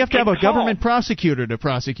 You have to have a government prosecutor to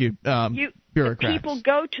prosecute bureaucrats. The people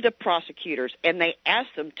go to the prosecutors, and they ask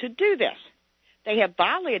them to do this. They have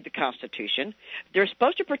violated the Constitution. They're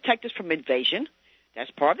supposed to protect us from invasion. That's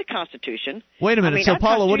part of the Constitution. Wait a minute. So,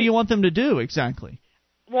 Paula, what do you want them to do exactly?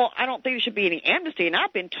 Well, I don't think there should be any amnesty, and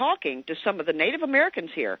I've been talking to some of the Native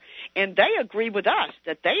Americans here, and they agree with us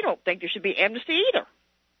that they don't think there should be amnesty either.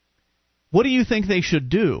 What do you think they should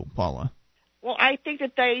do, Paula? Well, I think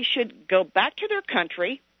that they should go back to their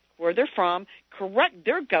country, where they're from, correct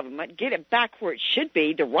their government, get it back where it should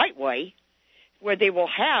be, the right way, where they will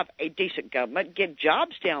have a decent government, get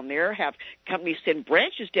jobs down there, have companies send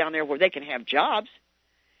branches down there where they can have jobs.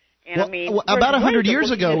 And about 100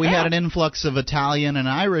 years ago, we had an influx of Italian and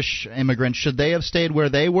Irish immigrants. Should they have stayed where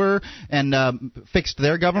they were and fixed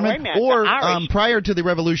their government? Or prior to the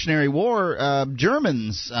Revolutionary War,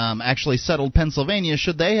 Germans actually settled Pennsylvania.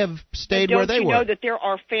 Should they have stayed where they were? Don't you know that there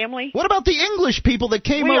are family? What about the English people that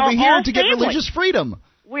came over here to get religious freedom?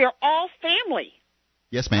 We are all family.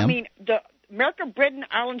 Yes, ma'am. I mean, America, Britain,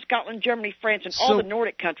 Ireland, Scotland, Germany, France, and all the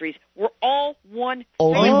Nordic countries, we're all one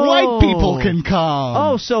family. Only white people can come.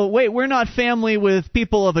 Oh, so wait, we're not family with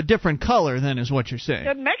people of a different color, then, is what you're saying.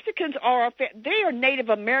 The Mexicans are they are Native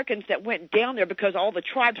Americans that went down there because all the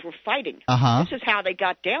tribes were fighting. This is how they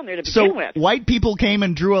got down there to begin with. So white people came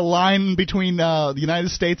and drew a line between the United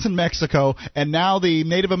States and Mexico, and now the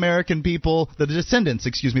Native American people, the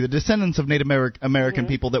descendants of Native American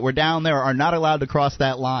people that were down there are not allowed to cross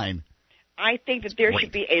that line. I think that there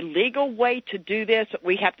should be a legal way to do this.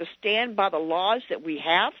 We have to stand by the laws that we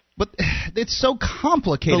have. But it's so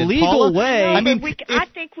complicated, the legal Paula. way. I mean,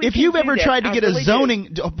 if you've ever tried to get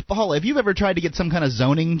Paula, if you've ever tried to get some kind of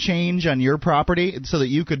zoning change on your property so that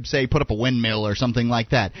you could, say, put up a windmill or something like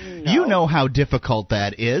that, you know how difficult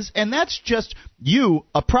that is. And that's just you,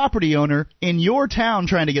 a property owner, in your town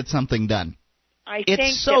trying to get something done.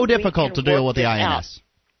 It's so difficult to deal with the INS.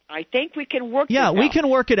 I think we can work this out. Yeah, we can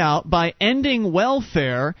work it out by ending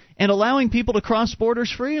welfare and allowing people to cross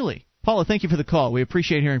borders freely. Paula, thank you for the call. We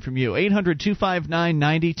appreciate hearing from you.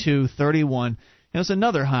 800-259-9231. Here's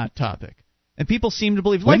another hot topic. And people seem to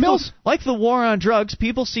believe, like the war on drugs,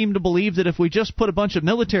 people seem to believe that if we just put a bunch of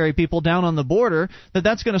military people down on the border,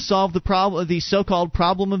 that's going to solve the so-called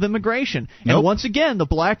problem of immigration. Nope. And once again, the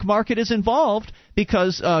black market is involved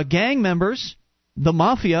because gang members, the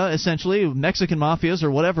mafia, essentially, Mexican mafias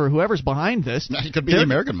or whatever, whoever's behind this, it could be the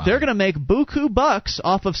American mafia. They're going to make buku bucks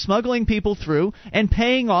off of smuggling people through and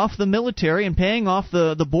paying off the military and paying off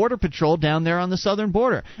the border patrol down there on the southern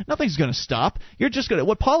border. Nothing's going to stop. You're just going to,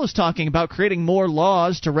 what Paul is talking about, creating more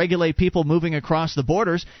laws to regulate people moving across the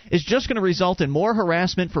borders, is just going to result in more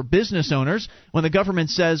harassment for business owners when the government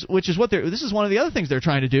says, which is this is one of the other things they're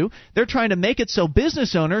trying to do. They're trying to make it so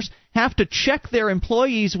business owners have to check their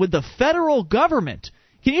employees with the federal government.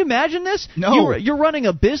 Can you imagine this? No. You're running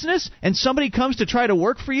a business, and somebody comes to try to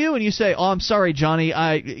work for you, and you say, "Oh, I'm sorry, Johnny.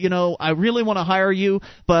 I really want to hire you,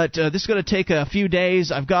 but this is going to take a few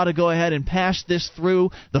days. I've got to go ahead and pass this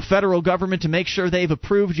through the federal government to make sure they've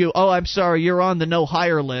approved you. Oh, I'm sorry, you're on the no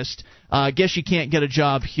hire list. I guess you can't get a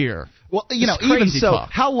job here." Well, even so,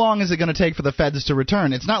 how long is it going to take for the feds to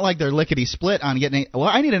return? It's not like they're lickety-split on getting – well,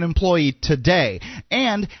 I need an employee today.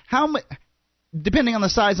 And depending on the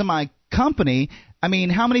size of my company, I mean,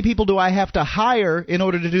 how many people do I have to hire in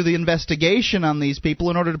order to do the investigation on these people,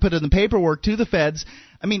 in order to put in the paperwork to the feds?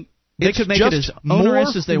 I mean, they could make it as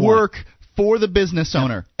onerous as they want. Work for the business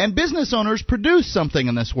owner. And business owners produce something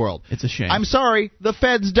in this world. It's a shame. I'm sorry, the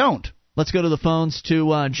feds don't. Let's go to the phones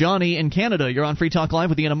to Johnny in Canada. You're on Free Talk Live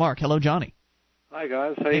with Ian and Mark. Hello, Johnny. Hi,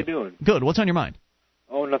 guys. How you doing? Good. What's on your mind?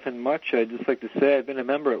 Oh, nothing much. I'd just like to say I've been a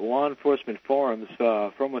member at law enforcement forums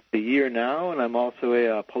for almost a year now, and I'm also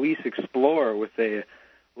a police explorer with a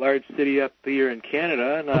large city up here in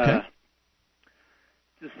Canada. And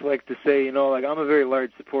just like to say, I'm a very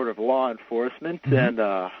large supporter of law enforcement, and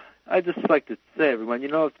I'd just like to say, everyone,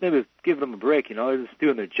 maybe give them a break. They're just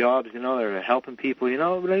doing their jobs. They're helping people. You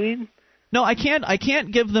know what I mean? No, I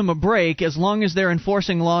can't give them a break as long as they're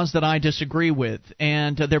enforcing laws that I disagree with,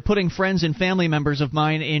 and they're putting friends and family members of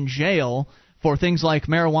mine in jail for things like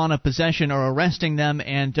marijuana possession or arresting them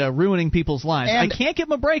and ruining people's lives. And I can't give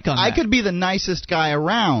them a break on that. I could be the nicest guy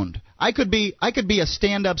around. I could be a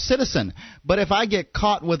stand-up citizen, but if I get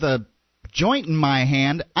caught with a joint in my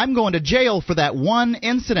hand, I'm going to jail for that one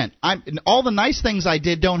incident. All the nice things I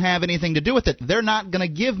did don't have anything to do with it. They're not going to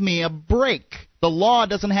give me a break. The law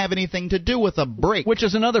doesn't have anything to do with a break. Which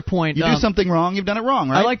is another point. You do something wrong, you've done it wrong,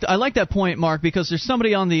 right? I like that point, Mark, because there's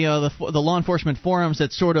somebody on the law enforcement forums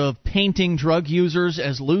that's sort of painting drug users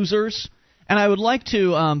as losers, and I would like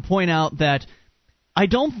to point out that I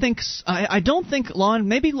don't think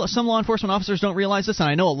maybe some law enforcement officers don't realize this, and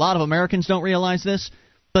I know a lot of Americans don't realize this,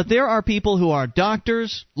 but there are people who are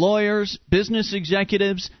doctors, lawyers, business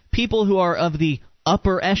executives, people who are of the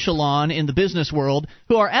upper echelon in the business world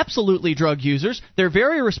who are absolutely drug users. They're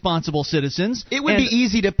very responsible citizens. It would be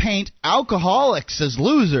easy to paint alcoholics as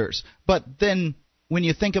losers, but then when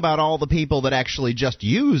you think about all the people that actually just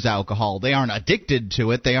use alcohol, they aren't addicted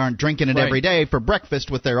to it. They aren't drinking it every day for breakfast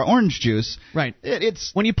with their orange juice. Right.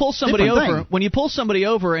 It's when you pull somebody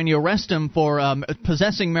over and you arrest them for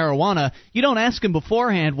possessing marijuana, you don't ask them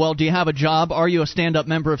beforehand, well, do you have a job? Are you a stand-up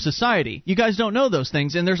member of society? You guys don't know those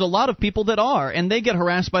things, and there's a lot of people that are, and they get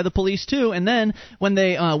harassed by the police too. And then when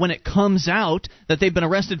it comes out that they've been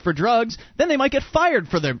arrested for drugs, then they might get fired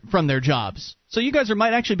from their jobs. So you guys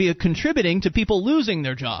might actually be contributing to people losing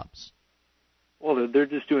their jobs. Well, they're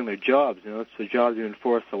just doing their jobs. It's their job to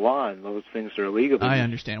enforce the law, and those things are illegal. I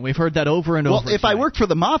understand. We've heard that over and over. Well, if I worked for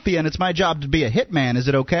the mafia and it's my job to be a hitman, is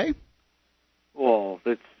it okay? Well,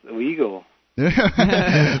 that's illegal.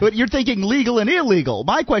 But you're thinking legal and illegal.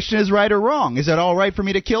 My question is right or wrong. Is it all right for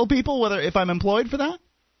me to kill people if I'm employed for that?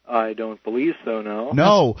 I don't believe so, no.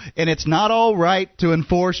 No, and it's not all right to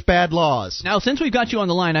enforce bad laws. Now, since we've got you on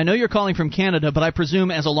the line, I know you're calling from Canada, but I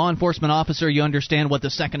presume as a law enforcement officer you understand what the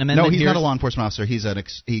Second Amendment is. No, he's not a law enforcement officer. He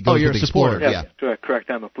goes you're with a supporter. Yeah,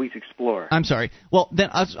 correct. I'm a police explorer. I'm sorry. Well, then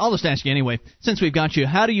I'll just ask you anyway. Since we've got you,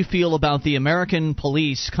 how do you feel about the American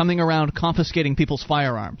police coming around confiscating people's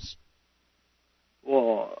firearms?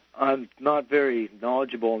 Well, I'm not very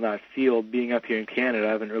knowledgeable in that field. Being up here in Canada,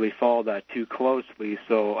 I haven't really followed that too closely,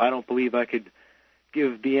 so I don't believe I could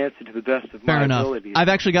give the answer to the best of my abilities. I've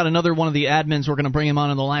actually got another one of the admins. We're going to bring him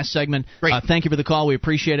on in the last segment. Great. Thank you for the call. We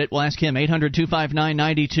appreciate it. We'll ask him.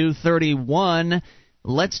 800-259-9231.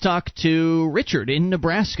 Let's talk to Richard in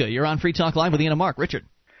Nebraska. You're on Free Talk Live with Ian and Mark. Richard.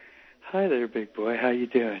 Hi there, big boy. How you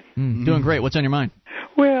doing? Doing great. What's on your mind?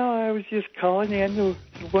 Well, I was just calling in,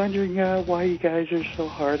 wondering why you guys are so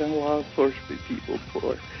hard on law enforcement people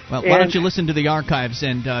for. Well, why don't you listen to the archives,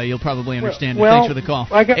 and you'll probably understand it. Thanks for the call.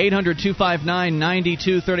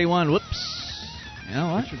 800-259-9231. Whoops. You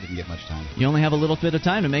know what? Sure didn't get much time. You only have a little bit of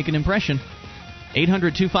time to make an impression.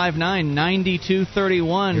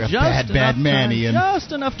 800-259-9231. You're a bad man, Ian.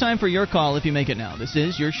 Just enough time for your call if you make it now. This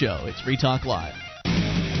is your show. It's Free Talk Live.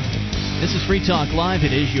 This is Free Talk Live.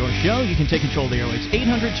 It is your show. You can take control of the airwaves.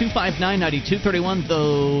 800-259-9231,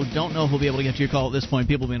 though don't know if we'll be able to get to your call at this point.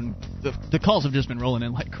 The calls have just been rolling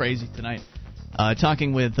in like crazy tonight.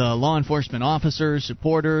 Talking with law enforcement officers,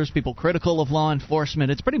 supporters, people critical of law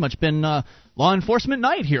enforcement. It's pretty much been law enforcement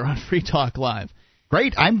night here on Free Talk Live.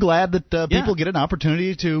 Great. I'm glad that people get an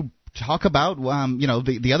opportunity to talk about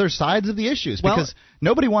the other sides of the issues, because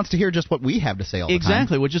nobody wants to hear just what we have to say all the time.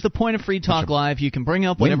 Exactly, which is the point of Free Talk Live. You can bring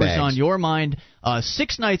up whatever's on your mind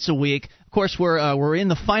 6 nights a week. Of course, we're in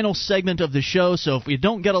the final segment of the show, so if we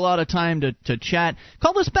don't get a lot of time to chat,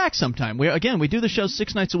 call us back sometime. We do the show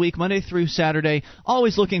 6 nights a week, Monday through Saturday,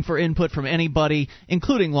 always looking for input from anybody,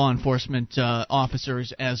 including law enforcement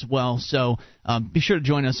officers as well. So be sure to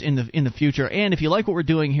join us in the future. And if you like what we're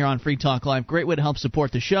doing here on Free Talk Live, great way to help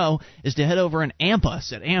support the show is to head over and amp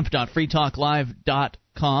us at amp.freetalklive.com.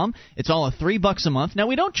 It's all $3 a month. Now,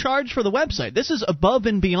 we don't charge for the website. This is above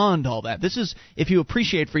and beyond all that. This is if you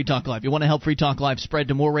appreciate Free Talk Live, you want to help Free Talk Live spread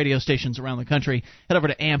to more radio stations around the country, head over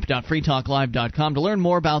to amp.freetalklive.com to learn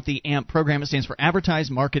more about the AMP program. It stands for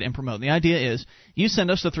Advertise, Market, and Promote. And the idea is you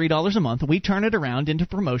send us the $3 a month, and we turn it around into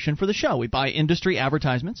promotion for the show. We buy industry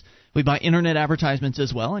advertisements. We buy internet advertisements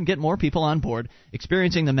as well, and get more people on board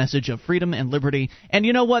experiencing the message of freedom and liberty. And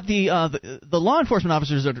you know what? The law enforcement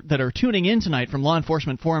officers that are tuning in tonight from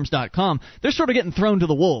lawenforcementforums.com, they're sort of getting thrown to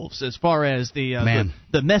the wolves as far as the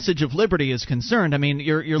message of liberty is concerned. I mean,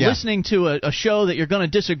 you're listening to a show that you're going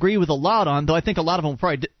to disagree with a lot on, though I think a lot of them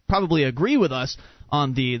will probably agree with us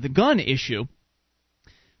on the gun issue.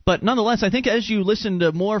 But nonetheless, I think as you listen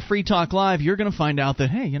to more Free Talk Live, you're going to find out that,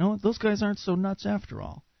 hey, you know what, those guys aren't so nuts after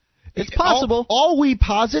all. It's possible. All we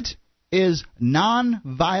posit is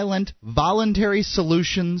non-violent, voluntary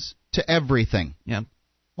solutions to everything. Yeah.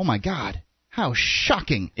 Oh, my God. How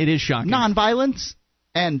shocking. It is shocking. Non-violence,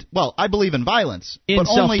 and, well, I believe in violence. In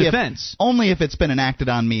self-defense. Only if it's been enacted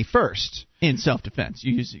on me first. In self-defense.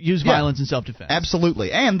 You use violence in self-defense.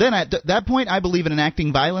 Absolutely. And then at that point, I believe in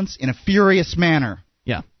enacting violence in a furious manner.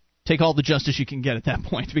 Yeah. Take all the justice you can get at that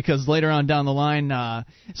point, because later on down the line,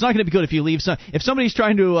 it's not going to be good if you leave. If somebody's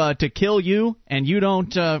trying to kill you and you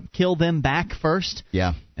don't kill them back first,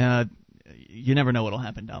 you never know what'll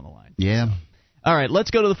happen down the line. Yeah. So. All right,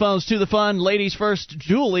 let's go to the phones, to the fun. Ladies first,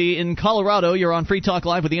 Julie in Colorado. You're on Free Talk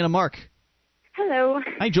Live with Ian and Mark. Hello.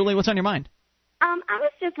 Hi, Julie. What's on your mind? I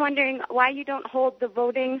was just wondering why you don't hold the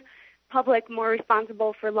voting public more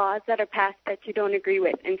responsible for laws that are passed that you don't agree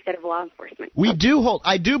with instead of law enforcement. I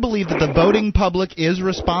do believe that the voting public is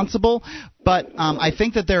responsible, but I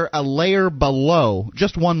think that they're a layer below,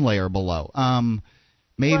 just one layer below.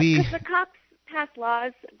 Maybe. Well, 'cause the cops pass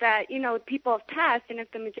laws that, people have passed, and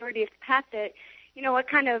if the majority has passed it, what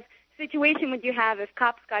kind of situation would you have if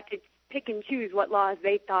cops got to pick and choose what laws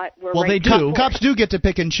they thought were right? Well, they do. Cops do get to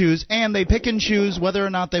pick and choose, and they pick and choose whether or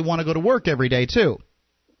not they want to go to work every day, too.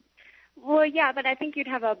 Well, yeah, but I think you'd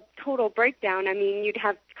have a total breakdown. I mean, you'd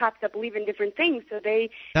have cops that believe in different things, so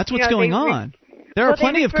they... That's what's going on. There are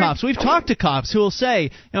plenty of cops. We've talked to cops who will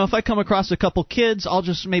say, if I come across a couple kids, I'll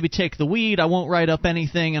just maybe take the weed, I won't write up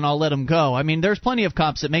anything, and I'll let them go. I mean, there's plenty of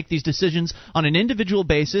cops that make these decisions on an individual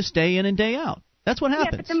basis, day in and day out. That's what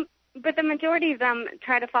happens. Yeah, but the majority of them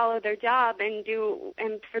try to follow their job and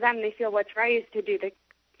for them, they feel what's right is to do the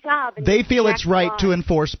job. And they feel it's right to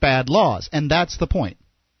enforce bad laws, and that's the point.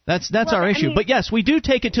 That's our issue. But yes, we do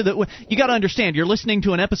take it to the... You got to understand, you're listening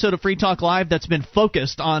to an episode of Free Talk Live that's been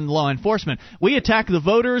focused on law enforcement. We attack the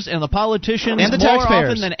voters and the politicians and the more taxpayers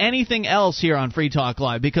often than anything else here on Free Talk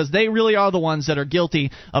Live, because they really are the ones that are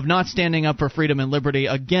guilty of not standing up for freedom and liberty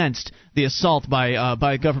against the assault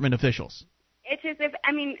by government officials. It's as if,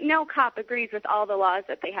 no cop agrees with all the laws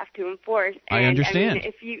that they have to enforce. And, I understand.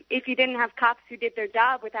 If you didn't have cops who did their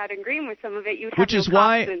job without agreeing with some of it, you'd have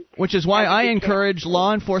Which is why I encourage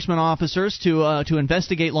law enforcement officers to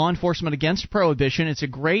investigate law enforcement against prohibition. It's a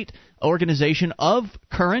great organization of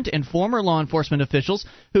current and former law enforcement officials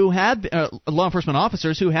who have law enforcement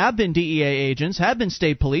officers who have been DEA agents, have been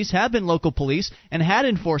state police, have been local police, and had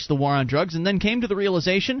enforced the war on drugs, and then came to the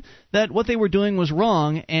realization that what they were doing was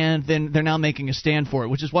wrong, and then they're now making taking a stand for it,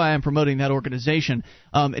 which is why I'm promoting that organization.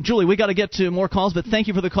 Julie, we got to get to more calls, but thank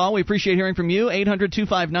you for the call. We appreciate hearing from you.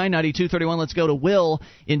 800-259-9231. Let's go to Will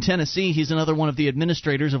in Tennessee. He's another one of the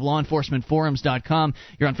administrators of LawEnforcementForums.com.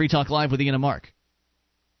 You're on Free Talk Live with Ian and Mark.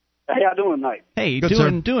 Hey, how doing tonight? Hey,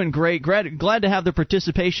 doing great. Glad to have the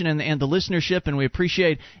participation and the listenership, and we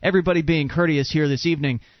appreciate everybody being courteous here this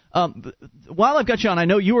evening. While I've got you on, I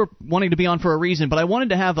know you were wanting to be on for a reason, but I wanted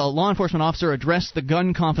to have a law enforcement officer address the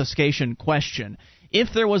gun confiscation question.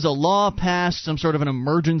 If there was a law passed, some sort of an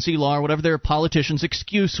emergency law or whatever their politician's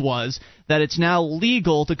excuse was, that it's now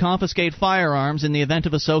legal to confiscate firearms in the event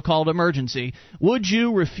of a so-called emergency, would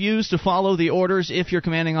you refuse to follow the orders if your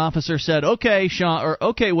commanding officer said, okay, Sean, or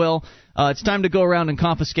okay, Will, it's time to go around and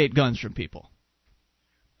confiscate guns from people?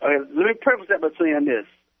 Okay, let me preface that by saying this.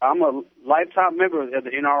 I'm a lifetime member of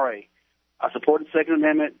the NRA. I support the Second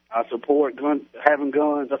Amendment. I support having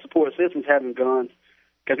guns. I support citizens having guns.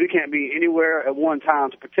 Because we can't be anywhere at one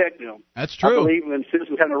time to protect them. That's true. I believe in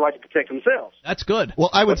citizens having the right to protect themselves. That's good.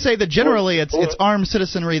 Well, I would say that generally it's armed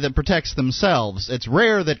citizenry that protects themselves. It's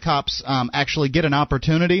rare that cops actually get an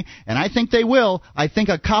opportunity, and I think they will. I think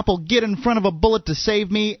a cop will get in front of a bullet to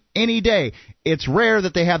save me any day. It's rare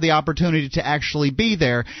that they have the opportunity to actually be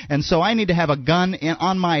there, and so I need to have a gun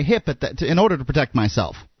on my hip in order to protect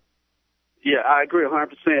myself. Yeah, I agree 100%,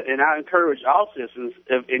 and I encourage all citizens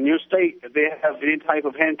in your state, if they have any type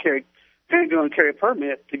of handgun carry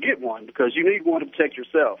permit, to get one, because you need one to protect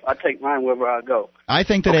yourself. I take mine wherever I go. I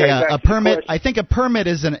think that a permit. I think a permit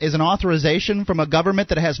is an authorization from a government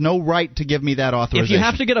that has no right to give me that authorization. If you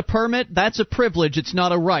have to get a permit, that's a privilege. It's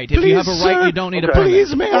not a right. If you have a right, you don't need a permit.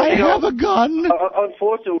 Please, may I have a gun?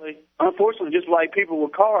 Unfortunately, just like people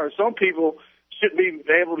with cars, some people shouldn't be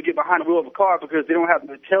able to get behind the wheel of a car because they don't have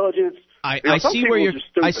the intelligence. I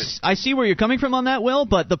see where you're coming from on that, Will,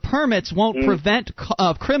 but the permits won't prevent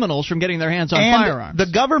criminals from getting their hands on firearms.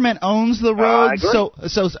 The government owns the roads, so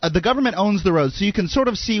the government owns the roads, so you can sort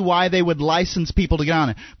of see why they would license people to get on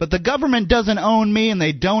it. But the government doesn't own me, and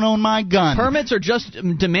they don't own my gun. Permits are just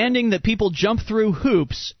demanding that people jump through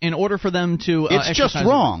hoops in order for them to. It's just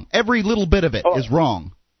wrong. Every little bit of it is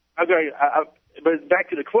wrong. Okay, but back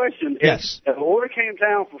to the question. Yes. If an order came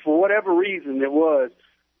down for whatever reason it was,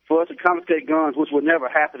 for us to confiscate guns, which would never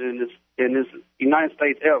happen in this United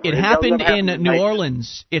States ever. It happened in New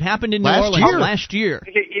Orleans. It happened in New Orleans last year.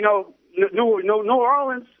 You know, New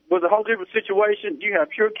Orleans was a whole different situation. You had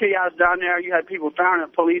pure chaos down there. You had people firing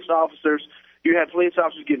at police officers. You had police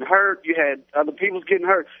officers getting hurt. You had other people getting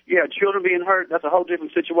hurt. You had children being hurt. That's a whole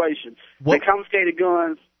different situation. They confiscated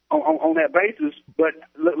guns on that basis, but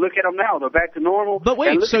look at them now. They're back to normal. But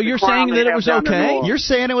wait, so you're saying that it was okay? You're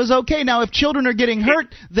saying it was okay. Now, if children are getting hurt,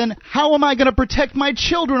 then how am I going to protect my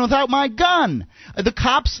children without my gun? The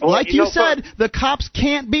cops, like you said, the cops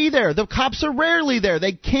can't be there. The cops are rarely there.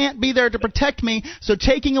 They can't be there to protect me, so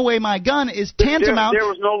taking away my gun is tantamount. There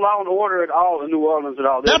was no law and order at all in New Orleans at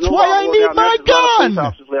all. That's why I need my gun!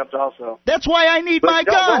 Left also. That's why I need my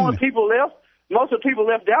gun! Most of the people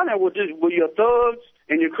left down there were your thugs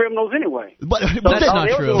and your criminals anyway. But that's not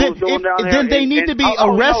true. Then they need to be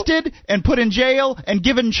arrested and put in jail and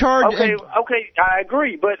given charge. Okay, I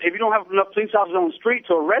agree. But if you don't have enough police officers on the street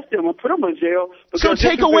to arrest them and put them in jail, so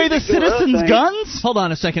take away the citizens' guns? Hold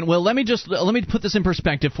on a second, Will. Let me put this in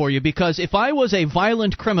perspective for you, because if I was a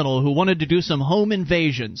violent criminal who wanted to do some home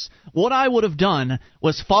invasions, what I would have done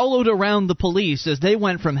was followed around the police as they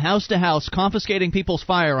went from house to house confiscating people's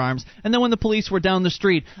firearms, and then when the police were down the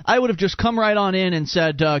street, I would have just come right on in and said,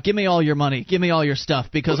 give me all your money, give me all your stuff,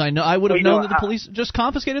 because I would have known that the police just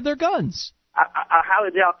confiscated their guns. I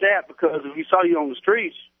highly doubt that, because if you saw you on the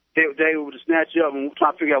streets, they would have snatched you up and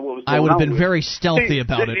try to figure out what was going on. I would have been very stealthy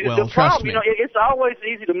about it, Will. Trust me. It's always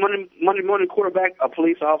easy to money quarterback a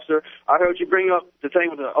police officer. I heard you bring up the thing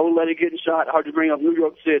with the old lady getting shot. I heard you bring up New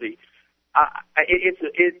York City.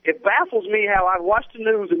 It baffles me how I watch the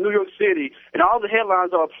news in New York City and all the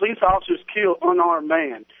headlines are police officers kill unarmed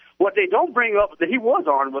man. What they don't bring up is that he was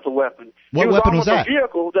armed with a weapon. What weapon was that? A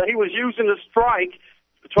vehicle that he was using to strike,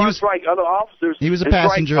 to strike other officers. He was a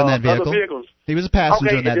passenger in that vehicle. He was a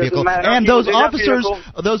passenger in that vehicle. And those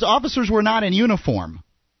officers were not in uniform.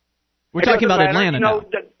 We're talking about Atlanta now.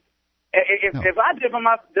 If I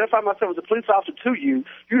identify myself as a police officer to you,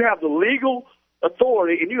 you have the legal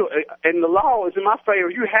authority, and the law is in my favor,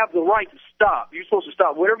 you have the right to stop. You're supposed to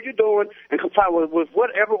stop whatever you're doing and comply with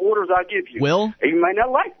whatever orders I give you. Will? And you might not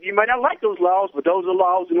like those laws, but those are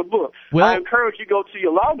laws in the book. Will? I encourage you to go to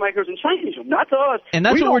your lawmakers and change them, not to us. And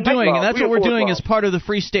that's what we're doing. And that's what we're doing laws. as part of the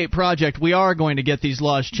Free State Project. We are going to get these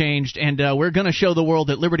laws changed, and we're going to show the world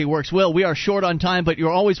that liberty works. Will, we are short on time, but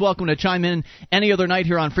you're always welcome to chime in any other night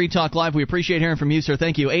here on Free Talk Live. We appreciate hearing from you, sir.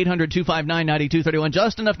 Thank you. 800-259-9231.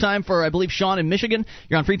 Just enough time for, I believe, Sean in Michigan.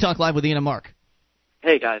 You're on Free Talk Live with Ian and Mark.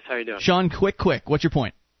 Hey, guys. How you doing? Sean, quick. What's your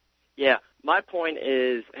point? Yeah. My point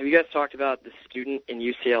is, have you guys talked about the student in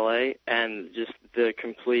UCLA and just the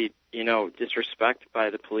complete, disrespect by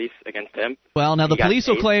the police against him? Well, now the police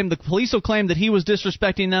will claim that he was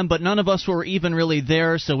disrespecting them, but none of us were even really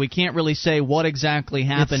there, so we can't really say what exactly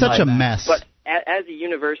happened. It's such a mess. But as a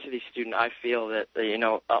university student, I feel that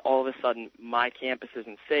all of a sudden my campus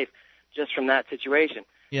isn't safe just from that situation.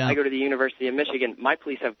 Yeah. I go to the University of Michigan. My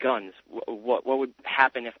police have guns. What would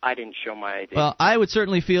happen if I didn't show my ID? Well, I would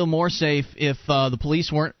certainly feel more safe if the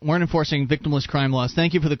police weren't enforcing victimless crime laws.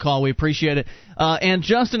 Thank you for the call. We appreciate it. And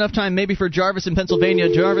just enough time maybe for Jarvis in Pennsylvania.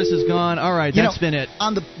 Jarvis is gone. All right, that's been it.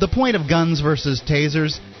 On the point of guns versus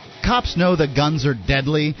tasers, cops know that guns are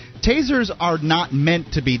deadly. Tasers are not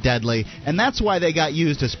meant to be deadly, and that's why they got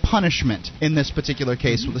used as punishment in this particular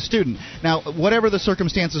case with a student. Now, whatever the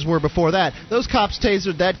circumstances were before that, those cops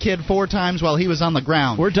tasered that kid 4 times while he was on the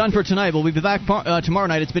ground. We're done for tonight. We'll be back tomorrow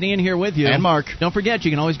night. It's been Ian here with you. And Mark. Don't forget,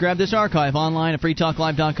 you can always grab this archive online at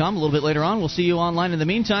freetalklive.com. A little bit later on, we'll see you online in the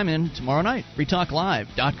meantime, and tomorrow night,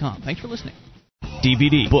 freetalklive.com. Thanks for listening.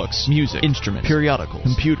 DVD, books, music, instruments, periodicals,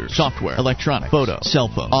 computers, software, electronic, photo, cell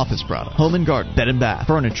phone, office product, home and garden, bed and bath,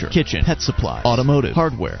 furniture, kitchen, pet supply, automotive,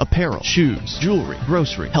 hardware, apparel, shoes, jewelry,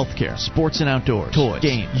 grocery, healthcare, sports and outdoors, toys,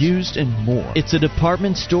 games, used, and more. It's a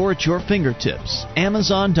department store at your fingertips.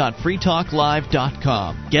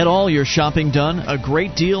 Amazon.freetalklive.com. Get all your shopping done, a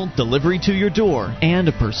great deal, delivery to your door, and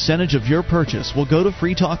a percentage of your purchase will go to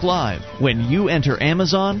Free Talk Live when you enter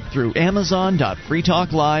Amazon through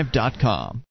Amazon.freetalklive.com.